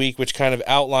media this week, which kind of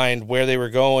outlined where they were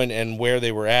going and where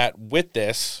they were at with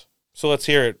this. So let's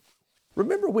hear it.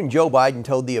 Remember when Joe Biden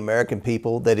told the American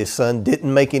people that his son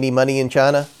didn't make any money in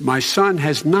China? My son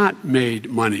has not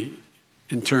made money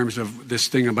in terms of this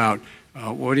thing about,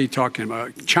 what are you talking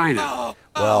about, China?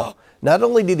 Well, not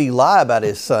only did he lie about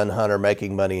his son Hunter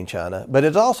making money in China, but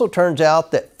it also turns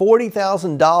out that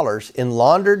 $40,000 in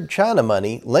laundered China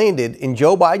money landed in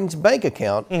Joe Biden's bank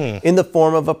account in the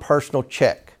form of a personal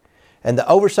check. And the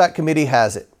Oversight Committee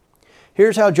has it.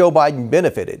 Here's how Joe Biden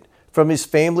benefited from his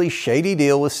family's shady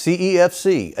deal with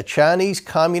CEFC, a Chinese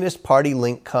Communist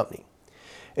Party-linked company.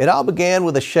 It all began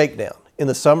with a shakedown in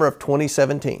the summer of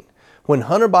 2017. When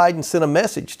Hunter Biden sent a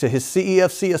message to his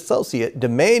CEFC associate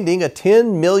demanding a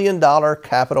 $10 million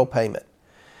capital payment.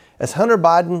 As Hunter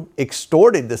Biden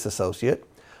extorted this associate,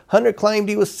 Hunter claimed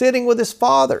he was sitting with his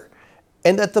father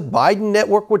and that the Biden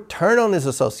network would turn on his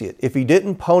associate if he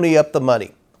didn't pony up the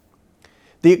money.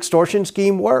 The extortion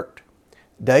scheme worked.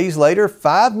 Days later,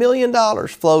 $5 million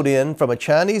flowed in from a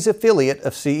Chinese affiliate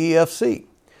of CEFC.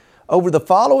 Over the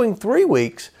following 3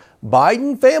 weeks,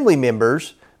 Biden family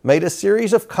members made a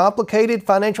series of complicated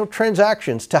financial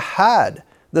transactions to hide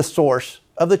the source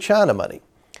of the China money.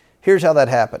 Here's how that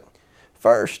happened.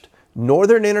 First,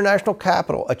 Northern International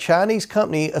Capital, a Chinese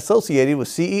company associated with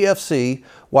CEFC,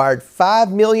 wired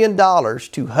 $5 million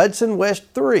to Hudson West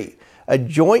 3, a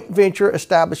joint venture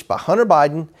established by Hunter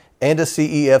Biden and a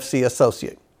CEFC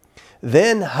associate.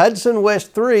 Then Hudson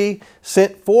West 3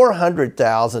 sent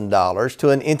 $400,000 to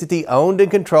an entity owned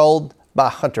and controlled by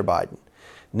Hunter Biden.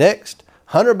 Next,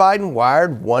 Hunter Biden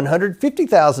wired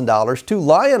 $150,000 to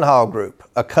Lion Hall Group,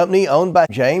 a company owned by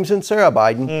James and Sarah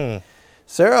Biden.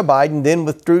 Sarah Biden then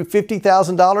withdrew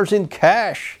 $50,000 in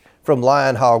cash from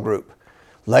Lion Hall Group.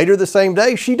 Later the same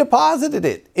day, she deposited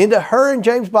it into her and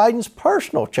James Biden's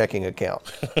personal checking account.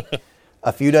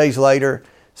 A few days later,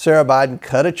 Sarah Biden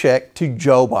cut a check to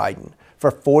Joe Biden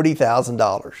for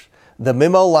 $40,000. The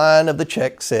memo line of the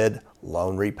check said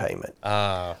loan repayment.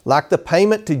 Like the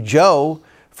payment to Joe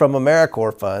from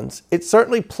AmeriCorps funds, it's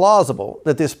certainly plausible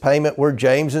that this payment where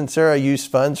James and Sarah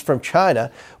used funds from China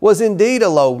was indeed a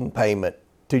loan payment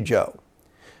to Joe.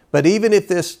 But even if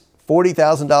this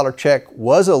 $40,000 check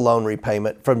was a loan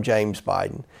repayment from James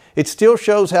Biden, it still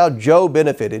shows how Joe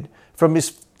benefited from his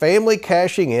family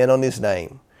cashing in on his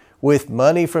name, with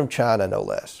money from China no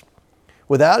less.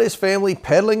 Without his family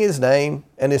peddling his name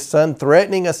and his son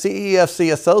threatening a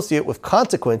CEFC associate with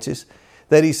consequences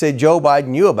that he said Joe Biden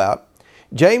knew about,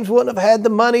 James wouldn't have had the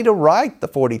money to write the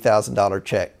 $40,000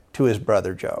 check to his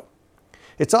brother Joe.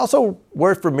 It's also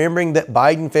worth remembering that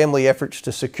Biden family efforts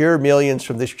to secure millions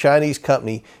from this Chinese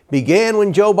company began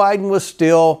when Joe Biden was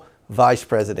still vice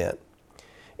president.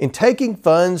 In taking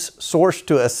funds sourced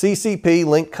to a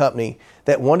CCP-linked company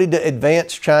that wanted to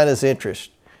advance China's interests,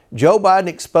 Joe Biden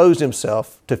exposed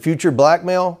himself to future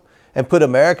blackmail and put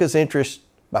America's interests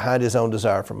behind his own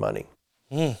desire for money.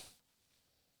 Can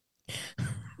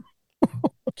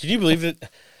you believe it?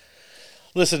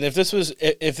 Listen,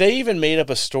 if they even made up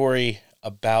a story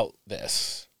about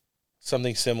this,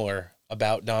 something similar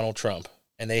about Donald Trump,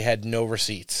 and they had no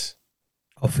receipts.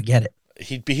 Oh, forget it.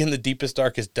 he'd be in the deepest,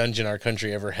 darkest dungeon our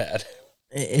country ever had.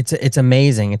 It's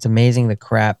amazing. It's amazing the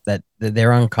crap that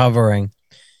they're uncovering.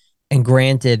 And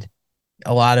granted,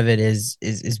 a lot of it is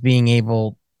being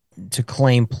able to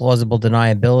claim plausible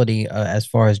deniability as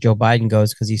far as Joe Biden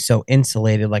goes, because he's so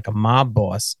insulated like a mob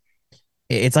boss.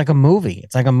 It's like a movie.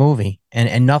 It's like a movie,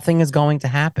 and nothing is going to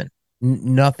happen.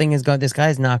 Nothing is going. This guy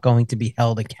is not going to be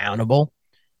held accountable.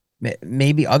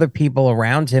 Maybe other people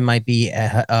around him might be,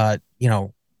 fall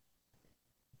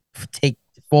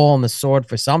on the sword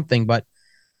for something, but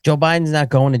Joe Biden's not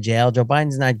going to jail. Joe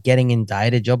Biden's not getting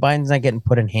indicted. Joe Biden's not getting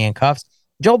put in handcuffs.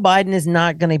 Joe Biden is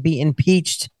not going to be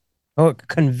impeached or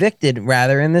convicted,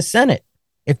 rather, in the Senate.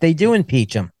 If they do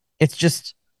impeach him,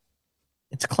 it's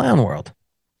a clown world.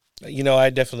 I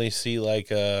definitely see like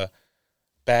a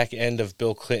back end of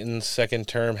Bill Clinton's second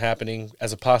term happening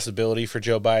as a possibility for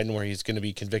Joe Biden, where he's going to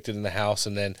be convicted in the House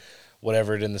and then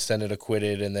whatever it in the Senate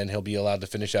acquitted, and then he'll be allowed to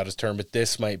finish out his term. But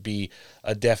this might be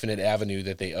a definite avenue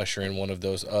that they usher in one of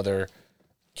those other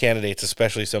candidates,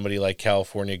 especially somebody like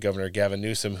California Governor Gavin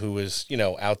Newsom, who was,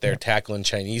 out there tackling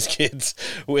Chinese kids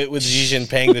with Xi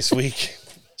Jinping this week.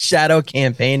 Shadow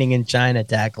campaigning in China,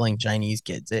 tackling Chinese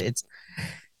kids.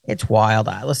 It's wild.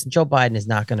 Listen, Joe Biden is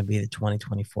not going to be the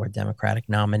 2024 Democratic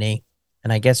nominee.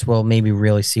 And I guess we'll maybe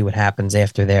really see what happens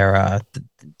after their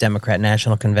Democrat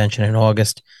National Convention in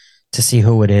August to see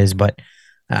who it is. But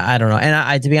I don't know.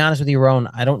 And to be honest with you, Ron,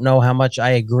 I don't know how much I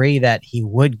agree that he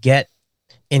would get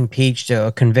impeached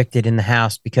or convicted in the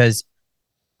House, because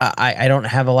I don't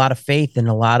have a lot of faith in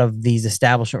a lot of these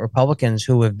establishment Republicans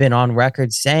who have been on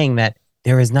record saying that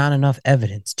there is not enough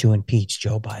evidence to impeach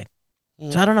Joe Biden.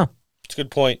 So I don't know. It's a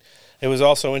good point. It was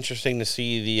also interesting to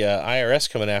see the IRS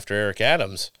coming after Eric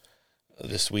Adams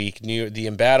this week, the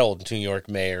embattled New York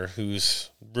mayor who's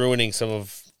ruining some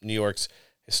of New York's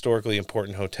historically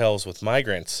important hotels with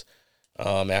migrants,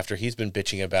 after he's been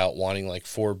bitching about wanting like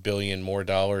 $4 billion more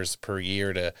per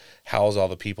year to house all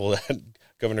the people that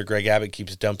Governor Greg Abbott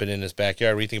keeps dumping in his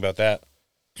backyard. What do you think about that?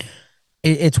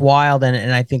 It's wild,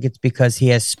 and I think it's because he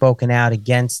has spoken out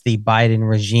against the Biden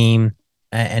regime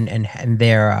and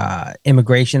their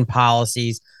immigration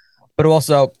policies, but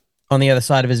also on the other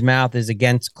side of his mouth is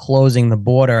against closing the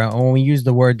border. And when we use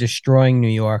the word destroying New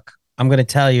York, I'm going to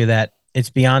tell you that it's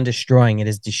beyond destroying. It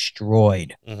is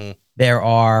destroyed. Mm-hmm. There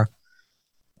are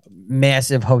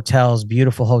massive hotels,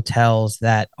 beautiful hotels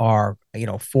that are,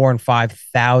 4,000 and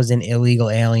 5,000 illegal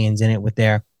aliens in it with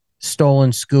their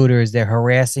stolen scooters. They're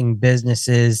harassing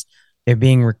businesses. They're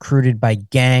being recruited by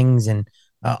gangs and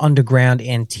underground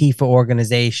Antifa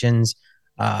organizations.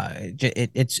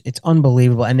 It's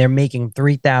unbelievable. And they're making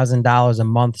 $3,000 a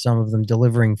month, some of them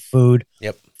delivering food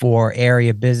for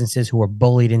area businesses who are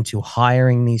bullied into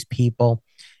hiring these people.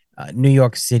 New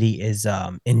York City is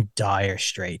in dire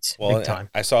straits. Well, big time.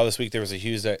 I saw this week there was a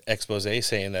huge expose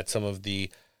saying that some of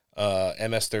the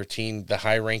MS-13, the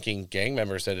high-ranking gang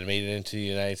members that had made it into the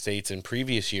United States in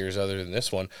previous years, other than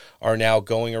this one, are now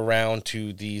going around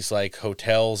to these like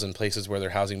hotels and places where they're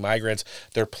housing migrants.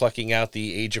 They're plucking out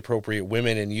the age-appropriate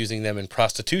women and using them in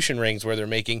prostitution rings where they're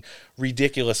making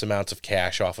ridiculous amounts of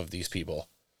cash off of these people.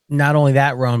 Not only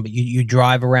that, Ron, but you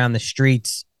drive around the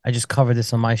streets. I just covered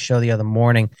this on my show the other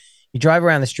morning. You drive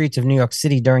around the streets of New York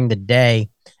City during the day,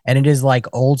 and it is like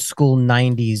old school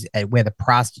 90s where the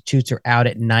prostitutes are out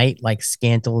at night, like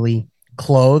scantily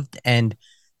clothed. And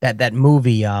that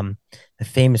movie, the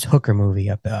famous hooker movie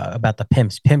about the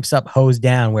pimps up, hose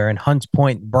down, where in Hunts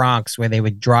Point, Bronx, where they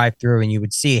would drive through and you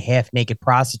would see half naked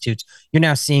prostitutes. You're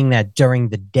now seeing that during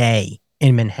the day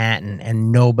in Manhattan,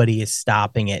 and nobody is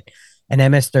stopping it. And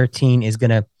MS-13 is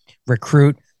going to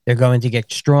recruit. They're going to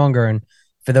get stronger. And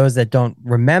for those that don't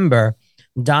remember,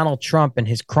 Donald Trump and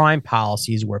his crime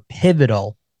policies were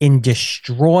pivotal in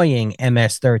destroying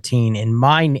MS-13 in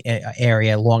my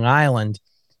area, Long Island.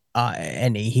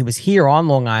 And he was here on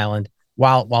Long Island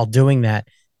while doing that.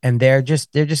 And they're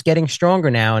just getting stronger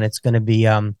now. And it's going to be,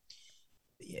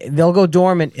 they'll go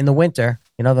dormant in the winter.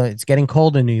 It's getting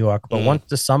cold in New York. But once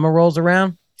the summer rolls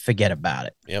around, forget about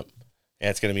it. Yep. Yeah,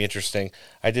 it's going to be interesting.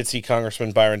 I did see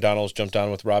Congressman Byron Donalds jumped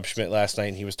on with Rob Schmidt last night,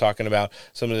 and he was talking about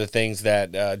some of the things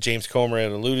that James Comer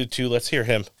had alluded to. Let's hear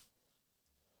him.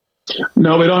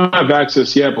 No, we don't have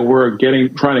access yet, but we're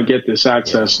trying to get this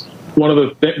access. One of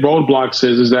the roadblocks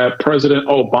is that President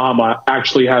Obama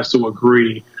actually has to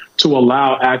agree to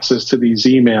allow access to these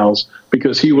emails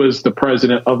because he was the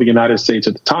president of the United States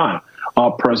at the time.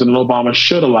 President Obama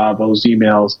should allow those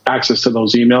emails, access to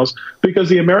those emails, because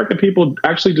the American people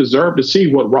actually deserve to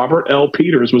see what Robert L.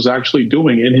 Peters was actually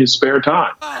doing in his spare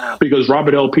time. Because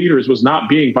Robert L. Peters was not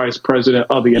being vice president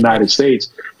of the United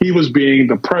States. He was being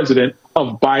the president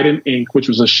of Biden Inc., which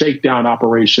was a shakedown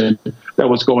operation that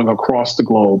was going across the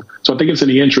globe. So I think it's in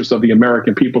the interest of the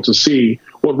American people to see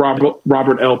what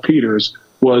Robert L. Peters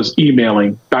was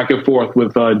emailing back and forth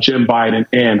with Jim Biden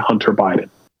and Hunter Biden.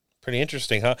 Pretty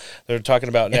interesting, huh? They're talking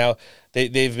about now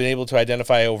they've been able to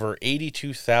identify over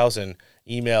 82,000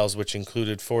 emails, which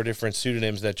included 4 different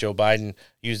pseudonyms that Joe Biden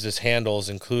used as handles,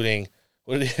 including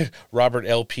Robert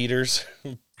L. Peters,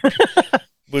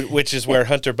 which is where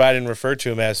Hunter Biden referred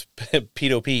to him as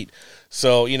Pedo Pete.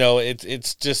 So,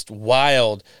 it's just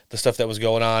wild, the stuff that was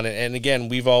going on. And again,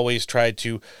 we've always tried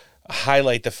to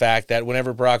highlight the fact that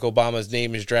whenever Barack Obama's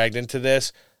name is dragged into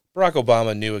this, Barack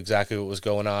Obama knew exactly what was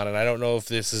going on. And I don't know if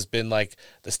this has been like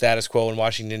the status quo in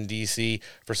Washington, D.C.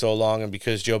 for so long. And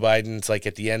because Joe Biden's like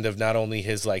at the end of not only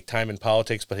his like time in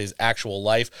politics, but his actual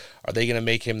life, are they going to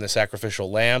make him the sacrificial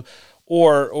lamb?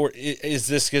 Or is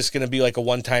this just going to be like a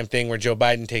one-time thing where Joe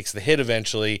Biden takes the hit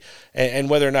eventually? And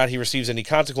whether or not he receives any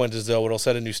consequences, though, it'll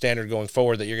set a new standard going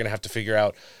forward that you're going to have to figure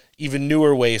out even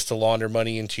newer ways to launder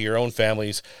money into your own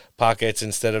family's pockets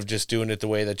instead of just doing it the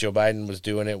way that Joe Biden was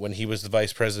doing it when he was the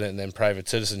vice president and then private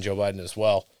citizen Joe Biden as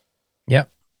well.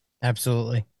 Yep,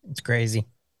 absolutely. It's crazy.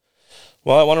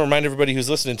 Well, I want to remind everybody who's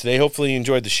listening today, hopefully you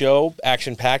enjoyed the show,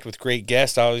 action-packed with great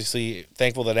guests. Obviously,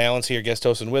 thankful that Alan's here guest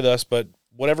hosting with us, but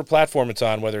whatever platform it's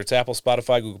on, whether it's Apple,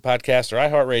 Spotify, Google Podcasts, or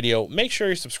iHeartRadio, make sure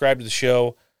you're subscribed to the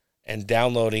show and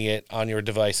downloading it on your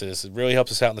devices. It really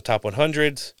helps us out in the top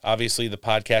 100s. Obviously, the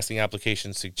podcasting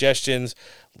application suggestions.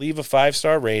 Leave a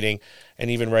 5-star rating and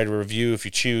even write a review if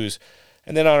you choose.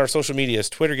 And then on our social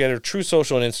medias, Twitter, Getter, True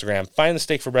Social, and Instagram, find the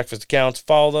Steak for Breakfast accounts,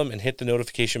 follow them, and hit the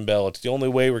notification bell. It's the only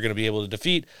way we're going to be able to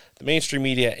defeat the mainstream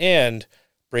media and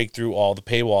break through all the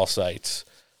paywall sites.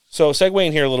 So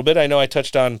segueing here a little bit, I know I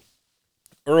touched on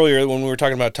earlier when we were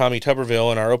talking about Tommy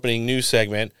Tuberville in our opening news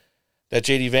segment that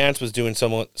J.D. Vance was doing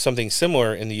something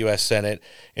similar in the U.S. Senate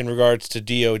in regards to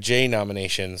DOJ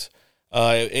nominations.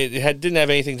 It didn't have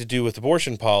anything to do with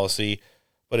abortion policy,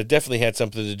 but it definitely had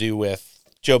something to do with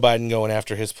Joe Biden going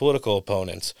after his political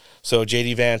opponents. So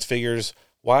J.D. Vance figures,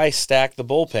 why stack the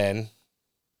bullpen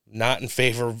not in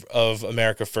favor of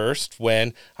America First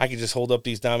when I could just hold up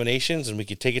these nominations and we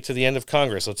could take it to the end of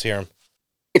Congress? Let's hear him.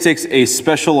 It takes a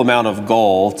special amount of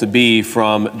gall to be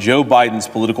from Joe Biden's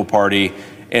political party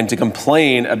and to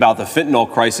complain about the fentanyl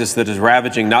crisis that is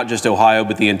ravaging not just Ohio,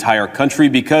 but the entire country,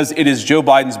 because it is Joe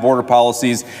Biden's border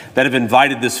policies that have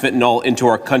invited this fentanyl into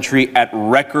our country at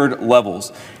record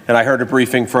levels. And I heard a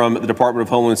briefing from the Department of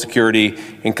Homeland Security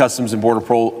and Customs and Border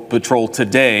Patrol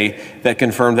today that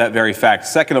confirmed that very fact.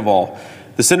 Second of all,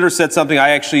 the senator said something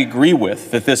I actually agree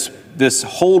with, that this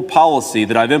hold policy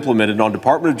that I've implemented on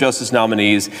Department of Justice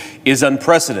nominees is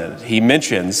unprecedented. He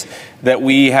mentions that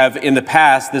we have in the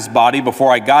past, this body,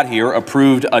 before I got here,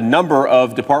 approved a number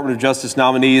of Department of Justice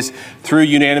nominees through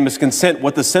unanimous consent.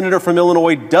 What the senator from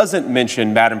Illinois doesn't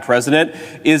mention, Madam President,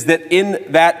 is that in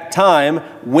that time,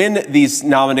 when these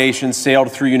nominations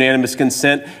sailed through unanimous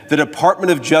consent, the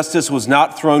Department of Justice was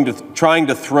not trying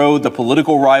to throw the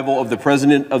political rival of the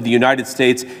President of the United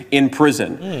States in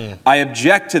prison. I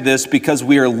object to this because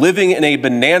we are living in a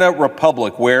banana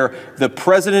republic where the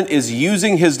president is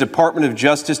using his Department of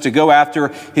Justice to go after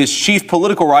his chief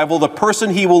political rival, the person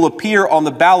he will appear on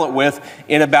the ballot with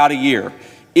in about a year.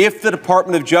 If the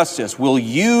Department of Justice will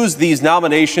use these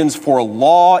nominations for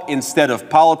law instead of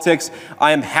politics,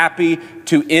 I am happy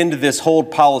to end this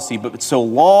hold policy. But so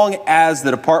long as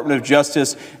the Department of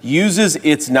Justice uses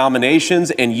its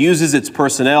nominations and uses its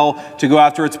personnel to go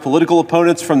after its political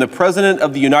opponents from the President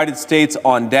of the United States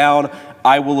on down,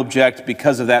 I will object.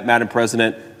 Because of that, Madam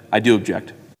President, I do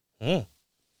object.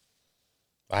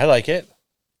 I like it.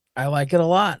 I like it a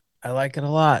lot.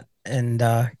 And,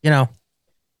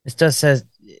 this just says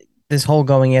this whole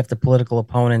going after political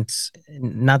opponents,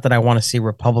 not that I want to see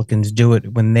Republicans do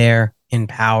it when they're in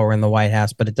power in the White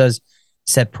House, but it does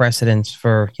set precedents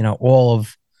for, all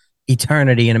of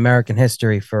eternity in American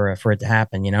history for it to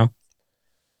happen,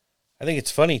 I think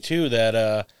it's funny, too,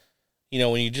 that,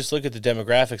 when you just look at the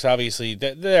demographics, obviously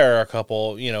there are a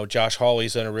couple, Josh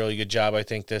Hawley's done a really good job, I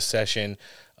think, this session.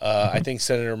 I think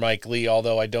Senator Mike Lee,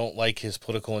 although I don't like his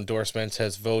political endorsements,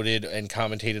 has voted and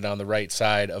commentated on the right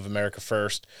side of America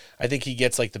First. I think he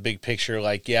gets like the big picture,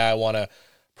 like, yeah, I want to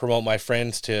promote my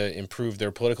friends to improve their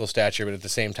political stature, but at the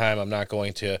same time, I'm not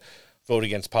going to vote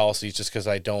against policies just because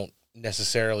I don't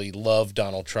necessarily love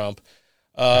Donald Trump.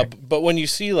 But when you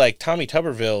see like Tommy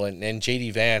Tuberville and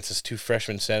J.D. Vance as two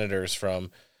freshman senators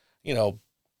from,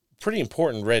 pretty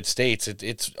important red states,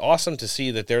 it's awesome to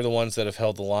see that they're the ones that have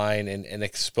held the line and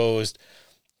exposed,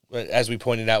 as we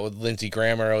pointed out with Lindsey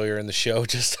Graham earlier in the show,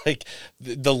 just like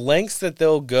the lengths that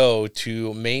they'll go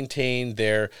to maintain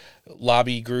their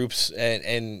lobby groups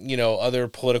and other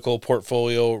political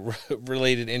portfolio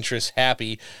related interests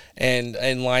happy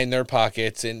and line their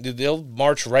pockets, and they'll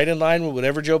march right in line with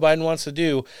whatever Joe Biden wants to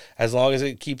do, as long as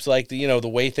it keeps like the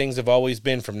way things have always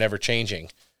been from never changing.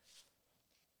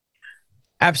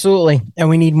 Absolutely. And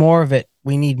we need more of it.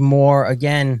 We need more,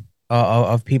 again,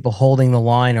 of people holding the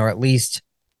line, or at least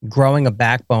growing a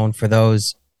backbone for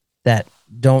those that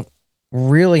don't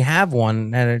really have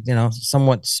one, that are,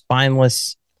 somewhat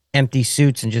spineless, empty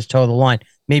suits and just toe the line.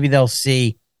 Maybe they'll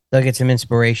get some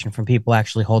inspiration from people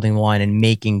actually holding the line and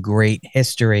making great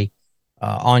history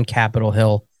on Capitol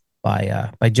Hill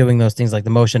by doing those things like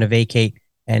the motion to vacate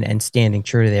and standing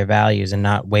true to their values and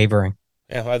not wavering.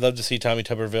 Yeah, I'd love to see Tommy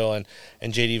Tuberville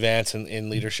and J.D. Vance in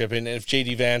leadership. And if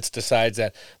J.D. Vance decides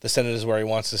that the Senate is where he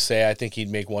wants to stay, I think he'd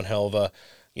make one hell of a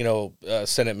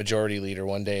Senate Majority Leader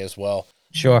one day as well.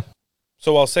 Sure.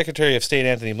 So while Secretary of State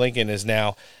Antony Blinken is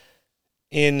now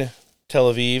in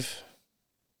Tel Aviv,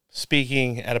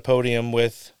 speaking at a podium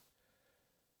with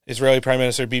Israeli Prime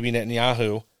Minister Bibi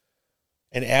Netanyahu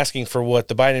and asking for what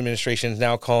the Biden administration is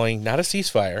now calling not a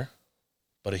ceasefire,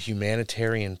 but a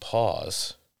humanitarian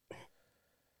pause.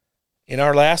 In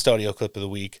our last audio clip of the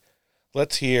week,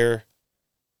 let's hear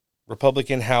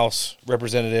Republican House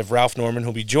Representative Ralph Norman,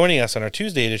 who'll be joining us on our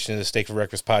Tuesday edition of the Steak for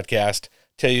Breakfast podcast,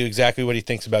 tell you exactly what he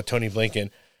thinks about Tony Blinken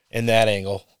in that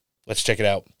angle. Let's check it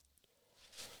out.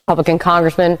 Republican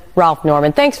Congressman Ralph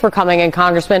Norman. Thanks for coming in,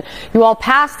 Congressman. You all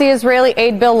passed the Israeli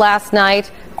aid bill last night.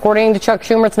 According to Chuck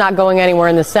Schumer, it's not going anywhere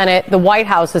in the Senate. The White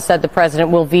House has said the president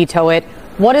will veto it.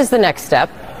 What is the next step?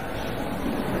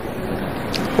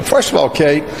 Well, first of all,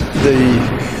 Kate,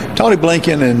 Tony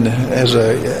Blinken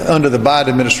under the Biden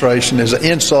administration is an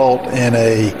insult and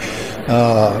a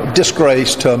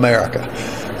disgrace to America.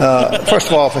 First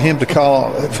of all, for him to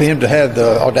have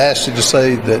the audacity to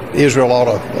say that Israel ought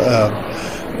to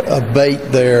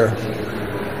abate their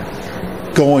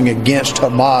going against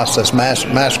Hamas that's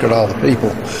massacred all the people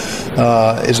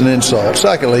is an insult.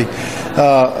 Secondly,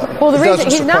 well, the reason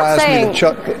he's not saying,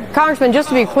 Congressman, just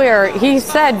to be clear, he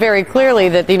said very clearly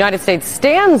that the United States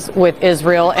stands with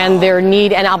Israel and their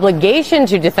need and obligation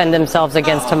to defend themselves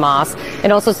against Hamas,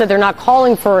 and also said they're not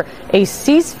calling for a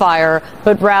ceasefire,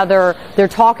 but rather they're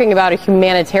talking about a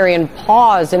humanitarian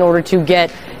pause in order to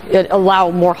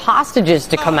allow more hostages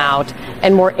to come out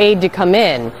and more aid to come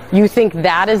in. You think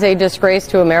that is a disgrace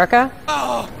to America?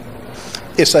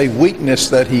 It's a weakness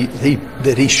that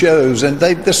he shows, and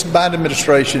this Biden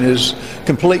administration is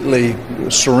completely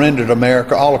surrendered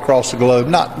America all across the globe.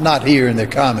 Not here in their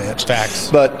comments.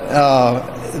 Facts. But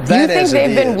do you think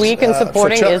they've been weak in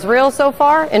supporting Israel so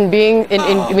far, and being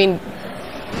the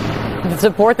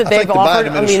support that they've offered?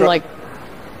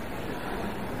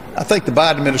 I think the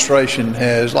Biden administration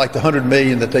has, like the $100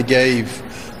 million that they gave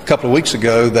a couple of weeks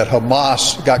ago that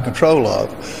Hamas got control of,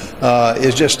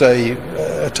 is just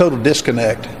a total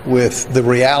disconnect with the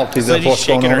realities of what's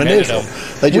going on in Israel.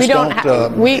 They just we don't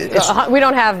have.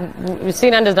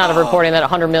 CNN does not have reporting that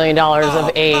 $100 million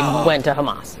of aid went to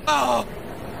Hamas.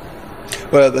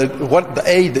 Well, the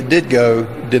aid that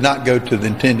did not go to the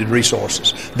intended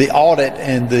resources. The audit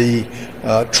and the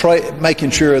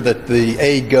making sure that the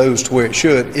aid goes to where it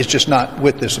should is just not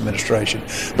with this administration.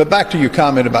 But back to your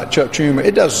comment about Chuck Schumer,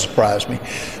 it doesn't surprise me.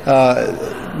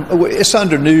 It's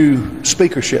under new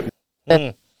speakership.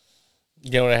 You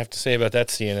know what I have to say about that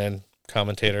CNN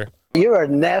commentator? You're a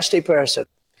nasty person.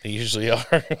 They usually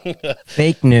are.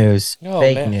 Fake news.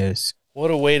 Fake man. News. What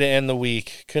a way to end the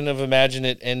week. Couldn't have imagined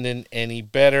it ending any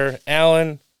better.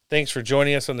 Alan, thanks for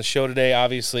joining us on the show today.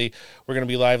 Obviously, we're going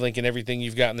to be live linking everything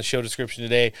you've got in the show description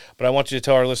today, but I want you to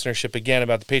tell our listenership again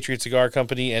about the Patriot Cigar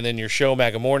Company and then your show,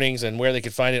 MAGA Mornings, and where they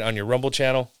could find it on your Rumble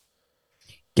channel.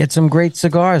 Get some great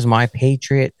cigars,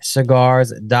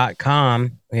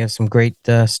 mypatriotcigars.com. We have some great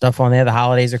stuff on there. The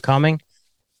holidays are coming.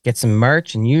 Get some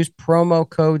merch and use promo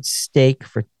code STEAK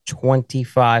for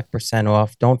 25%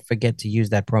 off. Don't forget to use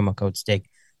that promo code STEAK,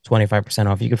 25%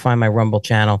 off. You can find my Rumble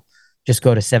channel. Just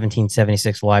go to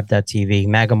 1776live.tv.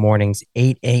 MAGA Mornings,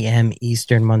 8 a.m.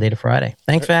 Eastern, Monday to Friday.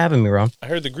 Thanks for having me, Ron. I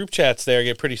heard the group chats there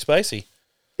get pretty spicy.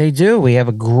 They do. We have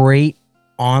a great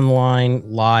online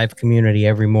live community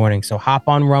every morning. So hop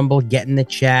on Rumble, get in the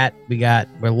chat.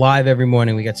 We're live every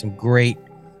morning. We got some great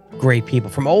great people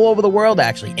from all over the world,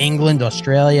 actually. England,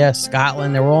 Australia,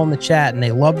 Scotland, they're all in the chat, and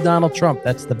they love Donald Trump.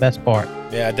 That's the best part.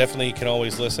 Yeah, definitely. You can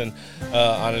always listen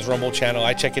on his Rumble channel.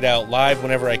 I check it out live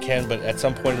whenever I can, but at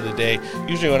some point of the day,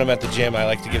 usually when I'm at the gym, I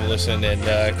like to give a listen and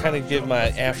kind of give my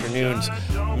afternoons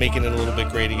making it a little bit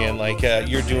great again, like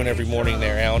you're doing every morning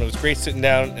there, Alan. It was great sitting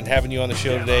down and having you on the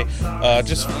show today.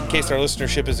 Just in case our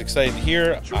listenership is excited to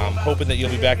hear, I'm hoping that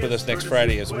you'll be back with us next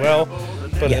Friday as well.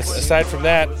 But aside from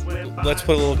that, let's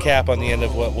put a little cap on the end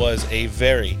of what was a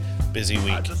very busy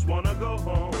week.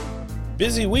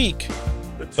 Busy week,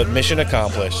 but mission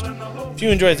accomplished. If you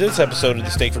enjoyed this episode of the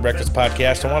Steak for Breakfast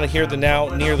podcast and want to hear the now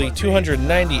nearly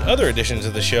 290 other editions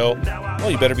of the show,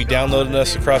 well, you better be downloading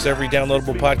us across every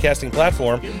downloadable podcasting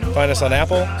platform. Find us on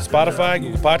Apple, Spotify,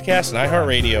 Google Podcasts, and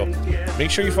iHeartRadio. Make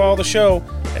sure you follow the show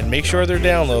and make sure they're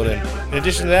downloading. In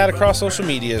addition to that, across social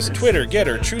medias, Twitter,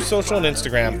 Getter, Truth Social, and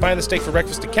Instagram, find the Steak for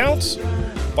Breakfast accounts,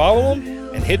 follow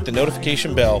them, and hit the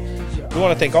notification bell. We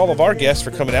want to thank all of our guests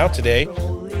for coming out today.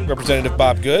 Representative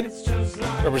Bob Good,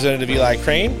 Representative Eli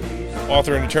Crane,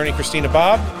 author and attorney Christina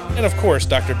Bobb, and of course,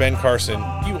 Dr. Ben Carson.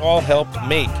 You all helped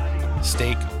make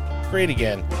steak great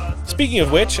again. Speaking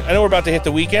of which, I know we're about to hit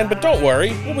the weekend, but don't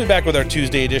worry. We'll be back with our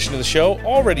Tuesday edition of the show,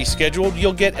 already scheduled.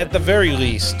 You'll get, at the very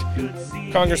least,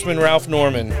 Congressman Ralph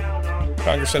Norman,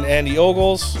 Congressman Andy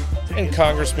Ogles, and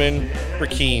Congressman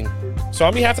Burkeen. So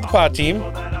on behalf of the pod team,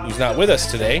 who's not with us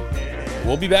today,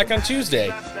 we'll be back on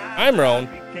Tuesday. I'm Roan.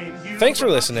 Thanks for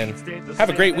listening. Have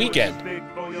a great weekend,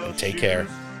 and take care.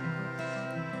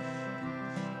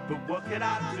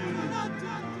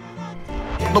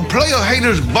 The Player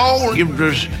Haters Ball gives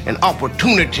us an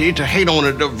opportunity to hate on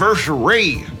a diverse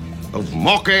array of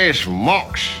mock-ass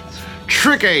mocks,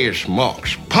 trick-ass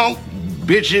mocks, punk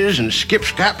bitches and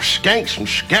skip-scap skanks and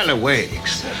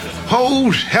scallywags,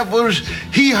 hoes, heifers,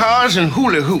 hee-haws, and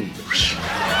hula-hoops.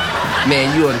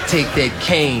 Man, you ought to take that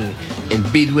cane and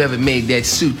beat whoever made that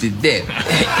suit to death.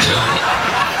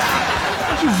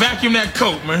 Why don't you vacuum that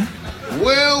coat, man?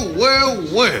 Well.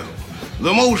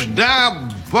 The most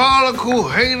diabolical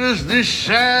haters this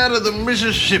side of the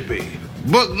Mississippi.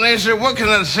 Buck Nasser, what can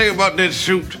I say about that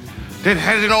suit that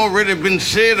hasn't already been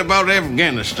said about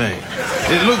Afghanistan?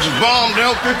 It looks bombed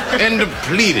out and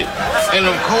depleted. And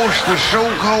of course, the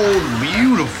so-called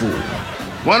beautiful.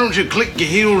 Why don't you click your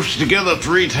heels together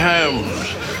 3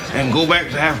 times and go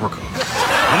back to Africa?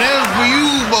 And as for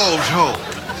you, Balls Hole,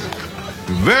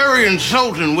 very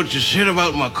insulting what you said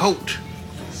about my coat.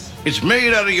 It's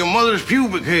made out of your mother's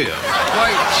pubic hair.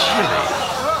 Quite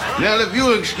chilly. Now, if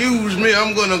you'll excuse me,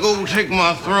 I'm gonna go take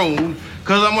my throne,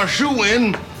 because I'm a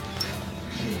shoo-in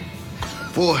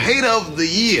for Hate of the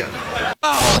Year.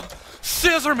 Oh,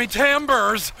 scissor me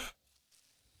timbers.